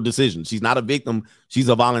 She made her decision. She's not a victim. She's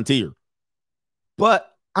a volunteer. But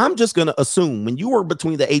I'm just going to assume when you were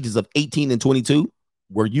between the ages of 18 and 22,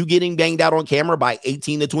 were you getting banged out on camera by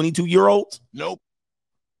 18 to 22-year-olds? Nope.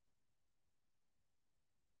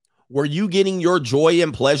 Were you getting your joy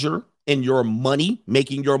and pleasure and your money,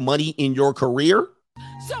 making your money in your career?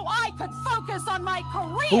 So I could focus on my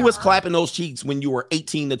career. Who was clapping those cheeks when you were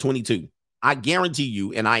 18 to 22? I guarantee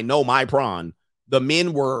you, and I know my prawn, the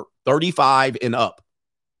men were 35 and up.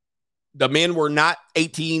 The men were not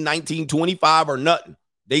 18, 19, 25 or nothing.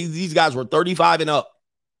 These guys were 35 and up.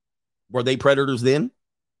 Were they predators then?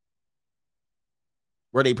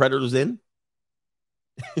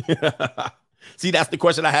 See, that's the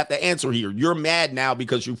question I have to answer here. You're mad now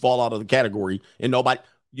because you fall out of the category and nobody,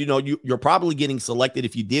 you're probably getting selected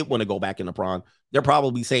if you did want to go back in the prawn. They're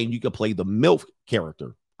probably saying you could play the MILF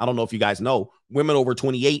character. I don't know if you guys know, women over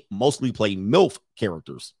 28 mostly play MILF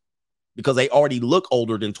characters because they already look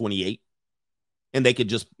older than 28 and they could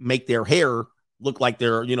just make their hair look like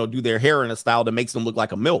they're, do their hair in a style that makes them look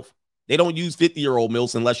like a MILF. They don't use 50-year-old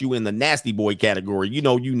MILFs unless you in the nasty boy category. You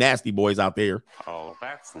nasty boys out there. Oh,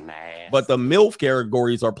 that's nasty. But the MILF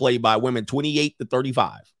categories are played by women 28 to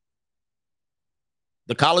 35.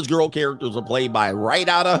 The college girl characters are played by right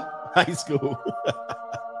out of high school.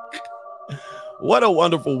 What a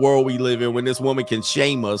wonderful world we live in when this woman can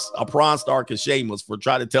shame us. A prawn star can shame us for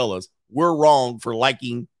trying to tell us we're wrong for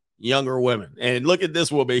liking, younger women. And look at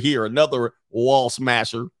this woman here, another wall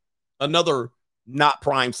smasher, another not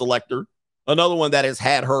prime selector, another one that has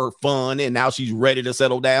had her fun and now she's ready to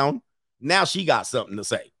settle down. Now she got something to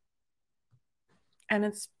say. And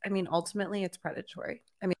it's, I mean, ultimately it's predatory.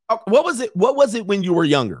 I mean, what was it when you were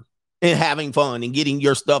younger and having fun and getting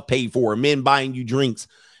your stuff paid for, men buying you drinks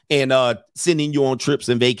and sending you on trips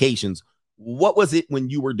and vacations? What was it when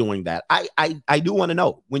you were doing that? I do want to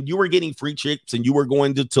know, when you were getting free trips and you were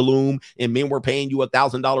going to Tulum and men were paying you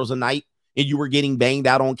 $1,000 a night and you were getting banged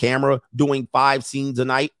out on camera doing 5 scenes a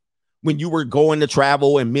night, when you were going to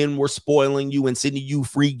travel and men were spoiling you and sending you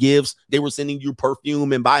free gifts, they were sending you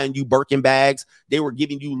perfume and buying you Birkin bags, they were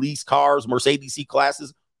giving you lease cars, Mercedes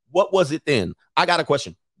C-classes. What was it then? I got a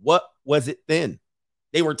question. What was it then?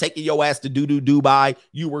 They were taking your ass to Dubai.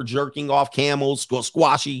 You were jerking off camels,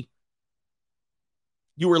 squashy.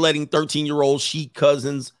 You were letting 13-year-old chic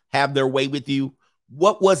cousins have their way with you.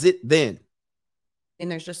 What was it then?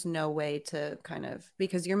 And there's just no way to kind of,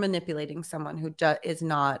 because you're manipulating someone who is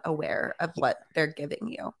not aware of what they're giving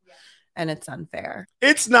you. And it's unfair.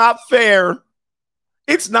 It's not fair.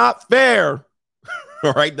 It's not fair.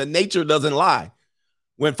 All right. The nature doesn't lie.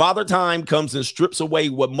 When Father Time comes and strips away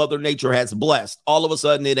what Mother Nature has blessed, all of a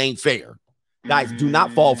sudden it ain't fair. Guys, do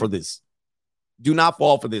not fall for this. Do not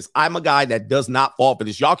fall for this. I'm a guy that does not fall for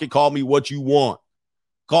this. Y'all can call me what you want.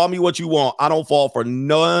 Call me what you want. I don't fall for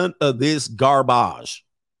none of this garbage.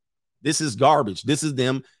 This is garbage. This is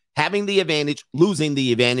them having the advantage, losing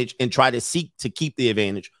the advantage, and try to seek to keep the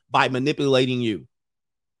advantage by manipulating you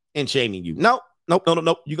and shaming you. No.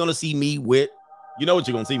 You're going to see me with, you know what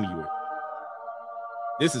you're going to see me with.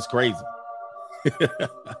 This is crazy.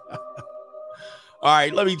 All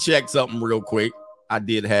right, let me check something real quick. I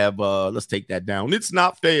did have, let's take that down. It's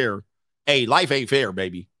not fair. Hey, life ain't fair,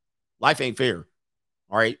 baby. Life ain't fair.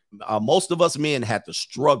 All right. Most of us men had to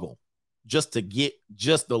struggle just to get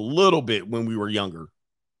just a little bit when we were younger.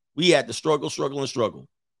 We had to struggle.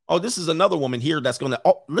 Oh, this is another woman here that's going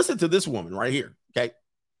to, listen to this woman right here. Okay.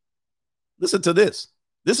 Listen to this.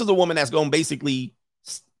 This is a woman that's going to basically,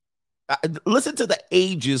 listen to the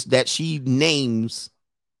ages that she names.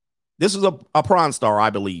 This is a prawn star, I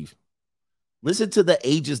believe. Listen to the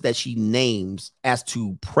ages that she names as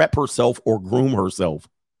to prep herself or groom herself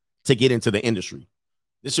to get into the industry.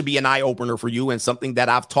 This should be an eye-opener for you and something that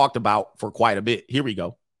I've talked about for quite a bit. Here we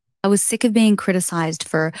go. I was sick of being criticized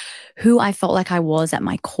for who I felt like I was at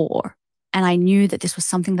my core. And I knew that this was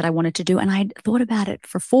something that I wanted to do. And I thought about it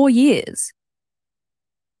for 4 years.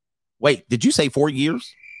 Wait, did you say 4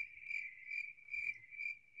 years?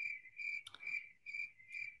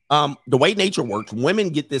 The way nature works, women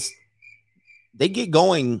get this, they get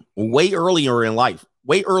going way earlier in life,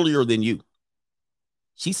 way earlier than you.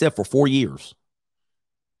 She said for 4 years.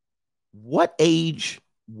 What age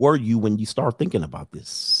were you when you start thinking about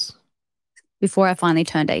this? Before I finally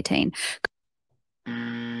turned 18.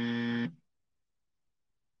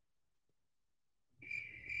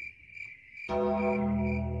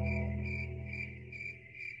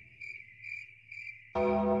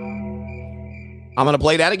 I'm going to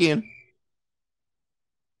play that again.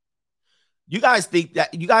 You guys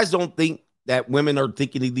don't think that women are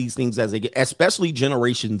thinking of these things as they get, especially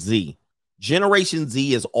Generation Z. Generation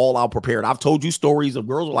Z is all out prepared. I've told you stories of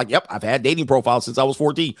girls who are like, yep, I've had dating profiles since I was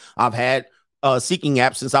 14. I've had seeking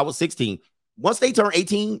apps since I was 16. Once they turn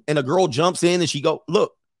 18 and a girl jumps in and she go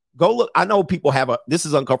look. I know people have this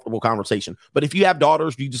is uncomfortable conversation, but if you have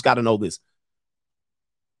daughters, you just got to know this.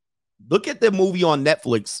 Look at the movie on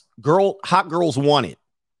Netflix, Hot Girls Wanted.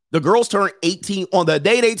 The girls turned 18. On the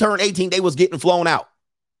day they turned 18, they was getting flown out.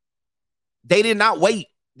 They did not wait.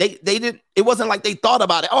 They didn't. It wasn't like they thought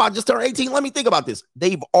about it. Oh, I just turned 18. Let me think about this.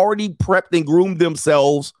 They've already prepped and groomed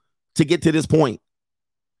themselves to get to this point.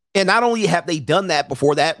 And not only have they done that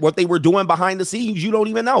before that, what they were doing behind the scenes, you don't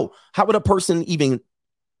even know. How would a person even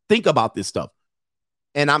think about this stuff?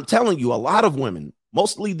 And I'm telling you, a lot of women,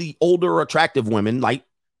 mostly the older, attractive women, like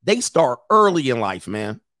they start early in life,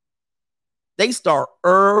 man. They start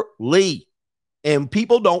early. And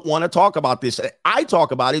people don't want to talk about this. I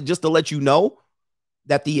talk about it just to let you know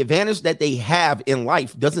that the advantage that they have in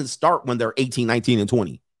life doesn't start when they're 18, 19, and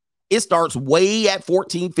 20. It starts way at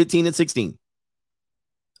 14, 15, and 16.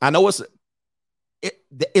 I know it's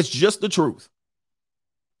just the truth.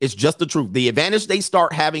 It's just the truth. The advantage they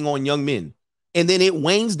start having on young men, and then it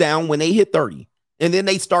wanes down when they hit 30. And then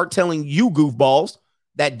they start telling you goofballs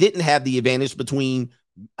that didn't have the advantage between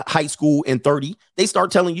high school and 30. They start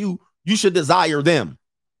telling you should desire them.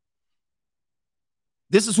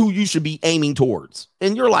 This is who you should be aiming towards.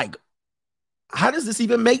 And you're like, how does this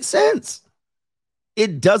even make sense?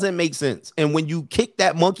 It doesn't make sense. And when you kick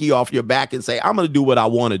that monkey off your back and say, I'm going to do what I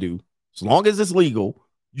want to do, as long as it's legal,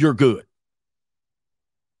 you're good.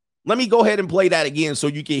 Let me go ahead and play that again so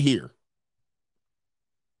you can hear.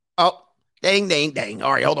 Oh, dang, dang, dang.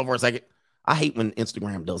 All right, hold on for a second. I hate when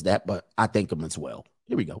Instagram does that, but I thank them as well.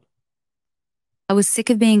 Here we go. I was sick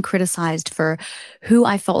of being criticized for who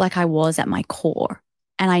I felt like I was at my core.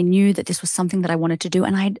 And I knew that this was something that I wanted to do.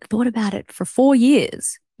 And I thought about it for 4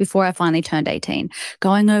 years before I finally turned 18,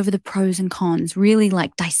 going over the pros and cons, really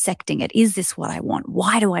like dissecting it. Is this what I want?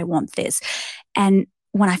 Why do I want this? And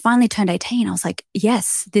when I finally turned 18, I was like,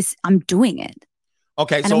 yes, I'm doing it.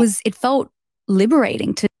 Okay. And so it felt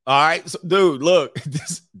liberating to. All right. So, dude, look,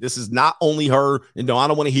 this is not only her. And no, I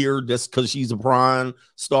don't want to hear this because she's a porn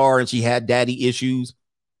star and she had daddy issues.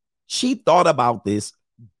 She thought about this,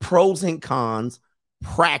 pros and cons,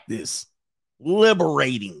 practice,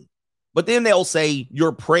 liberating. But then they'll say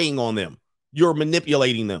you're preying on them. You're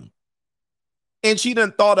manipulating them. And she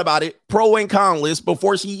done thought about it, pro and con list,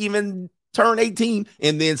 before she even turned 18,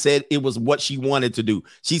 and then said it was what she wanted to do.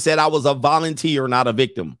 She said, I was a volunteer, not a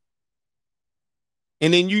victim.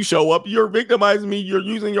 And then you show up, you're victimizing me, you're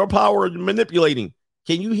using your power, you're manipulating.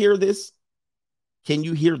 Can you hear this? Can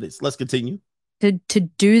you hear this? Let's continue. To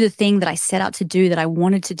do the thing that I set out to do, that I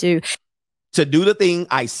wanted to do. To do the thing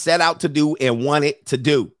I set out to do and wanted to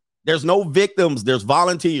do. There's no victims, there's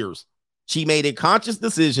volunteers. She made a conscious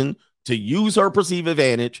decision to use her perceived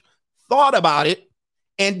advantage, thought about it,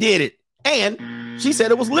 and did it. And she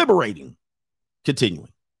said it was liberating. Continuing.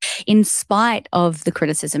 In spite of the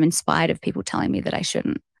criticism, in spite of people telling me that I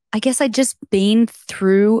shouldn't. I guess I'd just been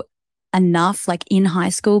through enough, like in high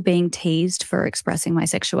school, being teased for expressing my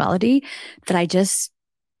sexuality, that I just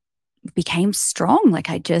became strong.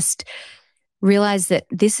 Like I just realized that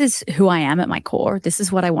this is who I am at my core. This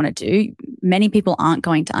is what I want to do. Many people aren't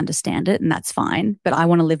going to understand it, and that's fine, but I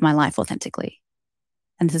want to live my life authentically.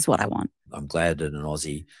 And this is what I want. I'm glad that an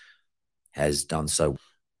Aussie has done so.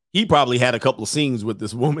 He probably had a couple of scenes with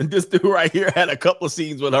this woman. This dude right here had a couple of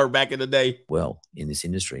scenes with her back in the day. Well, in this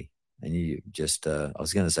industry. And you just, I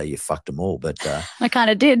was going to say you fucked them all, but. I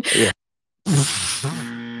kind of did. Yeah.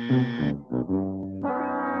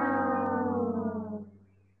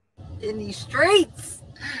 In these streets.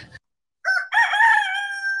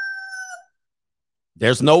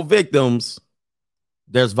 There's no victims.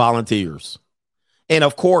 There's volunteers. And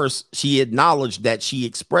of course, she acknowledged that she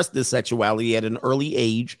expressed this sexuality at an early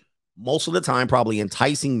age, most of the time probably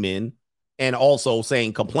enticing men, and also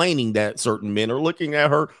complaining that certain men are looking at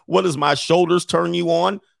her. What does my shoulders turn you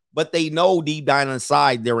on? But they know deep down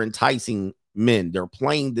inside they're enticing men. They're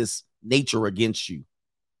playing this nature against you.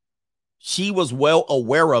 She was well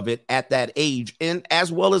aware of it at that age, and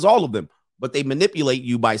as well as all of them. But they manipulate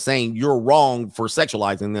you by saying you're wrong for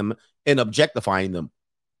sexualizing them and objectifying them.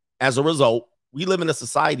 As a result, we live in a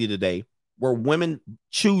society today where women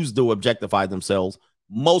choose to objectify themselves,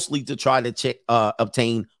 mostly to try to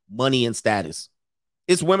obtain money and status.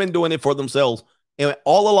 It's women doing it for themselves. And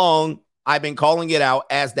all along, I've been calling it out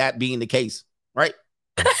as that being the case, right?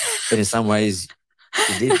 But in some ways,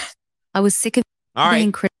 it did. I was sick of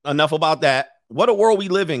being enough about that. What a world we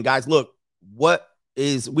live in, guys. Look,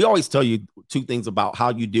 we always tell you two things about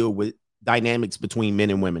how you deal with dynamics between men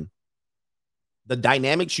and women. The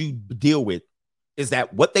dynamics you deal with is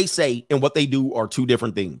that what they say and what they do are two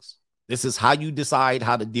different things. This is how you decide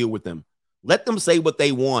how to deal with them. Let them say what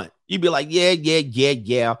they want. You'd be like,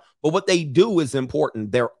 yeah. But what they do is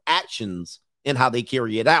important. Their actions and how they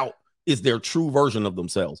carry it out is their true version of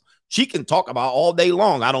themselves. She can talk about all day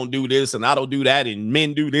long. I don't do this and I don't do that. And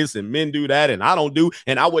men do this and men do that. And I don't do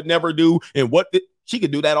and I would never do. And she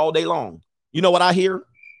could do that all day long. You know what I hear?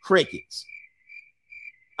 Crickets.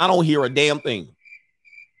 I don't hear a damn thing.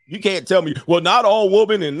 You can't tell me, well, not all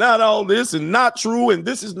women and not all this and not true. And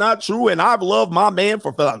this is not true. And I've loved my man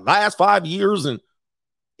for the last 5 years. And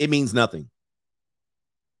it means nothing.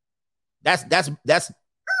 That's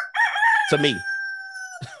to me.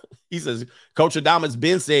 He says, Coach Adamas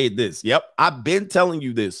been said this. Yep. I've been telling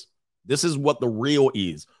you this. This is what the real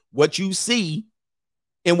is. What you see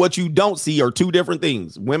and what you don't see are two different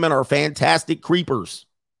things. Women are fantastic creepers.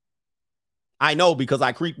 I know because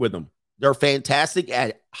I creep with them. They're fantastic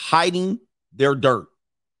at hiding their dirt.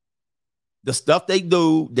 The stuff they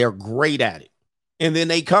do, they're great at it. And then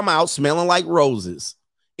they come out smelling like roses.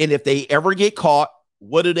 And if they ever get caught,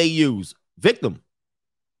 what do they use? Victim.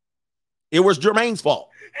 It was Jermaine's fault.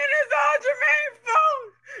 It's all Jermaine's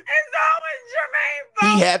fault. It's always Jermaine's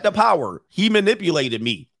fault. He had the power. He manipulated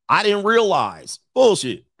me. I didn't realize.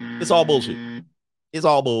 Bullshit. It's all bullshit. It's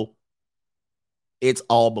all bull. It's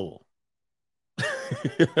all bull.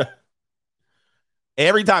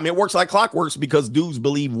 Every time. It works like clockwork because dudes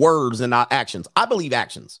believe words and not actions. I believe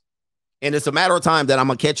actions. And it's a matter of time that I'm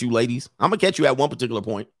going to catch you, ladies. I'm going to catch you at one particular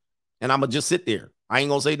point, and I'm going to just sit there. I ain't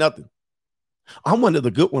going to say nothing. I'm one of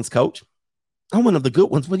the good ones, coach. I'm one of the good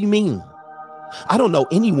ones. What do you mean? I don't know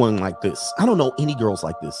anyone like this. I don't know any girls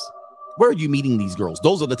like this. Where are you meeting these girls?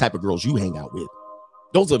 Those are the type of girls you hang out with.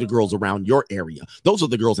 Those are the girls around your area. Those are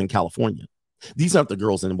the girls in California. These aren't the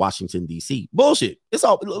girls in Washington, D.C. Bullshit. It's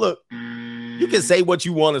all, look, you can say what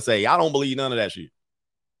you want to say. I don't believe none of that shit.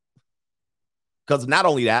 Because not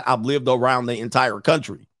only that, I've lived around the entire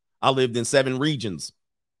country. I lived in 7 regions.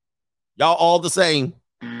 Y'all all the same.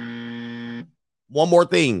 One more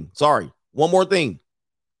thing. Sorry. One more thing.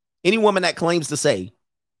 Any woman that claims to say,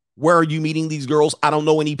 where are you meeting these girls? I don't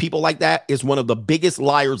know any people like that is one of the biggest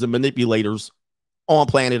liars and manipulators on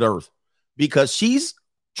planet Earth, because she's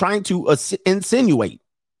trying to insinuate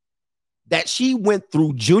that she went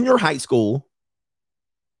through junior high school,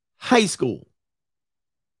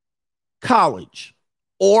 college,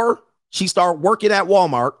 or she started working at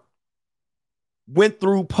Walmart, went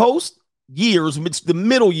through post years, which the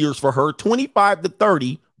middle years for her, 25 to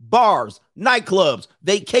 30, bars, nightclubs,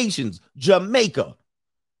 vacations, Jamaica,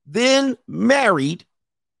 then married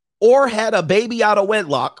or had a baby out of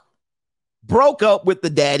wedlock, broke up with the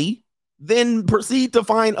daddy, then proceed to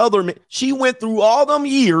find other men. She went through all them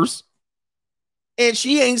years and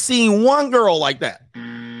she ain't seen one girl like that.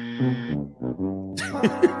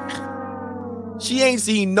 She ain't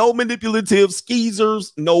seen no manipulative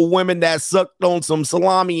skeezers, no women that sucked on some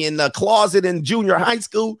salami in the closet in junior high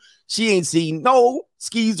school. She ain't seen no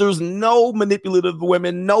skeezers, no manipulative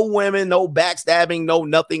women, no backstabbing, no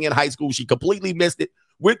nothing in high school. She completely missed it.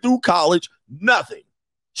 Went through college, nothing.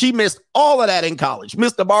 She missed all of that in college.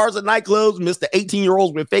 Missed the bars and nightclubs, missed the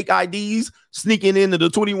 18-year-olds with fake IDs, sneaking into the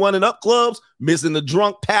 21 and up clubs, missing the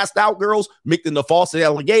drunk, passed out girls, missing the false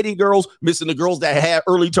allegating girls, missing the girls that had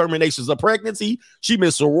early terminations of pregnancy. She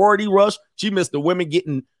missed sorority rush. She missed the women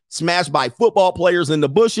getting smashed by football players in the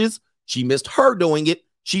bushes. She missed her doing it.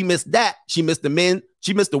 She missed that. She missed the men.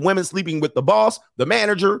 She missed the women sleeping with the boss, the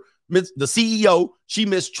manager, the CEO. She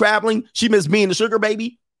missed traveling. She missed being the sugar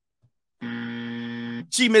baby.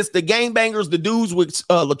 She missed the gangbangers, the dudes with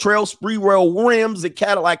Latrell Sprewell rims and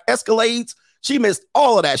Cadillac Escalades. She missed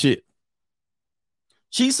all of that shit.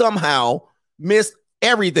 She somehow missed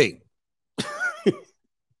everything.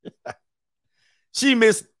 She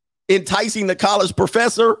missed enticing the college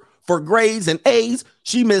professor for grades and A's.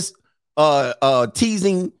 She missed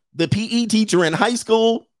teasing the PE teacher in high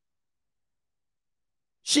school.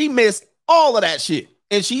 She missed all of that shit.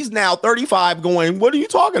 And she's now 35 going, what are you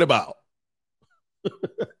talking about?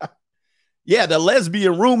 Yeah, the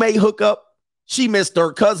lesbian roommate hookup. She missed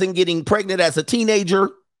her cousin getting pregnant as a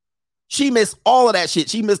teenager. She missed all of that shit.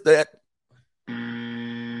 She missed that.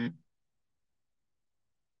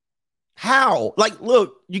 How? Like,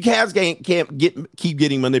 look, you guys can't keep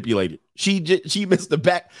getting manipulated. She missed the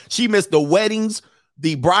back. She missed the weddings,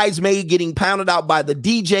 the bridesmaid getting pounded out by the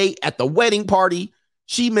DJ at the wedding party.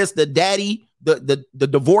 She missed the daddy, the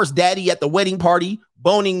divorced daddy at the wedding party,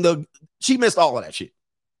 boning the. She missed all of that shit.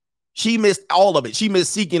 She missed all of it. She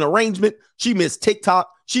missed seeking arrangement. She missed TikTok.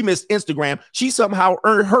 She missed Instagram. She somehow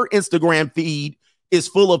earned her Instagram feed is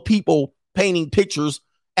full of people painting pictures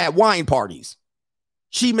at wine parties.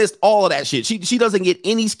 She missed all of that shit. She doesn't get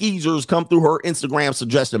any skeezers come through her Instagram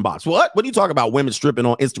suggestion box. What? What are you talking about? Women stripping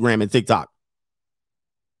on Instagram and TikTok?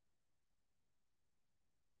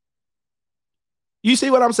 You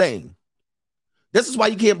see what I'm saying? This is why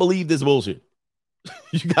you can't believe this bullshit.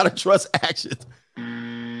 You got to trust actions.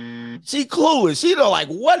 She clueless. She like,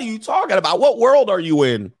 what are you talking about? What world are you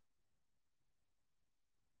in?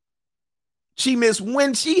 She missed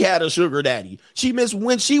when she had a sugar daddy. She missed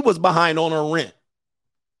when she was behind on her rent.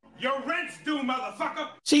 Your rent's due, motherfucker.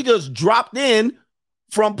 She just dropped in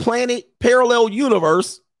from planet parallel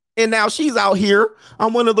universe, and now she's out here.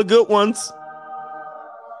 I'm one of the good ones.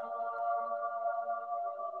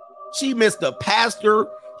 She missed the pastor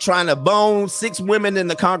trying to bone 6 women in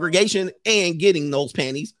the congregation and getting those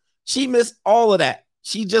panties. She missed all of that.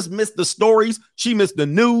 She just missed the stories. She missed the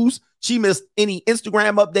news. She missed any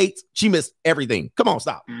Instagram updates. She missed everything. Come on,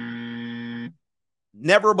 stop.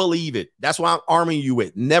 Never believe it. That's why I'm arming you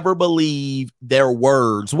with. Never believe their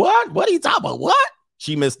words. What? What are you talking about? What?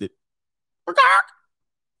 She missed it.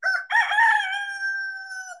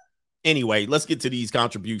 Anyway, let's get to these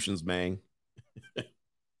contributions, man.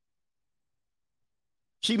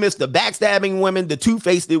 She missed the backstabbing women, the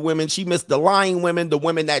two-faced women. She missed the lying women, the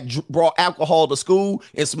women that brought alcohol to school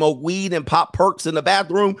and smoked weed and popped perks in the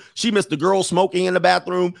bathroom. She missed the girls smoking in the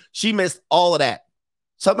bathroom. She missed all of that.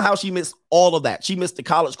 Somehow she missed all of that. She missed the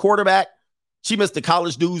college quarterback. She missed the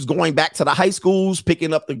college dudes going back to the high schools,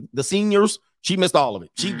 picking up the seniors. She missed all of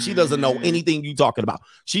it. She doesn't know anything you're talking about.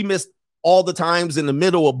 She missed all the times in the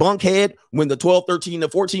middle of Bunkhead when the 12, 13,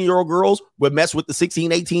 and 14-year-old girls would mess with the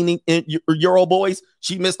 16, 18-year-old boys.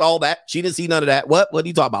 She missed all that. She didn't see none of that. What are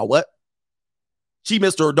you talking about? What? She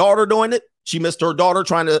missed her daughter doing it. She missed her daughter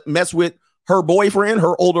trying to mess with her boyfriend,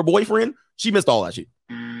 her older boyfriend. She missed all that shit.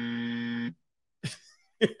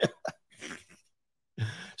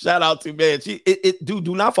 Shout out to, man.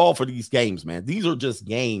 Do not fall for these games, man. These are just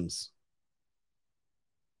games.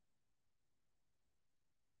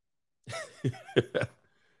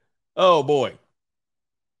 Oh boy.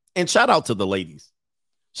 And shout out to the ladies.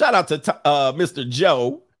 Shout out to Mr.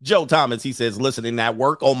 Joe Thomas. He says, listening at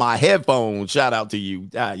work on my headphones. Shout out to you.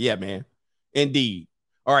 Yeah, man. Indeed.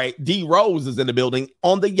 All right. D Rose is in the building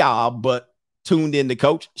on the job, but tuned in to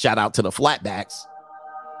coach. Shout out to the flatbacks.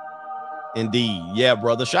 Indeed. Yeah,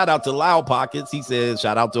 brother. Shout out to Loud Pockets. He says,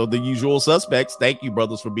 shout out to the usual suspects. Thank you,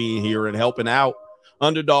 brothers, for being here and helping out.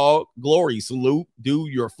 Underdog Glory, salute.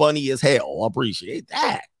 Dude, you're funny as hell. Appreciate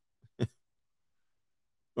that.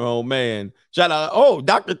 Oh, man. Shout out. Oh,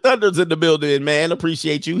 Dr. Thunder's in the building, man.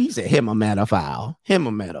 Appreciate you. He said, hemomatophile.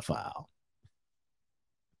 Hemomatophile.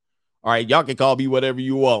 All right, y'all can call me whatever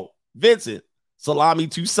you want. Vincent, Salami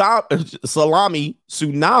Tsunami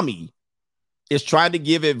is trying to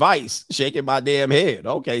give advice, shaking my damn head.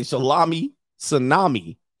 Okay, Salami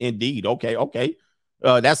Tsunami. Indeed. Okay.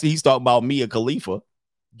 He's talking about Mia Khalifa.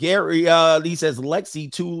 Gary, he says Lexi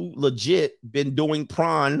too legit been doing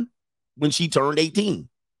prawn when she turned 18.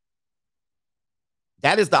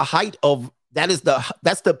 That's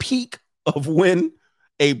the peak of when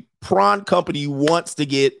a prawn company wants to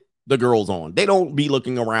get the girls on. They don't be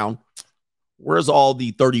looking around. Where's all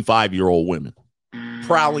the 35-year-old women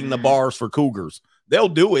prowling the bars for cougars? They'll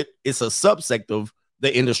do it. It's a subsect of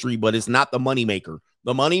the industry, but it's not the moneymaker.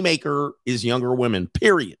 The moneymaker is younger women,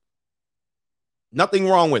 period. Nothing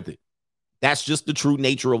wrong with it. That's just the true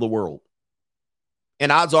nature of the world.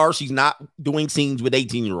 And odds are she's not doing scenes with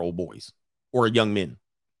 18-year-old boys or young men.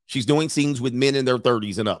 She's doing scenes with men in their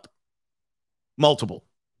 30s and up. Multiple.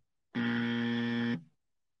 And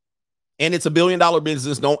it's $1 billion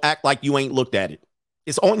business. Don't act like you ain't looked at it.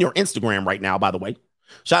 It's on your Instagram right now, by the way.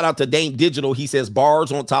 Shout out to Dame Digital. He says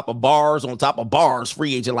bars on top of bars on top of bars.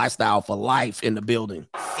 Free agent lifestyle for life in the building.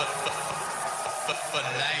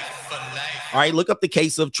 All right, look up the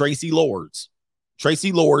case of Tracy Lords.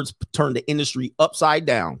 Tracy Lords turned the industry upside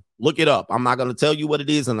down. Look it up. I'm not going to tell you what it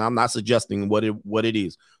is, and I'm not suggesting what it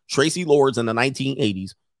is. Tracy Lords in the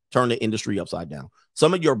 1980s turned the industry upside down.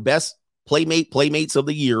 Some of your best playmates of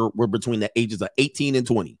the year were between the ages of 18 and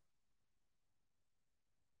 20.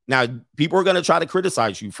 Now, people are going to try to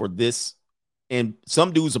criticize you for this, and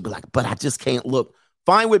some dudes will be like, but I just can't look.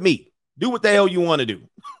 Fine with me. Do what the hell you want to do.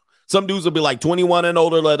 Some dudes will be like 21 and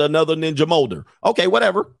older, let another ninja molder. Okay,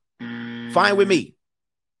 whatever. Fine with me.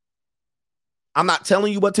 I'm not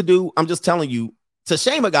telling you what to do. I'm just telling you to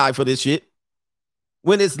shame a guy for this shit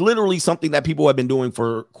when it's literally something that people have been doing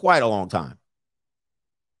for quite a long time.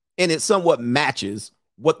 And it somewhat matches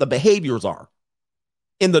what the behaviors are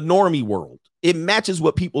in the normie world. It matches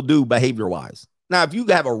what people do behavior-wise. Now, if you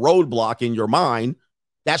have a roadblock in your mind,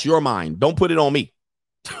 that's your mind. Don't put it on me.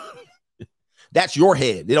 That's your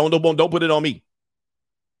head. Don't put it on me.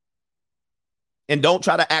 And don't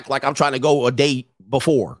try to act like I'm trying to go a day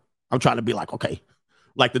before. I'm trying to be like, okay,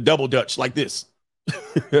 like the double Dutch, like this.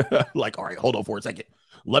 Like, all right, hold on for a second.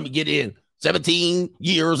 Let me get in 17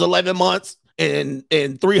 years, 11 months, and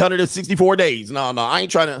 364 days. No, I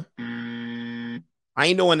ain't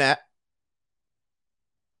doing that.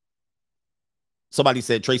 Somebody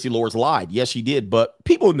said Tracy Lords lied. Yes, she did, but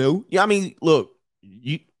people knew. Yeah, I mean, look,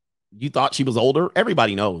 you thought she was older?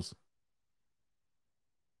 Everybody knows.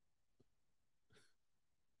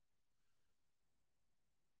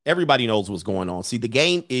 Everybody knows what's going on. See, the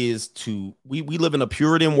game is we live in a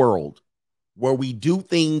Puritan world where we do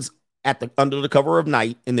things under the cover of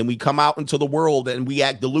night, and then we come out into the world and we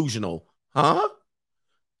act delusional. Huh?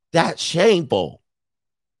 That's shameful.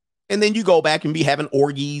 And then you go back and be having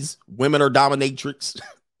orgies, women are dominatrix,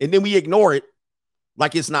 and then we ignore it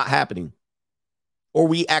like it's not happening. Or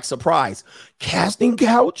we act surprised. Casting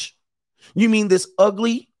couch? You mean this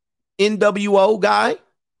ugly NWO guy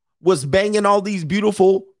was banging all these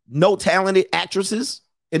beautiful, no talented actresses,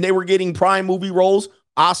 and they were getting prime movie roles,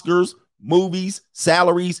 Oscars, movies,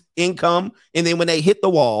 salaries, income, and then when they hit the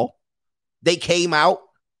wall, they came out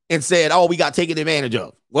and said, oh, we got taken advantage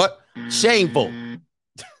of. What? Shameful.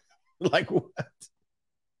 Like what?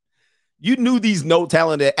 You knew these no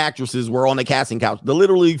talented actresses were on the casting couch. The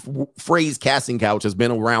literally phrase casting couch has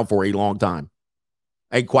been around for a long time.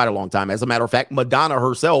 Quite a long time. As a matter of fact, Madonna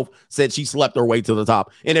herself said she slept her way to the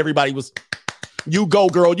top. And everybody was, you go,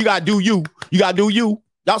 girl. You got to do you. You got to do you.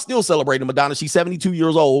 Y'all still celebrating Madonna. She's 72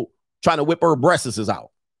 years old, trying to whip her breasts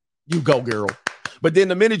out. You go, girl. But then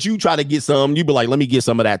the minute you try to get some, you be like, let me get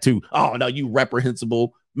some of that too. Oh, no, you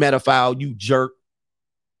reprehensible, pedophile, you jerk,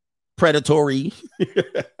 predatory.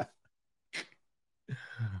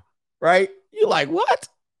 Right? You're like, what?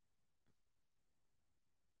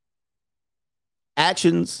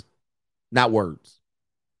 Actions, not words.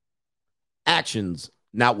 Actions,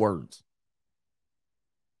 not words.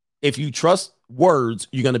 If you trust words,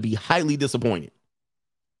 you're going to be highly disappointed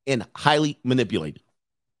and highly manipulated.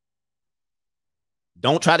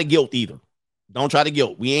 Don't try to guilt either. Don't try to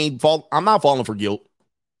guilt. I'm not falling for guilt.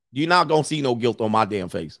 You're not going to see no guilt on my damn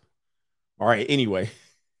face. All right. Anyway.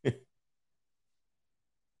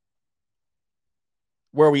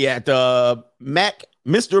 Where we at? Mr.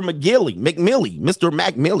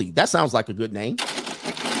 McMillie. That sounds like a good name.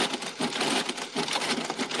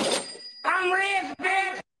 I'm rich,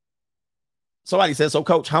 bitch. Somebody says, so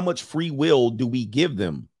coach, how much free will do we give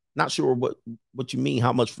them? Not sure what you mean.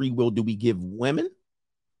 How much free will do we give women?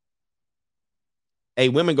 Hey,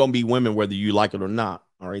 women gonna be women whether you like it or not.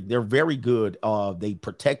 All right. They're very good. They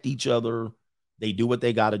protect each other. They do what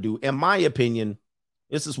they got to do. In my opinion,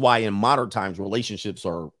 this is why in modern times, relationships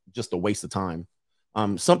are just a waste of time.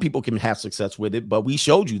 Some people can have success with it, but we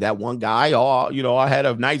showed you that one guy, I had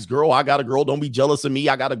a nice girl. I got a girl. Don't be jealous of me.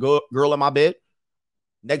 I got a girl in my bed.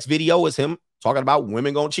 Next video is him talking about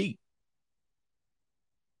women gonna cheat.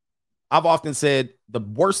 I've often said the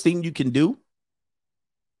worst thing you can do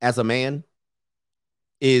as a man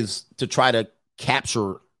is to try to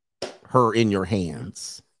capture her in your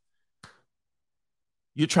hands.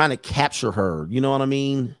 You're trying to capture her. You know what I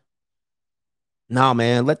mean? Nah,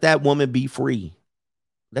 man, let that woman be free.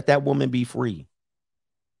 Let that woman be free.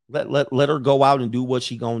 Let her go out and do what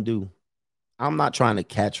she gonna do. I'm not trying to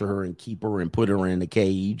capture her and keep her and put her in a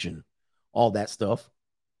cage and all that stuff.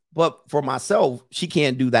 But for myself, she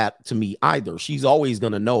can't do that to me either. She's always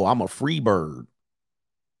gonna know I'm a free bird.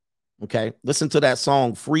 Okay, listen to that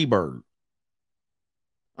song, Free Bird.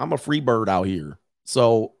 I'm a free bird out here.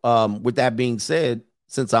 So with that being said,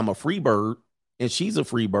 since I'm a free bird and she's a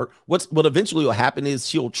free bird, what eventually will happen is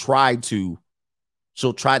she'll try to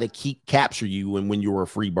capture you when you're a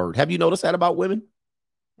free bird. Have you noticed that about women?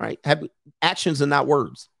 Right? Actions and not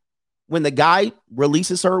words. When the guy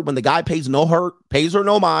releases her, when the guy pays her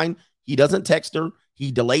no mind, he doesn't text her,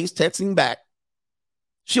 he delays texting back.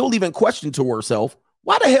 She'll even question to herself,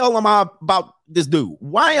 why the hell am I about this dude?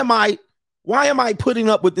 Why am I putting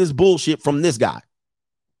up with this bullshit from this guy?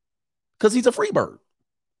 Because he's a free bird.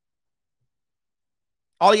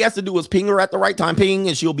 All he has to do is ping her at the right time, ping,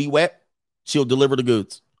 and she'll be wet. She'll deliver the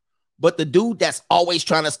goods. But the dude that's always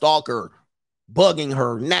trying to stalk her, bugging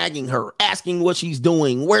her, nagging her, asking what she's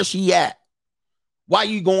doing, where she at, why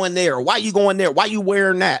you going there? Why you going there? Why you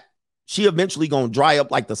wearing that? She eventually going to dry up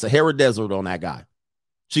like the Sahara Desert on that guy.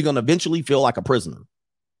 She's going to eventually feel like a prisoner.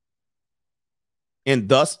 And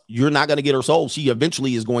thus, you're not going to get her soul. She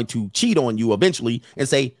eventually is going to cheat on you eventually and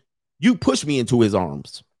say, you push me into his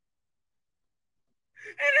arms.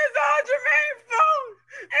 And it's all Jermaine's fault.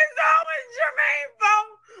 It's always Jermaine's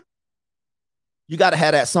fault. You got to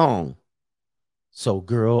have that song. So,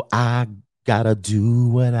 girl, I got to do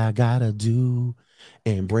what I got to do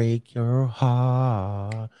and break your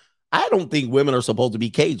heart. I don't think women are supposed to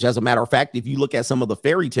be caged. As a matter of fact, if you look at some of the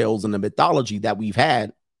fairy tales and the mythology that we've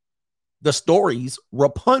had, the stories,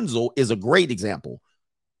 Rapunzel is a great example.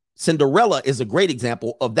 Cinderella is a great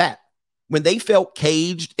example of that. When they felt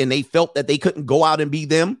caged and they felt that they couldn't go out and be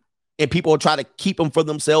them, and people would try to keep them for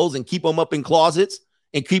themselves and keep them up in closets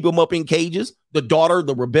and keep them up in cages. The daughter,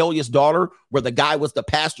 the rebellious daughter, where the guy was the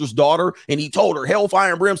pastor's daughter, and he told her,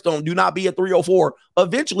 hellfire and brimstone, do not be at 304.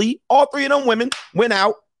 Eventually, all three of them women went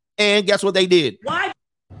out, and guess what they did? Why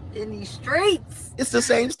in these streets? It's the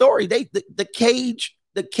same story. The cage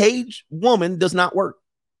woman does not work.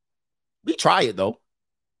 We try it though.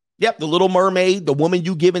 Yep, the Little Mermaid, the woman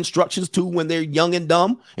you give instructions to when they're young and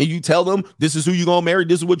dumb, and you tell them this is who you're gonna marry,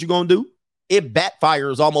 this is what you're gonna do. It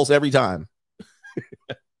backfires almost every time.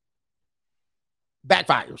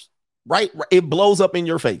 Backfires, right? It blows up in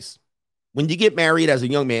your face. When you get married as a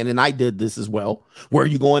young man, and I did this as well, where are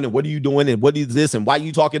you going and what are you doing and what is this and why are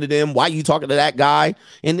you talking to them? Why are you talking to that guy?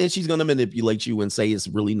 And then she's going to manipulate you and say it's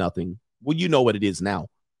really nothing. Well, you know what it is now.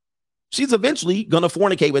 She's eventually going to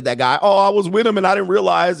fornicate with that guy. Oh, I was with him and I didn't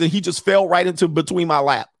realize, and he just fell right into between my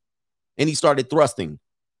lap and he started thrusting.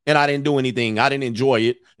 and I didn't do anything. I didn't enjoy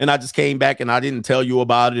it. And I just came back and I didn't tell you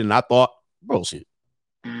about it. And I thought, bullshit.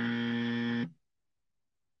 And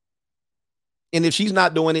if she's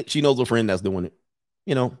not doing it, she knows a friend that's doing it,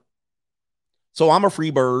 you know? So I'm a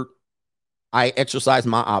free bird. I exercise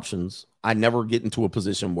my options. I never get into a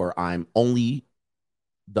position where I'm the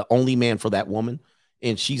only man for that woman,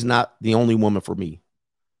 and she's not the only woman for me.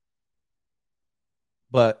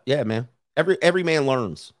 But yeah, man, every man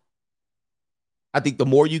learns. I think the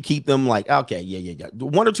more you keep them like, okay, yeah.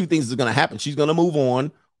 One or two things is going to happen. She's going to move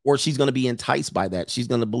on, or she's going to be enticed by that. She's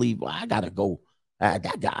going to believe, well, I got to go.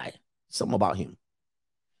 That guy, something about him.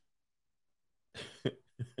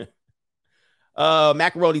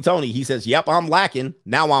 Macaroni Tony, he says, yep, I'm lacking.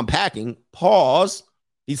 Now I'm packing. Pause.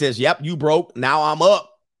 He says, yep, you broke. Now I'm up.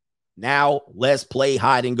 Now let's play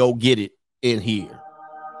hide and go get it in here.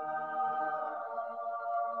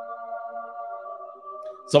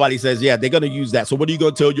 Somebody says, yeah, they're going to use that. So what are you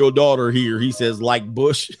going to tell your daughter here? He says, like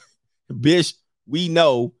Bush, Bish, we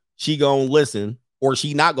know she going to listen or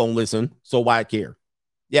she not going to listen. So why care?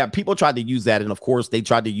 Yeah, people tried to use that. And of course, they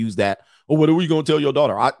tried to use that. Oh, what are we going to tell your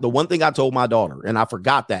daughter? The one thing I told my daughter, and I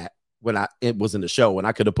forgot that when it was in the show and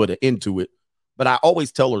I could have put it into it, but I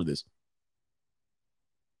always tell her this.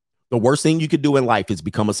 The worst thing you could do in life is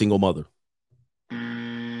become a single mother.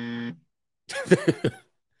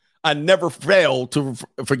 I never failed to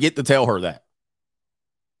forget to tell her that.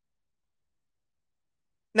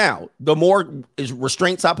 Now, the more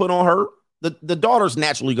restraints I put on her, the daughter's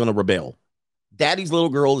naturally going to rebel. Daddy's little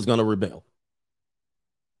girl is going to rebel.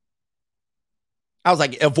 I was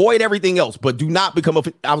like, avoid everything else, but do not become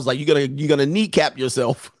I was like, you're gonna kneecap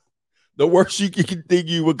yourself. The worst you can think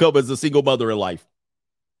you become as a single mother in life.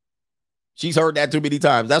 She's heard that too many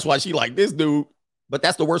times. That's why she like this dude. But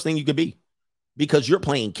that's the worst thing you could be, because you're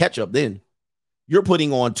playing catch up. Then you're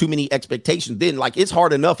putting on too many expectations. Then like it's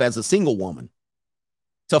hard enough as a single woman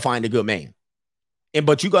to find a good man,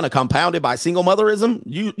 but you're gonna compound it by single motherism.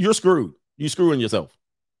 You're screwed. You're screwing yourself.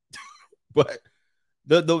 But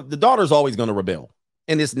the daughter's always going to rebel,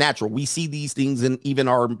 and it's natural. We see these things in even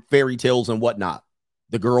our fairy tales and whatnot.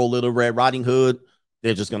 The girl, Little Red Riding Hood,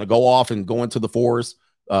 they're just going to go off and go into the forest.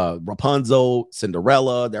 Rapunzel,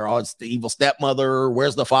 Cinderella, they're always the evil stepmother.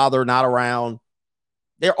 Where's the father? Not around.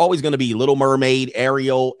 They're always going to be Little Mermaid,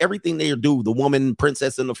 Ariel, everything they do. The woman,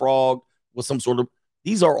 Princess and the Frog, with some sort of.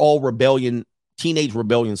 These are all rebellion, teenage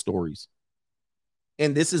rebellion stories,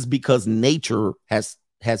 and this is because nature has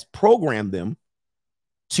programmed them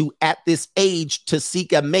to, at this age, to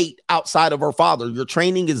seek a mate outside of her father. Your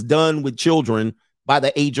training is done with children by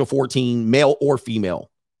the age of 14, male or female.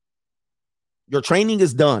 Your training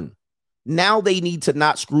is done. Now they need to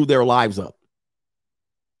not screw their lives up.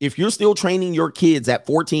 If you're still training your kids at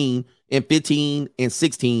 14 and 15 and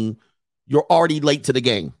 16, you're already late to the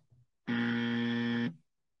game.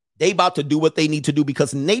 They about to do what they need to do,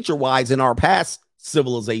 because nature-wise in our past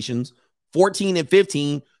civilizations, 14 and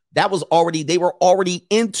 15, they were already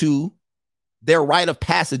into their rite of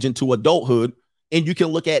passage into adulthood. And you can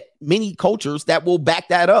look at many cultures that will back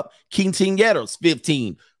that up. Quinceañeras,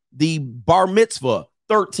 15. The bar mitzvah,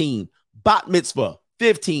 13. Bat mitzvah,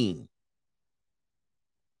 15.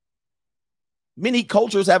 Many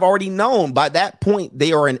cultures have already known by that point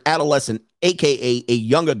they are an adolescent, aka a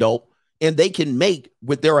young adult, and they can make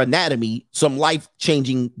with their anatomy some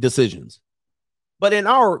life-changing decisions. But in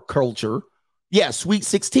our culture, sweet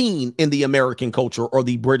 16 in the American culture or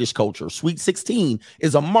the British culture, sweet 16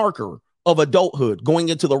 is a marker of adulthood, going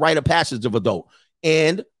into the rite of passage of adult.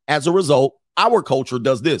 And as a result, our culture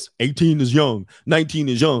does this. 18 is young, 19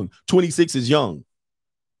 is young, 26 is young.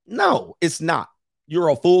 No, it's not. You're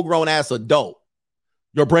a full-grown ass adult.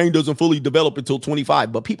 Your brain doesn't fully develop until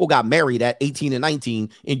 25, but people got married at 18 and 19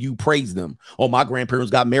 and you praise them. Oh, my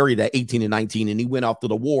grandparents got married at 18 and 19 and he went off to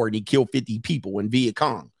the war and he killed 50 people in Viet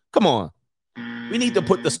Cong. Come on. We need to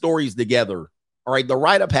put the stories together. All right. The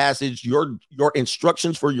rite of passage, your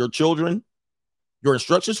instructions for your children,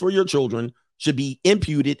 should be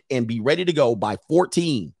imputed and be ready to go by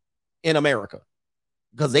 14 in America,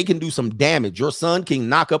 because they can do some damage. Your son can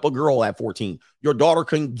knock up a girl at 14. Your daughter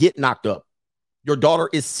can get knocked up. Your daughter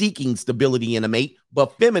is seeking stability in a mate,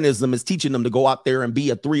 but feminism is teaching them to go out there and be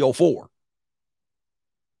a 304.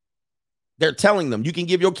 They're telling them you can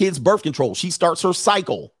give your kids birth control. She starts her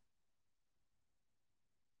cycle.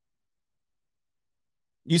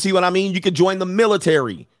 You see what I mean? You could join the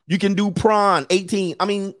military. You can do prawn, 18. I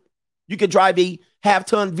mean, you could drive a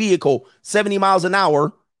half-ton vehicle, 70 miles an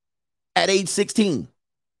hour at age 16.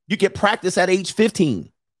 You can practice at age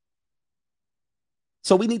 15.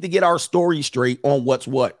 So we need to get our story straight on what's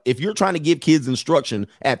what. If you're trying to give kids instruction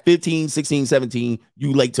at 15, 16, 17,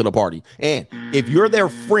 you late to the party. And if you're their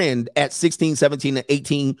friend at 16, 17, and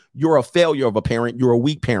 18, you're a failure of a parent. You're a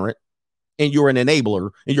weak parent, and you're an enabler,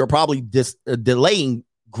 and you're probably delaying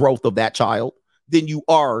growth of that child. Then you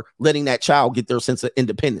are letting that child get their sense of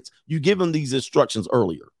independence. You give them these instructions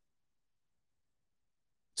earlier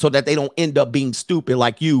so that they don't end up being stupid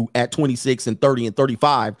like you at 26 and 30 and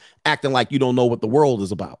 35, acting like you don't know what the world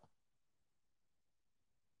is about.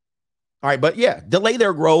 All right, but yeah, delay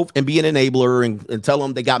their growth and be an enabler and tell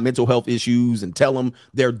them they got mental health issues and tell them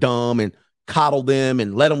they're dumb and coddle them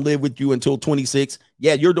and let them live with you until 26.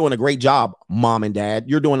 Yeah, you're doing a great job, mom and dad.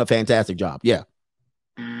 You're doing a fantastic job. Yeah.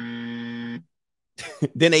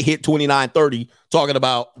 Then they hit 29, 30 talking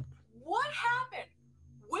about, what happened?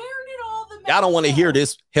 Where did all the I don't want to hear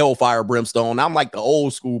this hellfire brimstone. I'm like the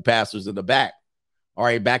old school pastors in the back. All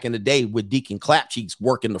right, back in the day with Deacon Clapcheeks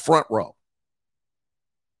working the front row.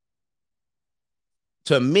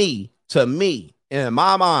 To me, in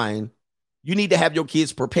my mind, you need to have your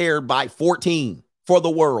kids prepared by 14 for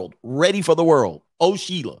the world, ready for the world. Oh,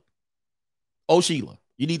 Sheila,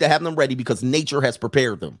 you need to have them ready because nature has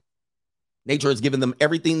prepared them. Nature has given them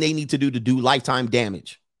everything they need to do lifetime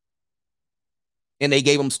damage. And they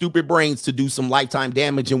gave them stupid brains to do some lifetime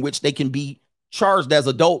damage in which they can be charged as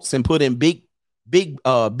adults and put in big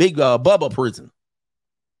Bubba prison.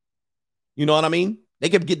 You know what I mean? They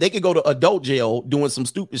could go to adult jail doing some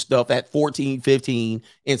stupid stuff at 14, 15,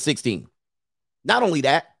 and 16. Not only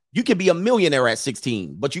that, you can be a millionaire at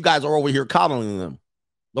 16, but you guys are over here coddling them.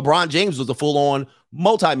 LeBron James was a full-on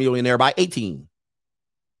multimillionaire by 18.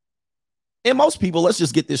 And most people, let's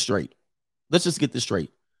just get this straight.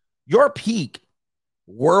 Your peak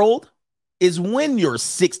world is when you're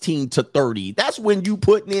 16 to 30. That's when you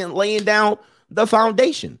laying down the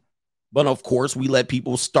foundation. But of course, we let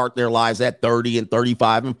people start their lives at 30 and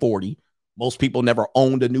 35 and 40. Most people never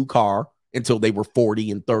owned a new car until they were 40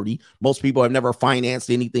 and 30. Most people have never financed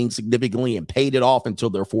anything significantly and paid it off until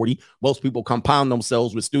they're 40. Most people compound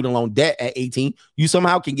themselves with student loan debt at 18. You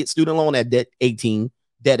somehow can get student loan at debt at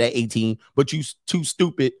 18, but you too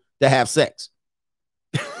stupid to have sex.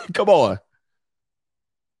 Come on.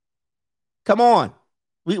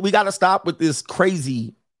 We got to stop with this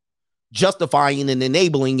crazy justifying and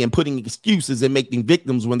enabling and putting excuses and making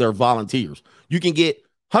victims when they're volunteers. You can get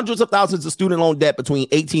hundreds of thousands of student loan debt between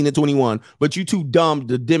 18 and 21, but you too dumb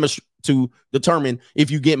to determine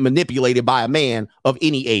if you get manipulated by a man of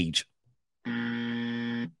any age.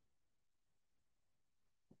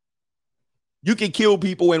 You can kill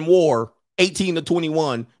people in war 18 to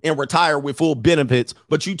 21 and retire with full benefits,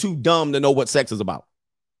 but you too dumb to know what sex is about.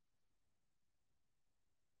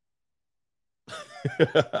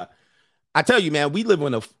 I tell you, man, we live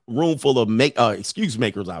in a room full of excuse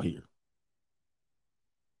makers out here.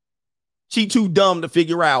 She too dumb to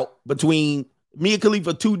figure out between Mia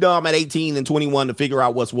Khalifa too dumb at 18 and 21 to figure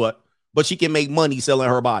out what's what, but she can make money selling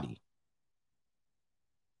her body.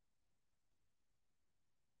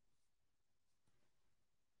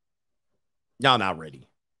 Y'all not ready.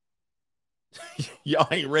 Y'all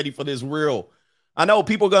ain't ready for this real. I know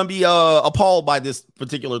people are going to be appalled by this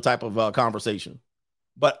particular type of conversation.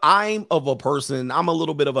 But I'm a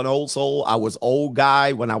little bit of an old soul. I was old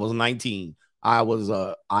guy when I was 19.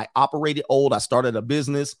 I operated old. I started a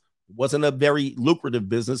business. It wasn't a very lucrative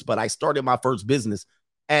business, but I started my first business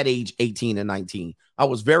at age 18 and 19. I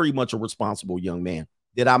was very much a responsible young man.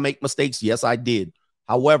 Did I make mistakes? Yes, I did.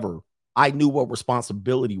 However, I knew what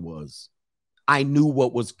responsibility was. I knew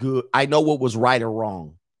what was good. I know what was right or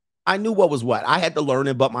wrong. I knew what was what. I had to learn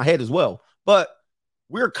and butt my head as well. But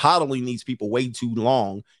we're coddling these people way too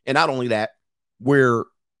long. And not only that, we're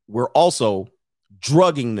also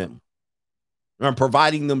drugging them and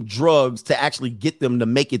providing them drugs to actually get them to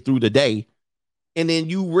make it through the day. And then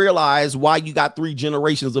you realize why you got 3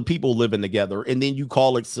 generations of people living together. And then you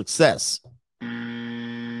call it success.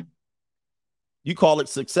 You call it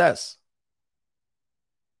success.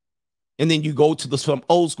 And then you go to some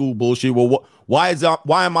old school bullshit. Well, why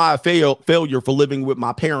am I a failure for living with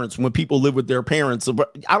my parents when people live with their parents?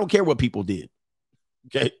 I don't care what people did.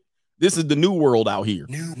 Okay. This is the new world out here.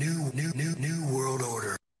 New world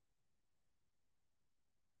order.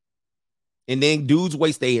 And then dudes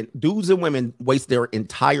and women waste their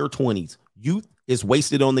entire 20s. Youth is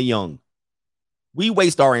wasted on the young. We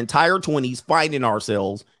waste our entire 20s finding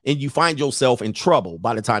ourselves, and you find yourself in trouble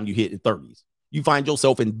by the time you hit the 30s. You find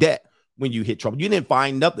yourself in debt when you hit trouble. You didn't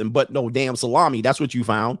find nothing but no damn salami. That's what you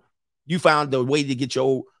found. You found the way to get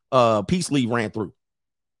your peace leave ran through.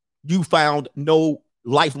 You found no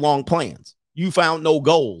lifelong plans. You found no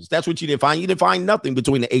goals. That's what you didn't find. You didn't find nothing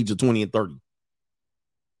between the age of 20 and 30.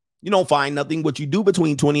 You don't find nothing. What you do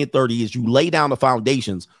between 20 and 30 is you lay down the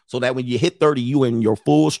foundations so that when you hit 30, you in your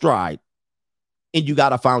full stride and you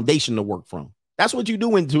got a foundation to work from. That's what you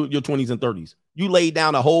do into your 20s and 30s. You lay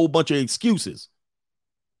down a whole bunch of excuses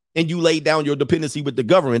and you laid down your dependency with the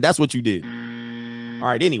government. That's what you did. All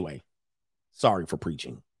right. Anyway, sorry for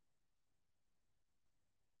preaching.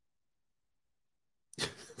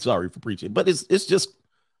 Sorry for preaching, but it's just,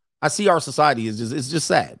 I see our society is just, it's just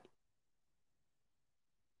sad.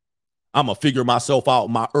 I'm going to figure myself out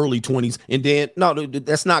in my early 20s. And then, no,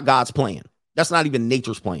 that's not God's plan. That's not even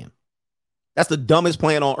nature's plan. That's the dumbest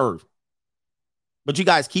plan on earth. But you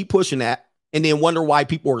guys keep pushing that and then wonder why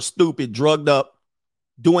people are stupid, drugged up,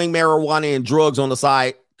 doing marijuana and drugs on the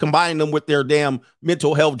side, combining them with their damn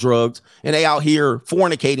mental health drugs, and they out here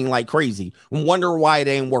fornicating like crazy. And wonder why it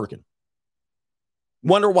ain't working.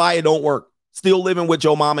 Wonder why it don't work. Still living with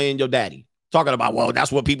your mama and your daddy. Talking about, well,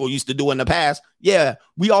 that's what people used to do in the past. Yeah,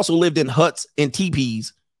 we also lived in huts and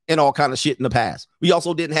teepees and all kind of shit in the past. We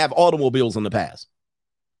also didn't have automobiles in the past.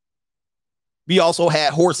 We also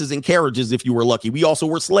had horses and carriages if you were lucky. We also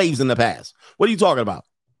were slaves in the past. What are you talking about?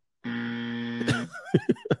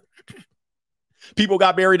 People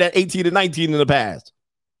got married at 18 and 19 in the past.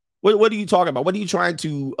 What are you talking about? What are you trying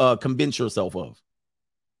to convince yourself of?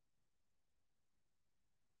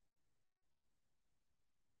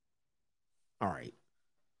 All right.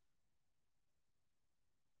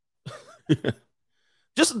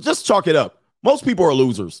 just chalk it up. Most people are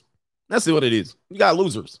losers. That's what it is. You got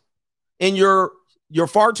losers. And you're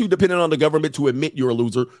far too dependent on the government to admit you're a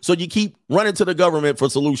loser. So you keep running to the government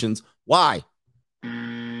for solutions. Why?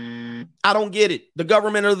 I don't get it. The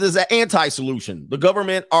government is an anti-solution. The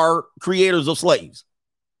government are creators of slaves.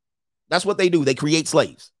 That's what they do. They create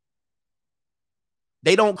slaves.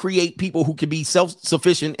 They don't create people who can be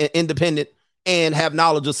self-sufficient and independent and have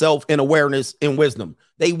knowledge of self and awareness and wisdom.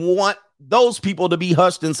 They want those people to be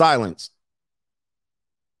hushed and silenced.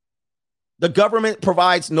 The government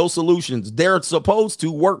provides no solutions. They're supposed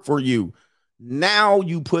to work for you. Now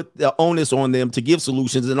you put the onus on them to give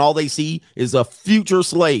solutions, and all they see is a future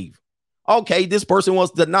slave. Okay, this person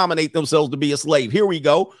wants to nominate themselves to be a slave. Here we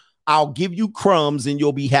go. I'll give you crumbs and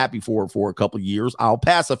you'll be happy for it for a couple of years. I'll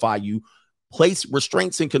pacify you, place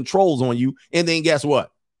restraints and controls on you, and then guess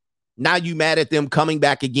what? Now you mad at them coming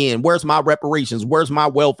back again. Where's my reparations? Where's my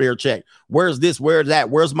welfare check? Where's this? Where's that?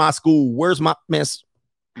 Where's my school? Where's my mess?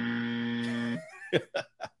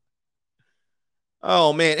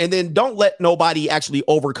 Oh, man. And then don't let nobody actually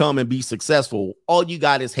overcome and be successful. All you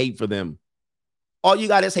got is hate for them. All you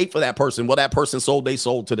got is hate for that person. Well, that person sold their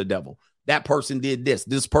soul to the devil. That person did this.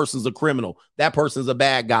 This person's a criminal. That person's a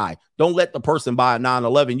bad guy. Don't let the person buy a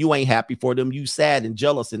 911. You ain't happy for them. You sad and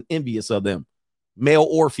jealous and envious of them, male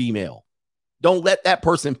or female. Don't let that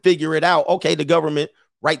person figure it out. Okay, the government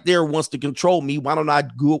right there wants to control me. Why don't I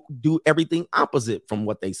go do everything opposite from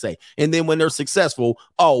what they say? And then when they're successful,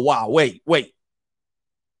 oh, wow, wait.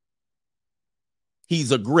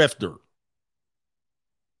 He's a grifter.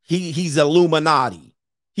 He's Illuminati.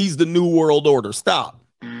 He's the New World Order. Stop.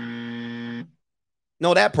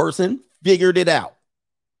 No, that person figured it out.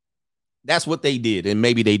 That's what they did. And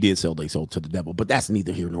maybe they did sell their soul to the devil, but that's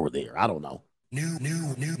neither here nor there. I don't know. New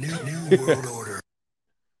World Order.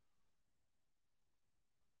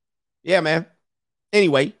 Yeah, man.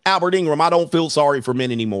 Anyway, Albert Ingram, I don't feel sorry for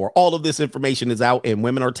men anymore. All of this information is out and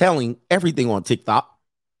women are telling everything on TikTok.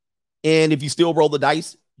 And if you still roll the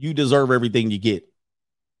dice, you deserve everything you get.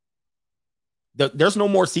 There's no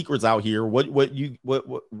more secrets out here. What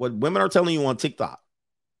women are telling you on TikTok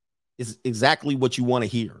is exactly what you want to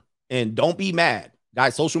hear. And don't be mad.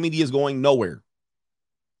 Guys, social media is going nowhere.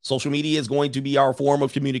 Social media is going to be our form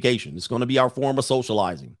of communication. It's going to be our form of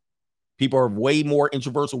socializing. People are way more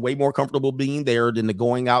introverts, way more comfortable being there than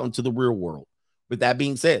going out into the real world. With that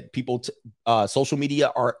being said, social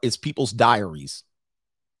media is people's diaries.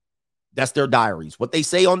 That's their diaries. What they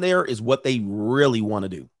say on there is what they really want to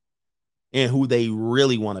do and who they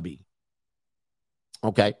really want to be.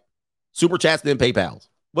 Okay. Super chats, then PayPals.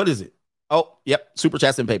 What is it? Oh, yep. Super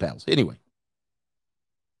chats and PayPals. Anyway,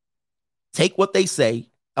 take what they say,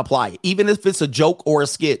 apply it. Even if it's a joke or a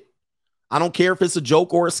skit. I don't care if it's a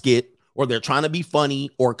joke or a skit or they're trying to be funny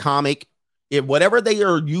or comic. If whatever they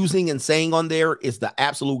are using and saying on there is the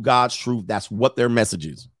absolute God's truth, that's what their message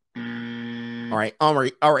is. All right.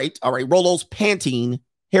 Rolo's Pantene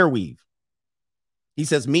hair weave. He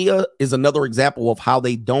says Mia is another example of how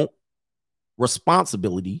they don't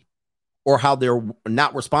responsibility or how they're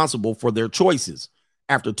not responsible for their choices.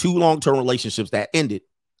 After 2 long-term relationships that ended,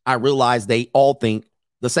 I realized they all think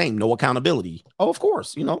the same. No accountability. Oh, of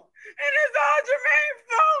course, you know. And it's all Jermaine's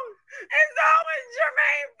fault. It's always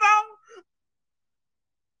Jermaine's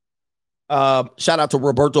fault. Shout out to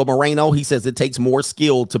Roberto Moreno. He says it takes more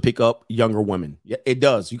skill to pick up younger women. Yeah, it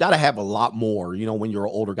does. You got to have a lot more, you know, when you're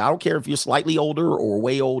an older guy. I don't care if you're slightly older or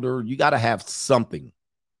way older. You got to have something.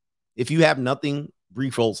 If you have nothing,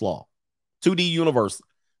 brief Folt's Law. 2D Universe.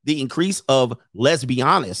 The increase of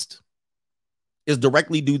lesbianist is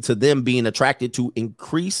directly due to them being attracted to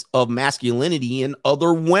increase of masculinity in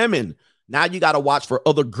other women. Now you got to watch for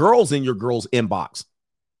other girls in your girl's inbox.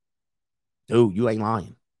 Dude, you ain't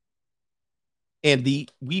lying. And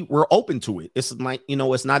we're open to it. It's like, you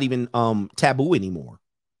know, it's not even taboo anymore.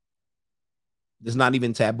 It's not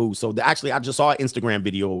even taboo. So actually, I just saw an Instagram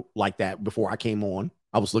video like that before I came on.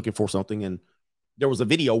 I was looking for something, and there was a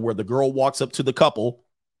video where the girl walks up to the couple.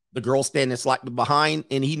 The girl standing slightly behind,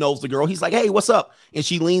 and he knows the girl. He's like, hey, what's up? And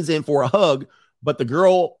she leans in for a hug, but the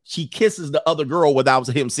girl, she kisses the other girl without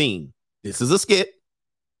him seeing. This is a skit.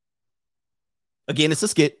 Again, it's a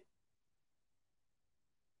skit.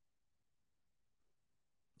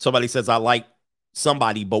 Somebody says, I like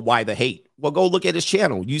somebody, but why the hate? Well, go look at his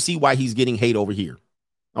channel. You see why he's getting hate over here.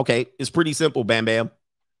 Okay, it's pretty simple, Bam Bam.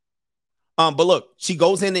 But look, she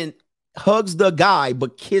goes in and hugs the guy,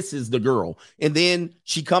 but kisses the girl. And then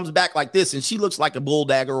she comes back like this, and she looks like a bull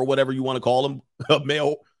dagger or whatever you want to call him, a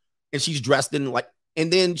male. And she's dressed in like,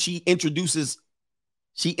 and then he introduces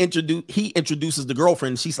the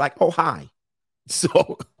girlfriend. She's like, oh, hi.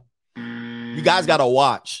 So you guys got to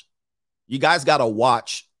watch. You guys got to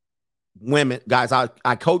watch women. Guys,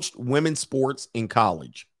 I coached women's sports in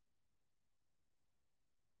college.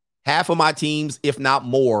 Half of my teams, if not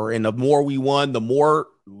more, and the more we won, the more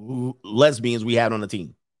lesbians we had on the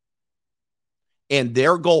team. And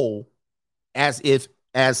their goal, as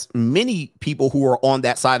many people who are on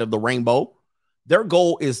that side of the rainbow, their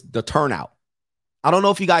goal is the turnout. I don't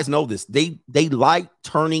know if you guys know this. They like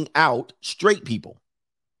turning out straight people.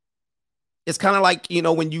 It's kind of like, you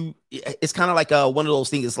know, it's kind of like one of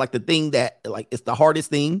those things. It's like the thing that, like, it's the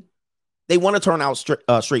hardest thing. They want to turn out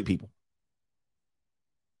straight people.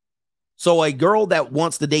 So a girl that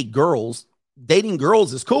wants to date girls, dating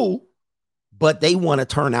girls is cool, but they want to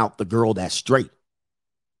turn out the girl that's straight.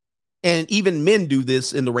 And even men do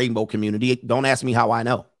this in the rainbow community. Don't ask me how I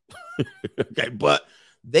know. Okay, but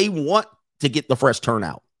they want to get the fresh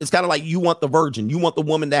turnout. It's kind of like you want the virgin. You want the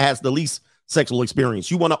woman that has the least sexual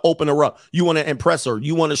experience. You want to open her up. You want to impress her.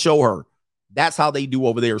 You want to show her. That's how they do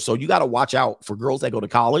over there. So you got to watch out for girls that go to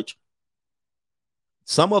college.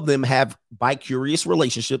 Some of them have bi-curious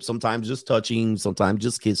relationships, sometimes just touching, sometimes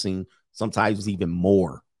just kissing, sometimes even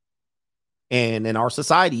more. And in our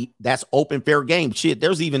society, that's open, fair game. Shit,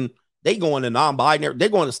 they go into non-binary. They're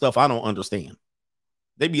going to stuff I don't understand.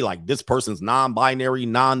 They be like, this person's non-binary,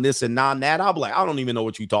 non-this and non-that. I'll be like, I don't even know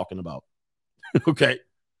what you're talking about. Okay.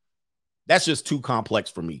 That's just too complex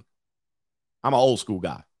for me. I'm an old school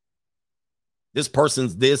guy. This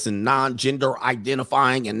person's this and non-gender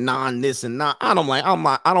identifying and non-this and non. I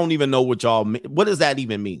don't even know what does that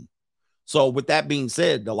even mean? So with that being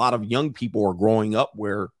said, a lot of young people are growing up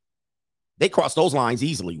where they cross those lines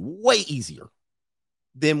easily, way easier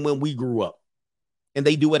than when we grew up. And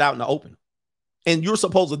they do it out in the open. And you're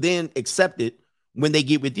supposed to then accept it when they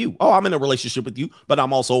get with you. Oh, I'm in a relationship with you, but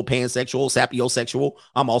I'm also pansexual, sapiosexual.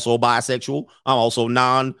 I'm also bisexual. I'm also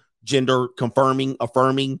non-gender confirming,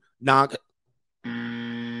 affirming,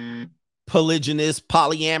 polygynous,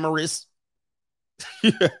 polyamorous.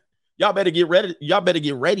 Y'all better get ready. Y'all better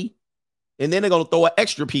get ready. And then they're going to throw an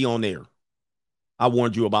extra P on there. I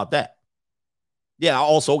warned you about that. Yeah, I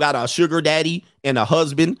also got a sugar daddy and a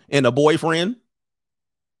husband and a boyfriend.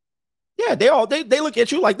 Yeah, they look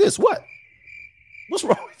at you like this. What's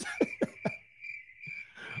wrong with that?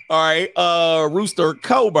 All right, Rooster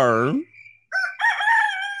Coburn.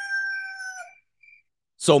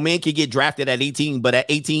 So men can get drafted at 18, but at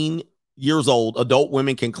 18 years old, adult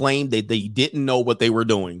women can claim that they didn't know what they were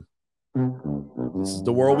doing. This is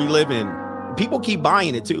the world we live in. People keep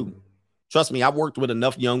buying it too. Trust me, I've worked with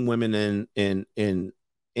enough young women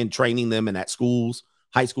in training them and at schools,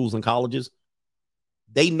 high schools and colleges.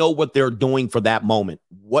 They know what they're doing for that moment.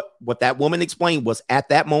 What that woman explained was at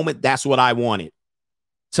that moment, that's what I wanted.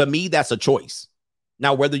 To me, that's a choice.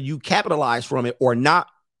 Now, whether you capitalize from it or not,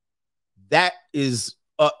 that's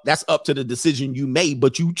up to the decision you made,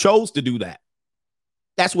 but you chose to do that.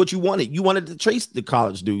 That's what you wanted. You wanted to chase the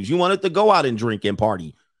college dudes. You wanted to go out and drink and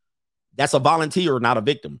party. That's a volunteer, not a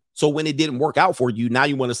victim. So when it didn't work out for you, now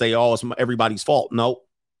you want to say, oh, it's everybody's fault. No.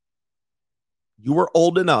 You were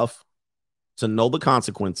old enough to know the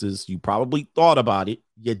consequences. You probably thought about it.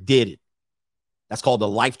 You did it. That's called a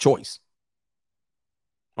life choice.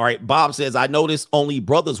 All right. Bob says, I noticed only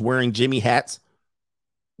brothers wearing Jimmy hats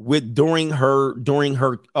during her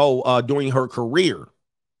career.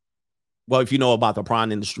 Well, if you know about the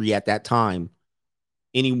porn industry at that time,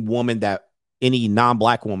 any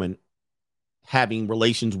non-black woman having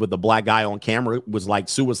relations with a black guy on camera was like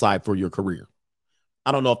suicide for your career.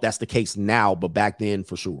 I don't know if that's the case now, but back then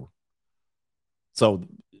for sure. So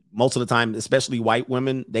most of the time, especially white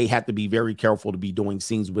women, they have to be very careful to be doing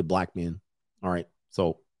scenes with black men. All right.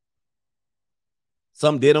 So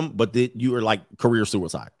some did them, but you were like career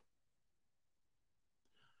suicide.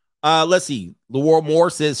 Let's see. Laura Moore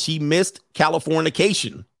says she missed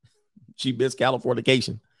Californication. She missed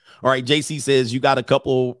Californication. All right. JC says you got a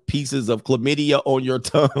couple pieces of chlamydia on your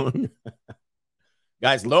tongue.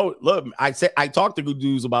 Guys, look, I talked to good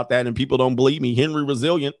dudes about that and people don't believe me. Henry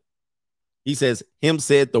Resilient. He says him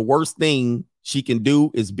said the worst thing she can do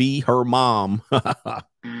is be her mom.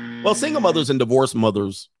 Well, single mothers and divorced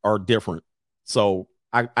mothers are different. So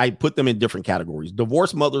I put them in different categories.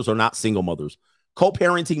 Divorced mothers are not single mothers.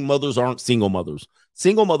 Co-parenting mothers aren't single mothers.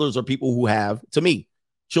 Single mothers are people who have, to me,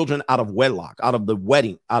 children out of wedlock, out of the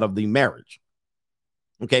wedding, out of the marriage.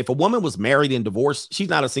 Okay, if a woman was married and divorced, she's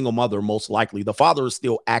not a single mother, most likely. The father is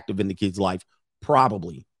still active in the kid's life,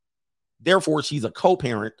 probably. Therefore, she's a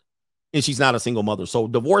co-parent, and she's not a single mother. So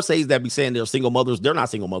divorcees that be saying they're single mothers, they're not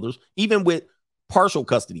single mothers. Even with partial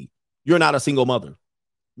custody, you're not a single mother.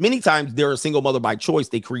 Many times they're a single mother by choice.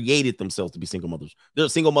 They created themselves to be single mothers. They're a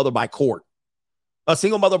single mother by court. A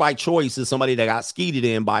single mother by choice is somebody that got skeeted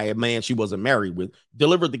in by a man she wasn't married with,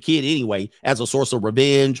 delivered the kid anyway as a source of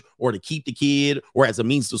revenge or to keep the kid or as a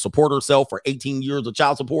means to support herself for 18 years of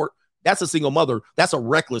child support. That's a single mother. That's a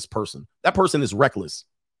reckless person. That person is reckless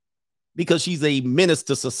because she's a menace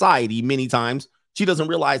to society many times. She doesn't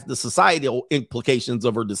realize the societal implications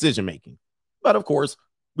of her decision making. But of course,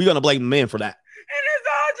 we're going to blame the men for that. And it's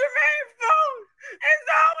all Jermaine's fault. It's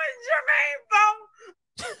always Jermaine's fault.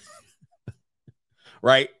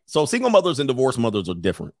 Right? So single mothers and divorced mothers are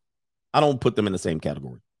different. I don't put them in the same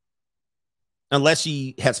category. Unless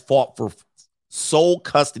she has fought for sole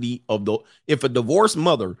custody of if a divorced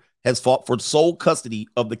mother has fought for sole custody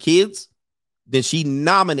of the kids, then she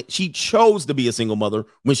chose to be a single mother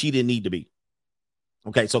when she didn't need to be.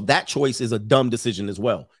 Okay, so that choice is a dumb decision as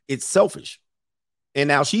well. It's selfish. And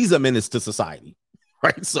now she's a menace to society.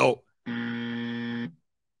 Right? So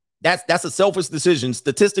that's a selfish decision.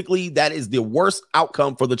 Statistically, that is the worst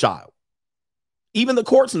outcome for the child. Even the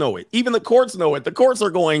courts know it. Even the courts know it. The courts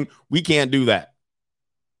are going, we can't do that.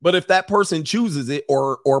 But if that person chooses it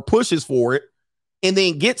or pushes for it and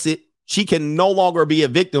then gets it, she can no longer be a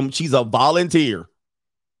victim. She's a volunteer.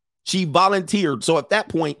 She volunteered. So at that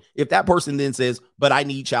point, if that person then says, but I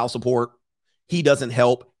need child support, he doesn't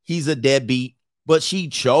help, he's a deadbeat, but she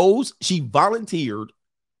volunteered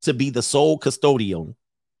to be the sole custodian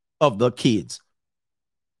of the kids.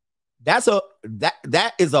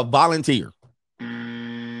 That is a volunteer.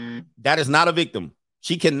 That is not a victim.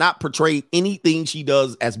 She cannot portray anything she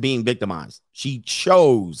does as being victimized. She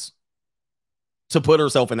chose to put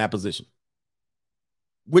herself in that position,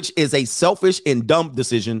 which is a selfish and dumb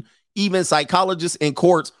decision. Even psychologists and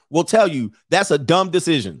courts will tell you that's a dumb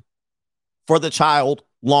decision for the child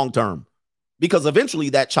long term, because eventually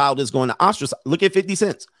that child is going to ostracize. Look at 50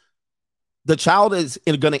 Cent. The child is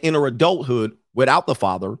going to enter adulthood without the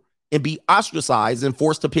father and be ostracized and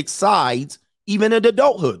forced to pick sides even in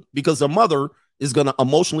adulthood, because the mother is going to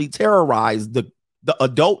emotionally terrorize the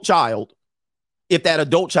adult child if that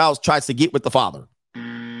adult child tries to get with the father.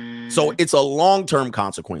 So it's a long-term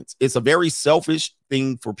consequence. It's a very selfish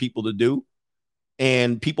thing for people to do.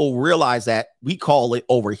 And people realize that. We call it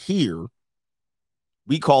over here,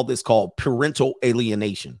 we call this called parental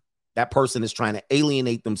alienation. That person is trying to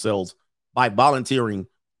alienate themselves by volunteering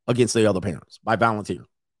against the other parents, by volunteer.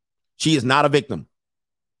 She is not a victim.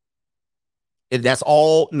 That's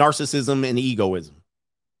all narcissism and egoism.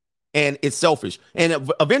 And it's selfish. And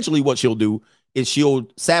eventually what she'll do is she'll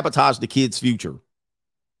sabotage the kid's future.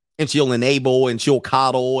 And she'll enable and she'll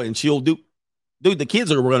coddle and she'll do. Dude, the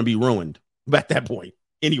kids are going to be ruined at that point.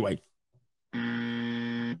 Anyway.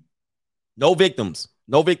 No victims.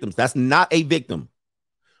 No victims. That's not a victim.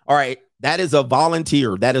 All right. That is a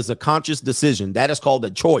volunteer. That is a conscious decision. That is called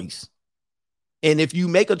a choice. And if you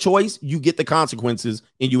make a choice, you get the consequences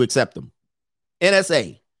and you accept them.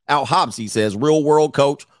 NSA, Al Hobbsy says, real world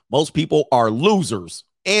coach, most people are losers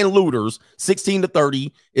and looters. 16 to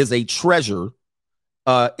 30 is a treasure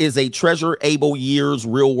able years,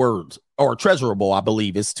 real words, or treasurable, I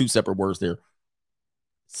believe. It's two separate words there.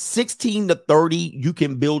 16 to 30, you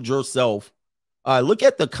can build yourself Look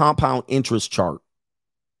at the compound interest chart.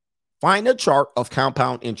 Find a chart of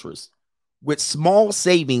compound interest with small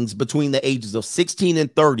savings between the ages of 16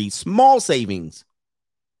 and 30. Small savings.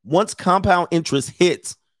 Once compound interest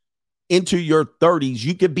hits into your 30s,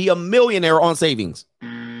 you could be a millionaire on savings.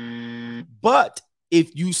 But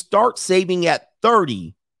if you start saving at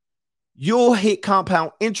 30, you'll hit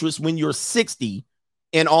compound interest when you're 60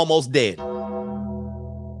 and almost dead.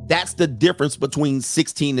 That's the difference between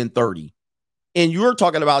 16 and 30. And you're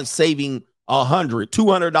talking about saving $100,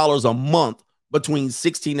 $200 a month between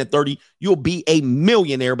 16 and 30. You'll be a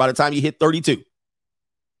millionaire by the time you hit 32.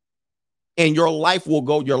 And your life will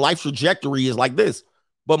go, your life trajectory is like this.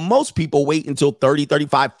 But most people wait until 30,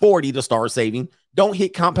 35, 40 to start saving. Don't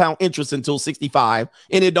hit compound interest until 65,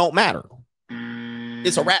 and it don't matter.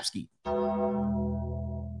 It's a rap ski.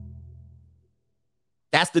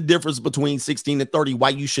 That's the difference between 16 and 30, why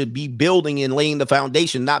you should be building and laying the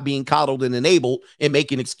foundation, not being coddled and enabled and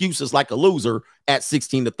making excuses like a loser at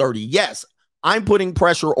 16 to 30. Yes, I'm putting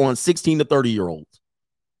pressure on 16 to 30-year-olds.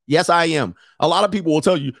 Yes, I am. A lot of people will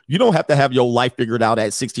tell you, you don't have to have your life figured out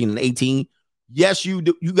at 16 and 18. Yes, you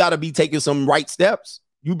do. You got to be taking some right steps.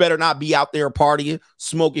 You better not be out there partying,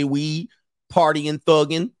 smoking weed, partying,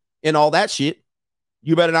 thugging, and all that shit.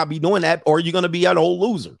 You better not be doing that, or you're going to be an old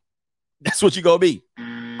loser. That's what you're going to be.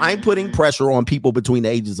 I'm putting pressure on people between the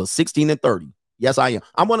ages of 16 and 30. Yes, I am.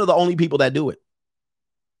 I'm one of the only people that do it.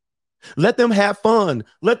 Let them have fun.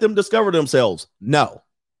 Let them discover themselves. No.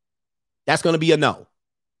 That's going to be a no.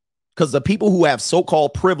 Because the people who have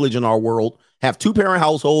so-called privilege in our world have two-parent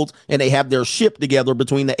households, and they have their ship together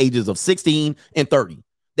between the ages of 16 and 30.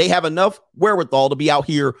 They have enough wherewithal to be out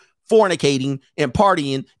here fornicating and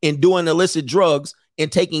partying and doing illicit drugs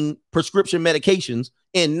and taking prescription medications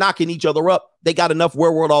and knocking each other up. They got enough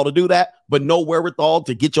wherewithal to do that, but no wherewithal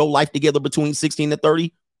to get your life together between 16 and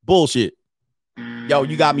 30. Bullshit. Yo,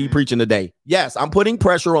 you got me preaching today. Yes, I'm putting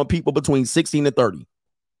pressure on people between 16 and 30.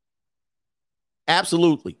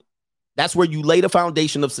 Absolutely. That's where you lay the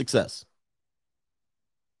foundation of success.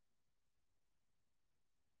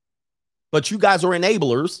 But you guys are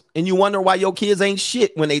enablers, and you wonder why your kids ain't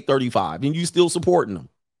shit when they 35 and you still supporting them.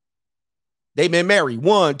 They've been married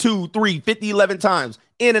 1, 2, 3, 50, 11 times,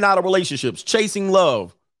 in and out of relationships, chasing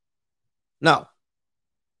love. No.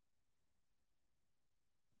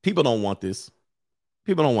 People don't want this.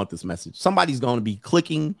 People don't want this message. Somebody's going to be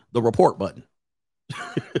clicking the report button.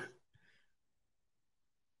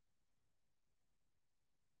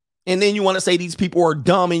 And then you want to say these people are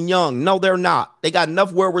dumb and young. No, they're not. They got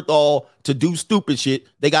enough wherewithal to do stupid shit.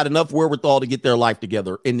 They got enough wherewithal to get their life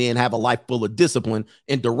together and then have a life full of discipline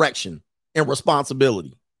and direction and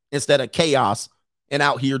responsibility instead of chaos and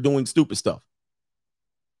out here doing stupid stuff.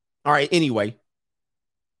 All right. Anyway,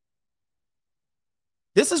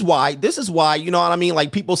 this is why, you know what I mean?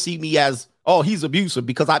 Like, people see me as, oh, he's abusive,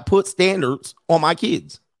 because I put standards on my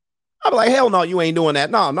kids. I'm like, hell no, you ain't doing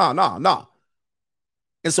that. No.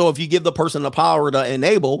 And so if you give the person the power to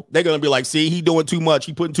enable, they're going to be like, see, he doing too much.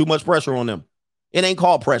 He putting too much pressure on them. It ain't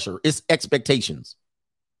called pressure. It's expectations.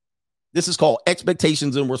 This is called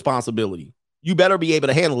expectations and responsibility. You better be able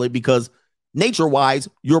to handle it, because nature-wise,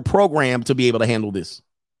 you're programmed to be able to handle this.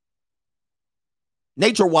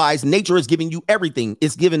 Nature-wise, nature is giving you everything.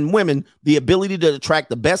 It's giving women the ability to attract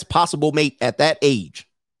the best possible mate at that age.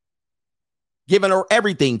 Giving her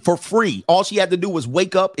everything for free. All she had to do was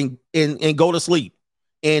wake up and go to sleep.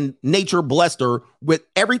 And nature blessed her with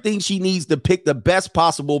everything she needs to pick the best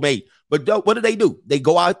possible mate. But what do? They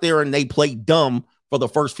go out there and they play dumb for the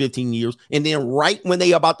first 15 years. And then right when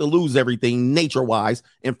they about to lose everything nature-wise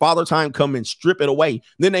and Father Time come and strip it away,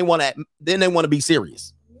 then they want to be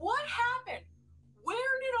serious. What happened? Where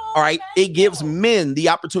did all right, it gives men the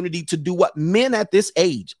opportunity to do what men at this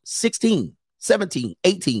age, 16, 17,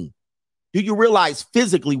 18. Do you realize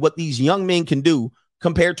physically what these young men can do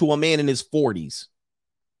compared to a man in his 40s?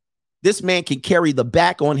 This man can carry the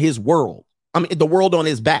back on his world. I mean, the world on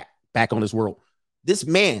his back on his world. This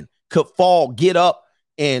man could fall, get up,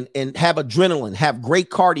 and have adrenaline, have great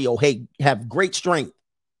cardio, have great strength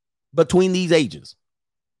between these ages.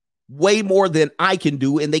 Way more than I can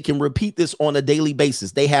do, and they can repeat this on a daily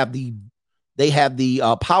basis. They have the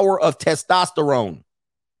power of testosterone.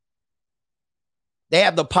 They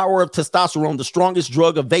have the power of testosterone, the strongest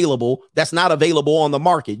drug available that's not available on the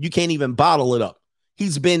market. You can't even bottle it up.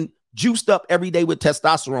 He's been juiced up every day with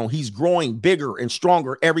testosterone. He's growing bigger and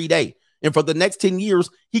stronger every day. And for the next 10 years,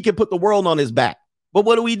 he can put the world on his back. But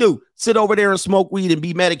what do? Sit over there and smoke weed and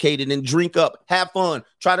be medicated and drink up, have fun,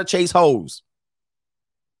 try to chase hoes.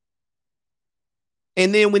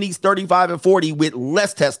 And then when he's 35 and 40 with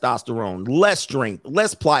less testosterone, less strength,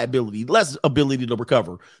 less pliability, less ability to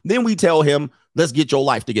recover, then we tell him, let's get your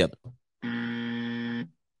life together.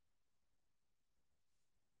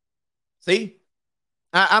 See?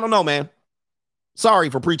 I don't know, man. Sorry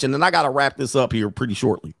for preaching, and I got to wrap this up here pretty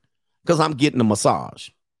shortly because I'm getting a massage.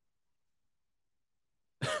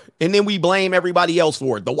 And then we blame everybody else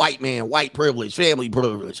for it. The white man, white privilege, family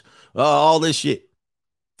privilege, all this shit.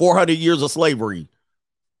 400 years of slavery.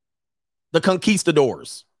 The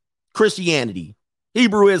conquistadors, Christianity,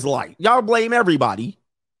 Hebrew Israelite. Y'all blame everybody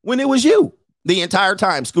when it was you the entire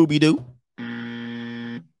time, Scooby-Doo.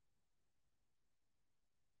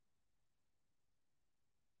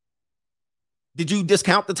 Did you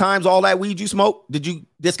discount the times all that weed you smoked? Did you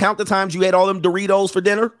discount the times you ate all them Doritos for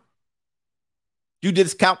dinner? You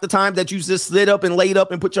discount the time that you just slid up and laid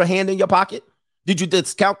up and put your hand in your pocket? Did you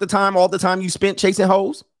discount the time, all the time you spent chasing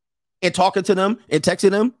hoes and talking to them and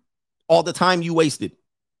texting them? All the time you wasted.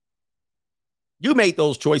 You made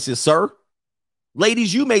those choices, sir.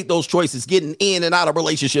 Ladies, you made those choices, getting in and out of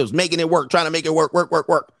relationships, making it work, trying to make it work.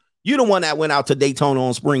 You the one that went out to Daytona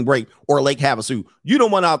on spring break or Lake Havasu. You the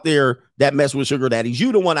one out there that messed with sugar daddies.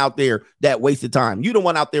 You the one out there that wasted time. You the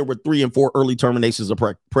one out there with 3 and 4 early terminations of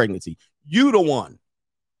pregnancy. You the one.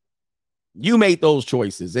 You made those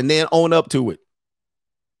choices and then own up to it.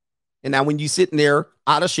 And now when you sitting there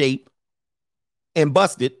out of shape and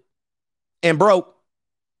busted and broke,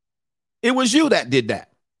 it was you that did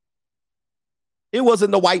that. It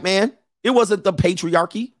wasn't the white man. It wasn't the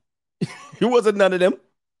patriarchy. It wasn't none of them.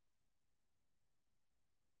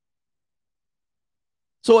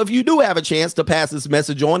 So if you do have a chance to pass this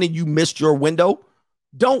message on and you missed your window,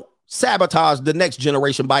 don't sabotage the next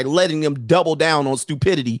generation by letting them double down on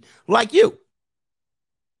stupidity like you.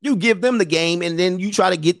 You give them the game and then you try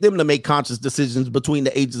to get them to make conscious decisions between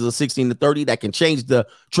the ages of 16 to 30 that can change the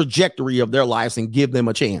trajectory of their lives and give them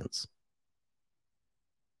a chance.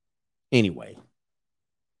 Anyway,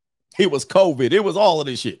 it was COVID. It was all of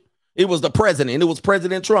this shit. It was the president. It was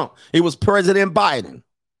President Trump. It was President Biden.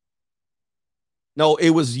 No, it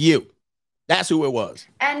was you. That's who it was.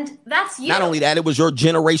 And that's you. Not only that, it was your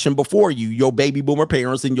generation before you, your baby boomer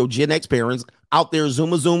parents and your Gen X parents out there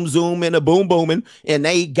zoom, and a booming, and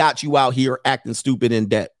they got you out here acting stupid in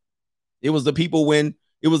debt. It was the people in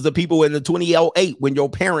the 2008 when your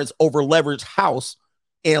parents over leveraged house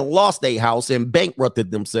and lost a house and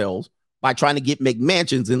bankrupted themselves by trying to get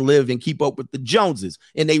McMansions and live and keep up with the Joneses,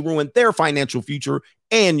 and they ruined their financial future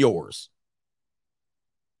and yours.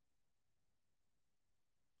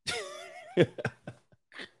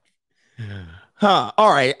 All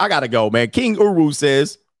right, I gotta go, man. King Uru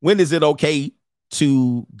says, when is it okay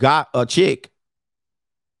to got a chick?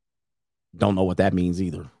 Don't know what that means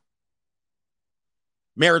either.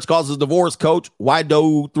 Marriage causes divorce, coach. Why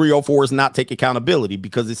do 304s not take accountability?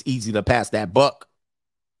 Because it's easy to pass that buck.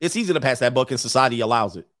 It's easy to pass that buck and society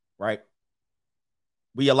allows it, right?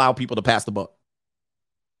 We allow people to pass the buck.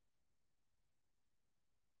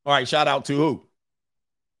 All right, shout out to who?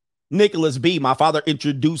 Nicholas B. My father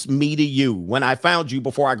introduced me to you. When I found you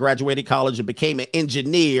before I graduated college and became an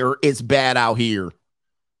engineer, it's bad out here.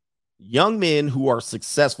 Young men who are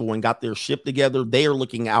successful and got their shit together, they are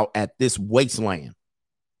looking out at this wasteland.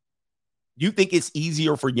 You think it's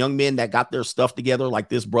easier for young men that got their stuff together like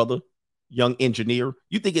this brother, young engineer?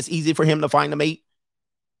 You think it's easy for him to find a mate?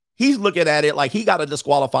 He's looking at it like he got to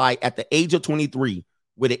disqualify at the age of 23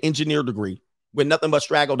 with an engineer degree with nothing but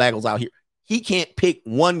straggle daggles out here. He can't pick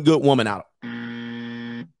one good woman out.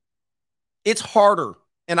 It's harder.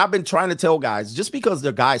 And I've been trying to tell guys, just because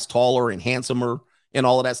the guy's taller and handsomer and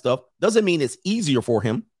all of that stuff doesn't mean it's easier for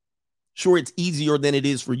him. Sure, it's easier than it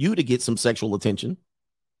is for you to get some sexual attention.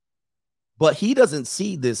 But he doesn't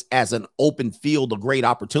see this as an open field of great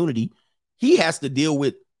opportunity. He has to deal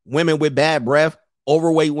with women with bad breath,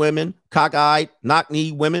 overweight women, cockeyed,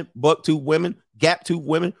 knock-kneed women, buck-tooth women, gap-tooth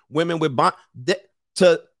women, women with bond.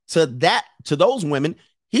 To those women,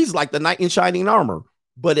 he's like the knight in shining armor.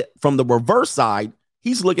 But from the reverse side,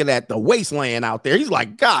 he's looking at the wasteland out there. He's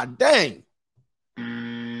like, God dang.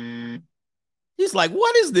 He's like,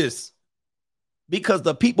 what is this? Because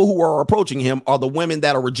the people who are approaching him are the women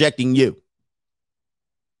that are rejecting you.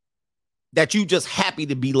 That you just happy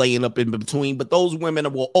to be laying up in between. But those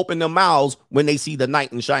women will open their mouths when they see the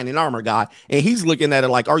knight in shining armor guy. And he's looking at it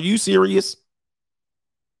like, are you serious?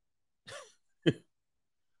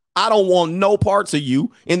 I don't want no parts of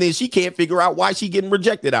you. And then she can't figure out why she getting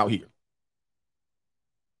rejected out here.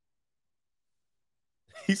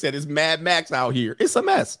 He said it's Mad Max out here. It's a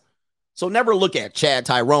mess. So never look at Chad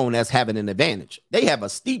Tyrone as having an advantage. They have a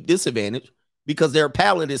steep disadvantage because their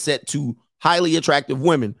palette is set to highly attractive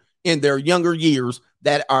women in their younger years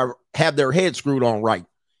that have their head screwed on right.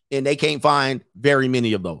 And they can't find very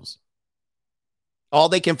many of those. All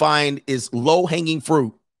they can find is low-hanging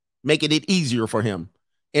fruit, making it easier for him.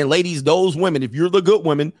 And ladies, those women, if you're the good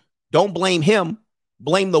women, don't blame him.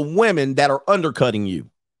 Blame the women that are undercutting you.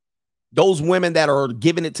 Those women that are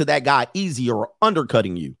giving it to that guy easy are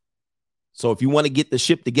undercutting you. So if you want to get the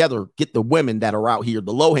ship together, get the women that are out here,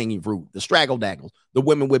 the low-hanging fruit, the straggle-daggles, the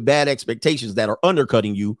women with bad expectations that are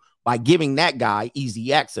undercutting you by giving that guy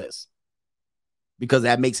easy access. Because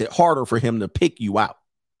that makes it harder for him to pick you out.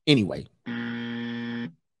 Anyway.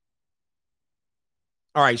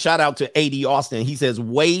 All right, shout out to AD Austin. He says,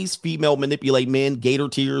 ways female manipulate men: gator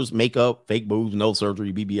tears, makeup, fake boobs, no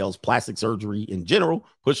surgery, BBLs, plastic surgery in general,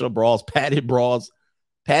 push-up bras, padded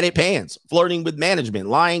pants, flirting with management,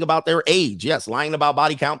 lying about their age. Yes, lying about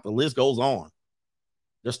body count. The list goes on.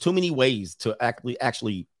 There's too many ways to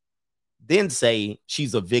actually then say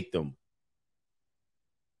she's a victim.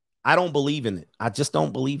 I don't believe in it. I just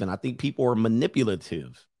don't believe in it. I think people are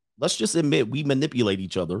manipulative. Let's just admit we manipulate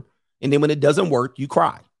each other. And then when it doesn't work, you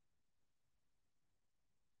cry.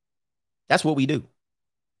 That's what we do.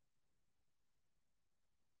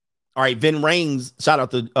 All right, Vin Rames, shout out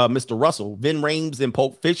to Mr. Russell. Vin Rames in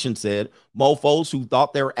Pulp Fiction said, mofos who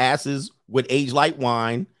thought their asses would age like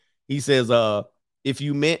wine. He says, if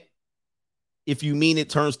you mean it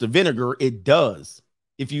turns to vinegar, it does.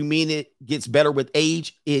 If you mean it gets better with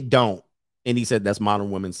age, it don't. And he said that's Modern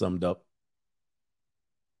Women summed up.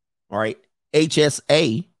 All right,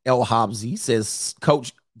 HSA El Hobbsy says,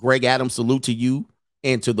 Coach Greg Adams, salute to you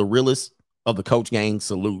and to the realest of the Coach gang.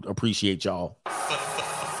 Salute. Appreciate y'all.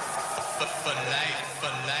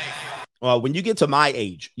 When you get to my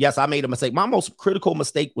age, yes, I made a mistake. My most critical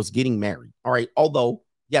mistake was getting married. All right. Although,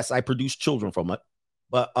 yes, I produced children from it,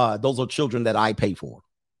 but those are children that I pay for.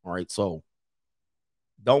 All right. So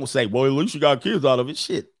don't say, well, at least you got kids out of it.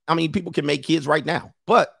 Shit. I mean, people can make kids right now,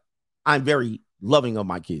 but I'm very loving of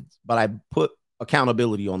my kids, but I put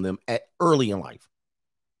accountability on them early in life.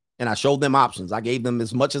 And I showed them options. I gave them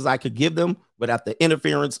as much as I could give them without the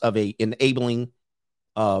interference of a enabling,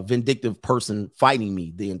 vindictive person fighting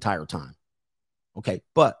me the entire time. Okay.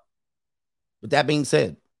 But with that being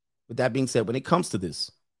said, when it comes to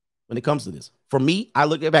this, for me, I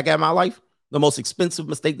look back at my life, the most expensive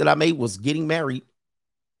mistake that I made was getting married.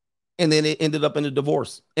 And then it ended up in a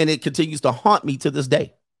divorce. And it continues to haunt me to this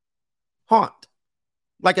day. Haunt.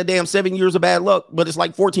 Like a damn 7 years of bad luck, but it's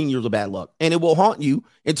like 14 years of bad luck. And it will haunt you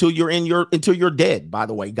until you're dead, by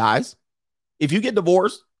the way, guys. If you get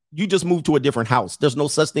divorced, you just move to a different house. There's no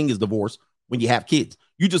such thing as divorce when you have kids.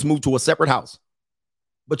 You just move to a separate house.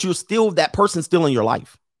 But that person's still in your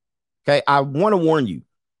life. Okay, I want to warn you.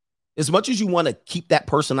 As much as you want to keep that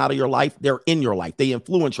person out of your life, they're in your life. They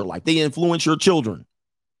influence your life. They influence your children.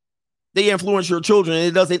 And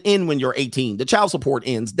it doesn't end when you're 18. The child support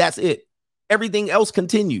ends. That's it. Everything else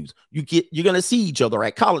continues. You're going to see each other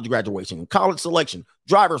at college graduation, college selection,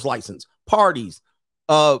 driver's license, parties,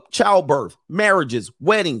 childbirth, marriages,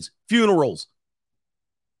 weddings, funerals,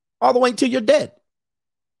 all the way till you're dead.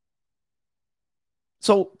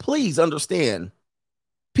 So please understand,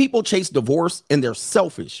 people chase divorce and they're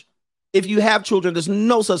selfish. If you have children, there's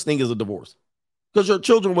no such thing as a divorce because your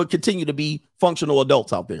children will continue to be functional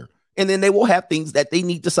adults out there. And then they will have things that they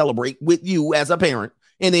need to celebrate with you as a parent.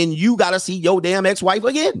 And then you got to see your damn ex-wife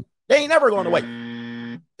again. They ain't never going away.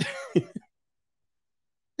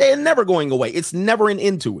 They're never going away. It's never an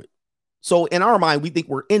end to it. So in our mind, we think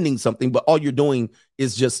we're ending something, but all you're doing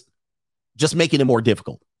is just making it more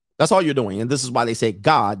difficult. That's all you're doing. And this is why they say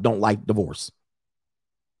God don't like divorce.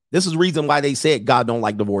 This is the reason why they said God don't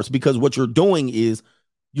like divorce, because what you're doing is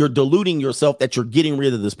you're deluding yourself that you're getting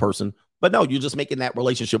rid of this person. But no, you're just making that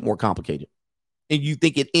relationship more complicated. And you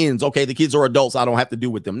think it ends. Okay, the kids are adults. I don't have to do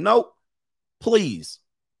with them. Nope. Please.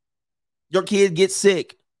 Your kid gets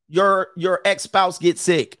sick. Your ex-spouse gets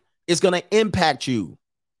sick. It's going to impact you.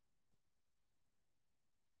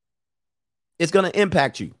 It's going to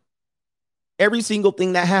impact you. Every single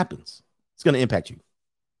thing that happens, it's going to impact you.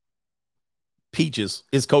 Peaches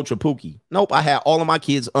is Coach of Pookie. Nope, I had all of my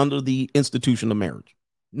kids under the institution of marriage.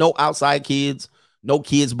 No outside kids. No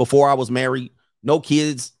kids before I was married. No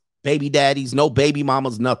kids, baby daddies, no baby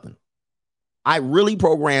mamas, nothing. I really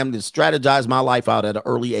programmed and strategized my life out at an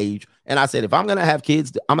early age. And I said, if I'm going to have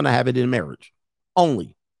kids, I'm going to have it in marriage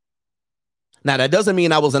only. Now, that doesn't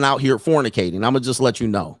mean I wasn't out here fornicating. I'm going to just let you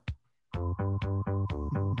know.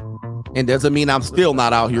 And doesn't mean I'm still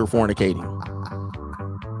not out here fornicating.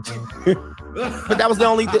 But that was the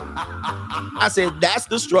only thing. I said, that's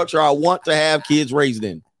the structure I want to have kids raised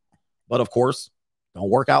in. But of course, Don't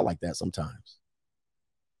work out like that sometimes.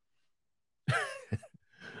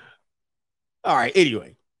 All right.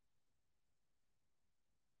 Anyway,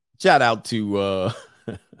 shout out to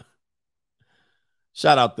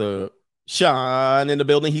Sean in the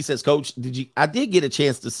building. He says, Coach, I did get a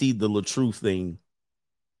chance to see the LaTruth thing.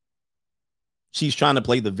 She's trying to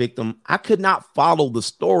play the victim. I could not follow the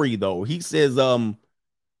story though. He says,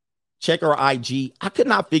 check her IG. I could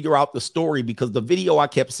not figure out the story because the video I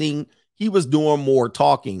kept seeing, he was doing more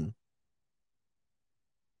talking.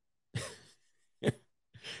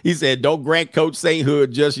 He said, don't grant Coach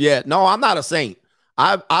sainthood just yet. No, I'm not a saint.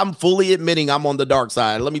 I'm fully admitting I'm on the dark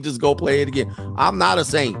side. Let me just go play it again. I'm not a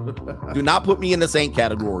saint. Do not put me in the saint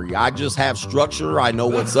category. I just have structure. I know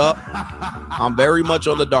what's up. I'm very much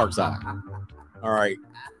on the dark side. All right.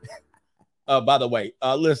 By the way,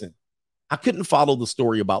 listen, I couldn't follow the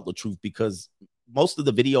story about LaTruth because most of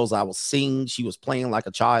the videos I was seeing, she was playing like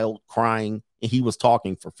a child, crying, and he was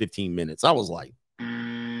talking for 15 minutes. I was like,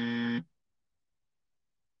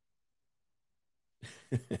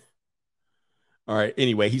 all right.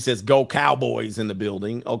 Anyway, he says, go Cowboys in the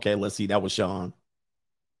building. Okay, let's see. That was Sean.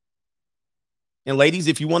 And ladies,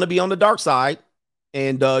 if you want to be on the dark side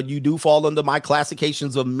and you do fall under my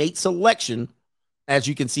classifications of mate selection, as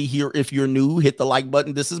you can see here, if you're new, hit the like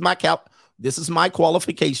button. This is my This is my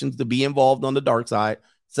qualifications to be involved on the dark side.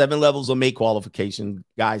 7 levels of mate qualification.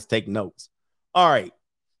 Guys, take notes. All right.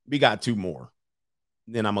 We got 2 more.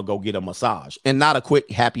 Then I'm going to go get a massage. And not a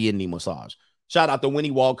quick happy ending massage. Shout out to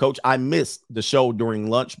Winnie Wall, Coach. I missed the show during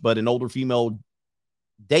lunch, but an older female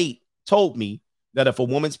date told me that if a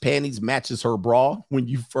woman's panties matches her bra when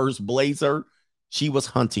you first blaze her, she was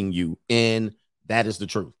hunting you. And that is the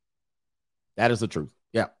truth. That is the truth.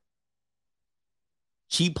 Yeah.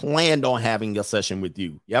 She planned on having a session with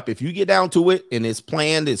you. Yep. If you get down to it and it's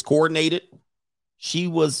planned, it's coordinated, she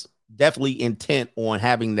was definitely intent on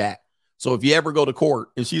having that. So if you ever go to court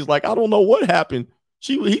and she's like, I don't know what happened,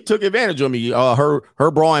 he took advantage of me.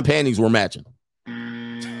 Her bra and panties were matching.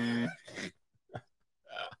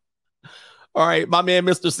 All right, my man,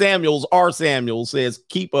 Mr. Samuels, R. Samuels says,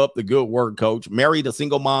 keep up the good work, Coach. Married a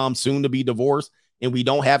single mom, soon to be divorced, and we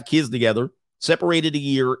don't have kids together. Separated a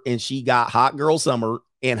year, and she got hot girl summer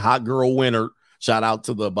and hot girl winter. Shout out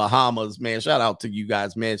to the Bahamas, man. Shout out to you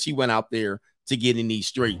guys, man. She went out there to get in these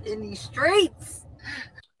streets. In these streets.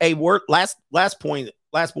 Hey, last point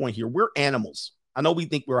here. We're animals. I know we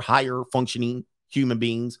think we're higher functioning human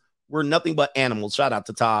beings. We're nothing but animals. Shout out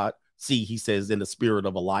to Todd C. He says, in the spirit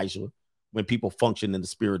of Elijah, when people function in the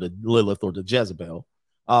spirit of Lilith or the Jezebel.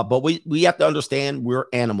 But we have to understand we're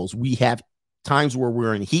animals. We have times where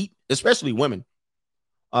we're in heat, especially women.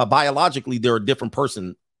 Biologically, they're a different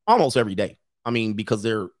person almost every day. I mean, because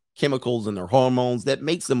their chemicals and their hormones, that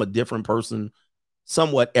makes them a different person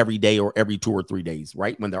somewhat every day or every 2 or 3 days,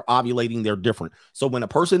 right? When they're ovulating, they're different. So when a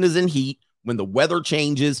person is in heat, when the weather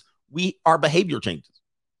changes, our behavior changes.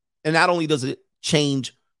 And not only does it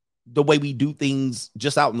change the way we do things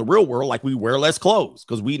just out in the real world, like we wear less clothes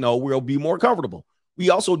because we know we'll be more comfortable. We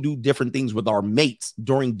also do different things with our mates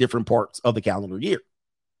during different parts of the calendar year.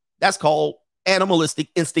 That's called animalistic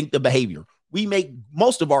instinctive behavior. We make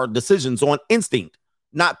most of our decisions on instinct,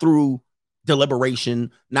 not through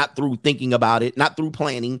deliberation, not through thinking about it, not through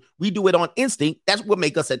planning. We do it on instinct. That's what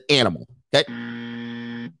makes us an animal. Okay.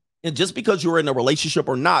 And just because you're in a relationship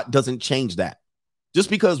or not doesn't change that.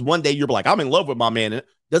 Just because one day you're like, I'm in love with my man,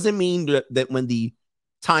 doesn't mean that when the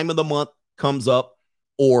time of the month comes up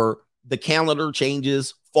or the calendar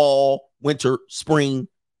changes, fall, winter, spring,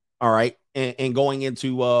 all right, and going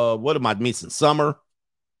into, what am I missing, summer?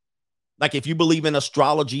 Like if you believe in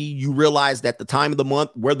astrology, you realize that the time of the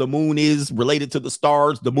month where the moon is related to the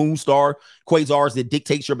stars, the moon star, quasars that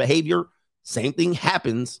dictates your behavior, same thing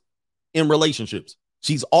happens in relationships.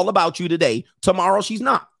 She's all about you today. Tomorrow, she's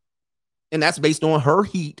not. And that's based on her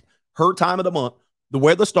heat, her time of the month,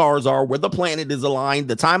 where the stars are, where the planet is aligned,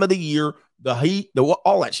 the time of the year, the heat,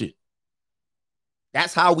 all that shit.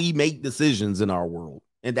 That's how we make decisions in our world.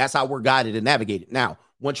 And that's how we're guided and navigated. Now,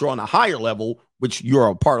 once you're on a higher level, which you're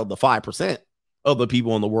a part of the 5% of the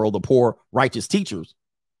people in the world, the poor, righteous teachers,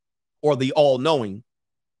 or the all-knowing,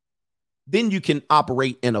 then you can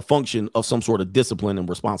operate in a function of some sort of discipline and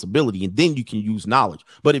responsibility, and then you can use knowledge.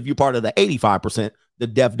 But if you're part of the 85%, the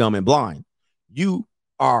deaf, dumb, and blind, you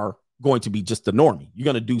are going to be just a normie. You're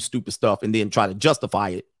going to do stupid stuff and then try to justify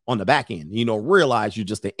it on the back end. Realize you're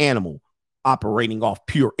just an animal operating off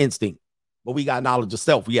pure instinct. But we got knowledge of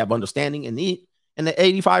self. We have understanding, and the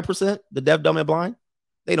 85%, the deaf, dumb, and blind,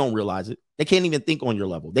 they don't realize it. They can't even think on your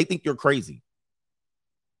level. They think you're crazy.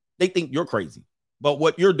 They think you're crazy. But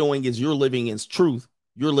what you're doing is you're living in truth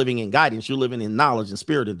You're living in guidance. You're living in knowledge and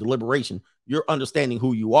spirit and deliberation. You're understanding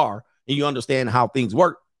who you are and you understand how things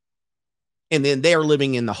work. And then they're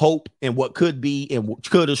living in the hope and what could be and what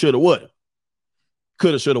coulda, shoulda, woulda.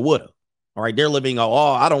 Coulda, shoulda, woulda. All right. They're living,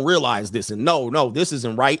 I don't realize this. And no, this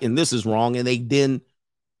isn't right. And this is wrong. And they then,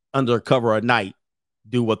 under cover of night,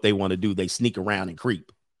 do what they want to do. They sneak around and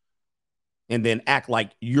creep. And then act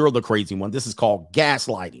like you're the crazy one. This is called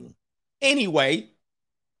gaslighting. Anyway,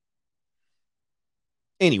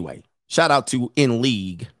 shout out to In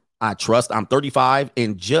League I Trust. I'm 35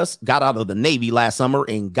 and just got out of the Navy last summer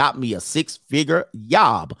and got me a 6-figure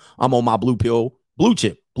job. I'm on my blue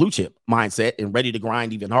chip mindset and ready to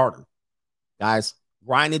grind even harder. Guys,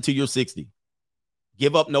 grind into your 60.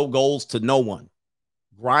 Give up no goals to no one.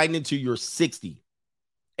 Grind into your 60.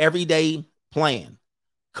 Everyday plan.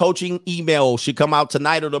 Coaching email should come out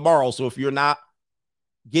tonight or tomorrow. So if you're not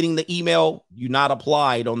getting the email, you're not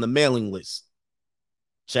applied on the mailing list.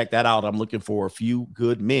 Check that out. I'm looking for a few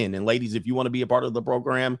good men. And ladies, if you want to be a part of the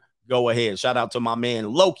program, go ahead. Shout out to my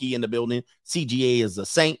man Loki in the building. CGA is a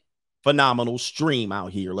saint. Phenomenal stream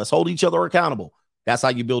out here. Let's hold each other accountable. That's how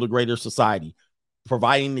you build a greater society.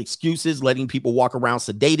 Providing excuses, letting people walk around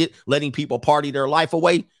sedated, letting people party their life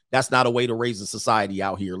away. That's not a way to raise a society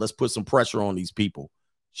out here. Let's put some pressure on these people.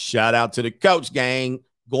 Shout out to the coach gang.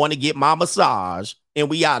 Going to get my massage. And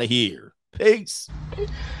we out of here. Peace.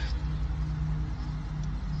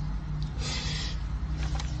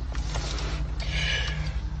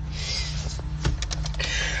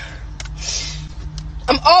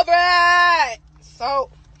 I'm over it. So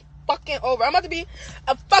fucking over. I'm about to be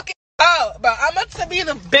a fucking hoe, bro. I'm about to be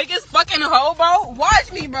the biggest fucking hoe, bro.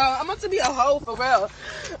 Watch me, bro. I'm about to be a hoe for real.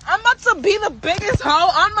 I'm about to be the biggest hoe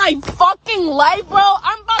on my fucking life, bro.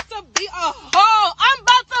 I'm about to be a hoe. I'm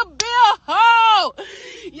about to be a hoe.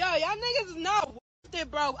 Yo, y'all niggas is not worth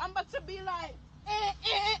it, bro. I'm about to be like,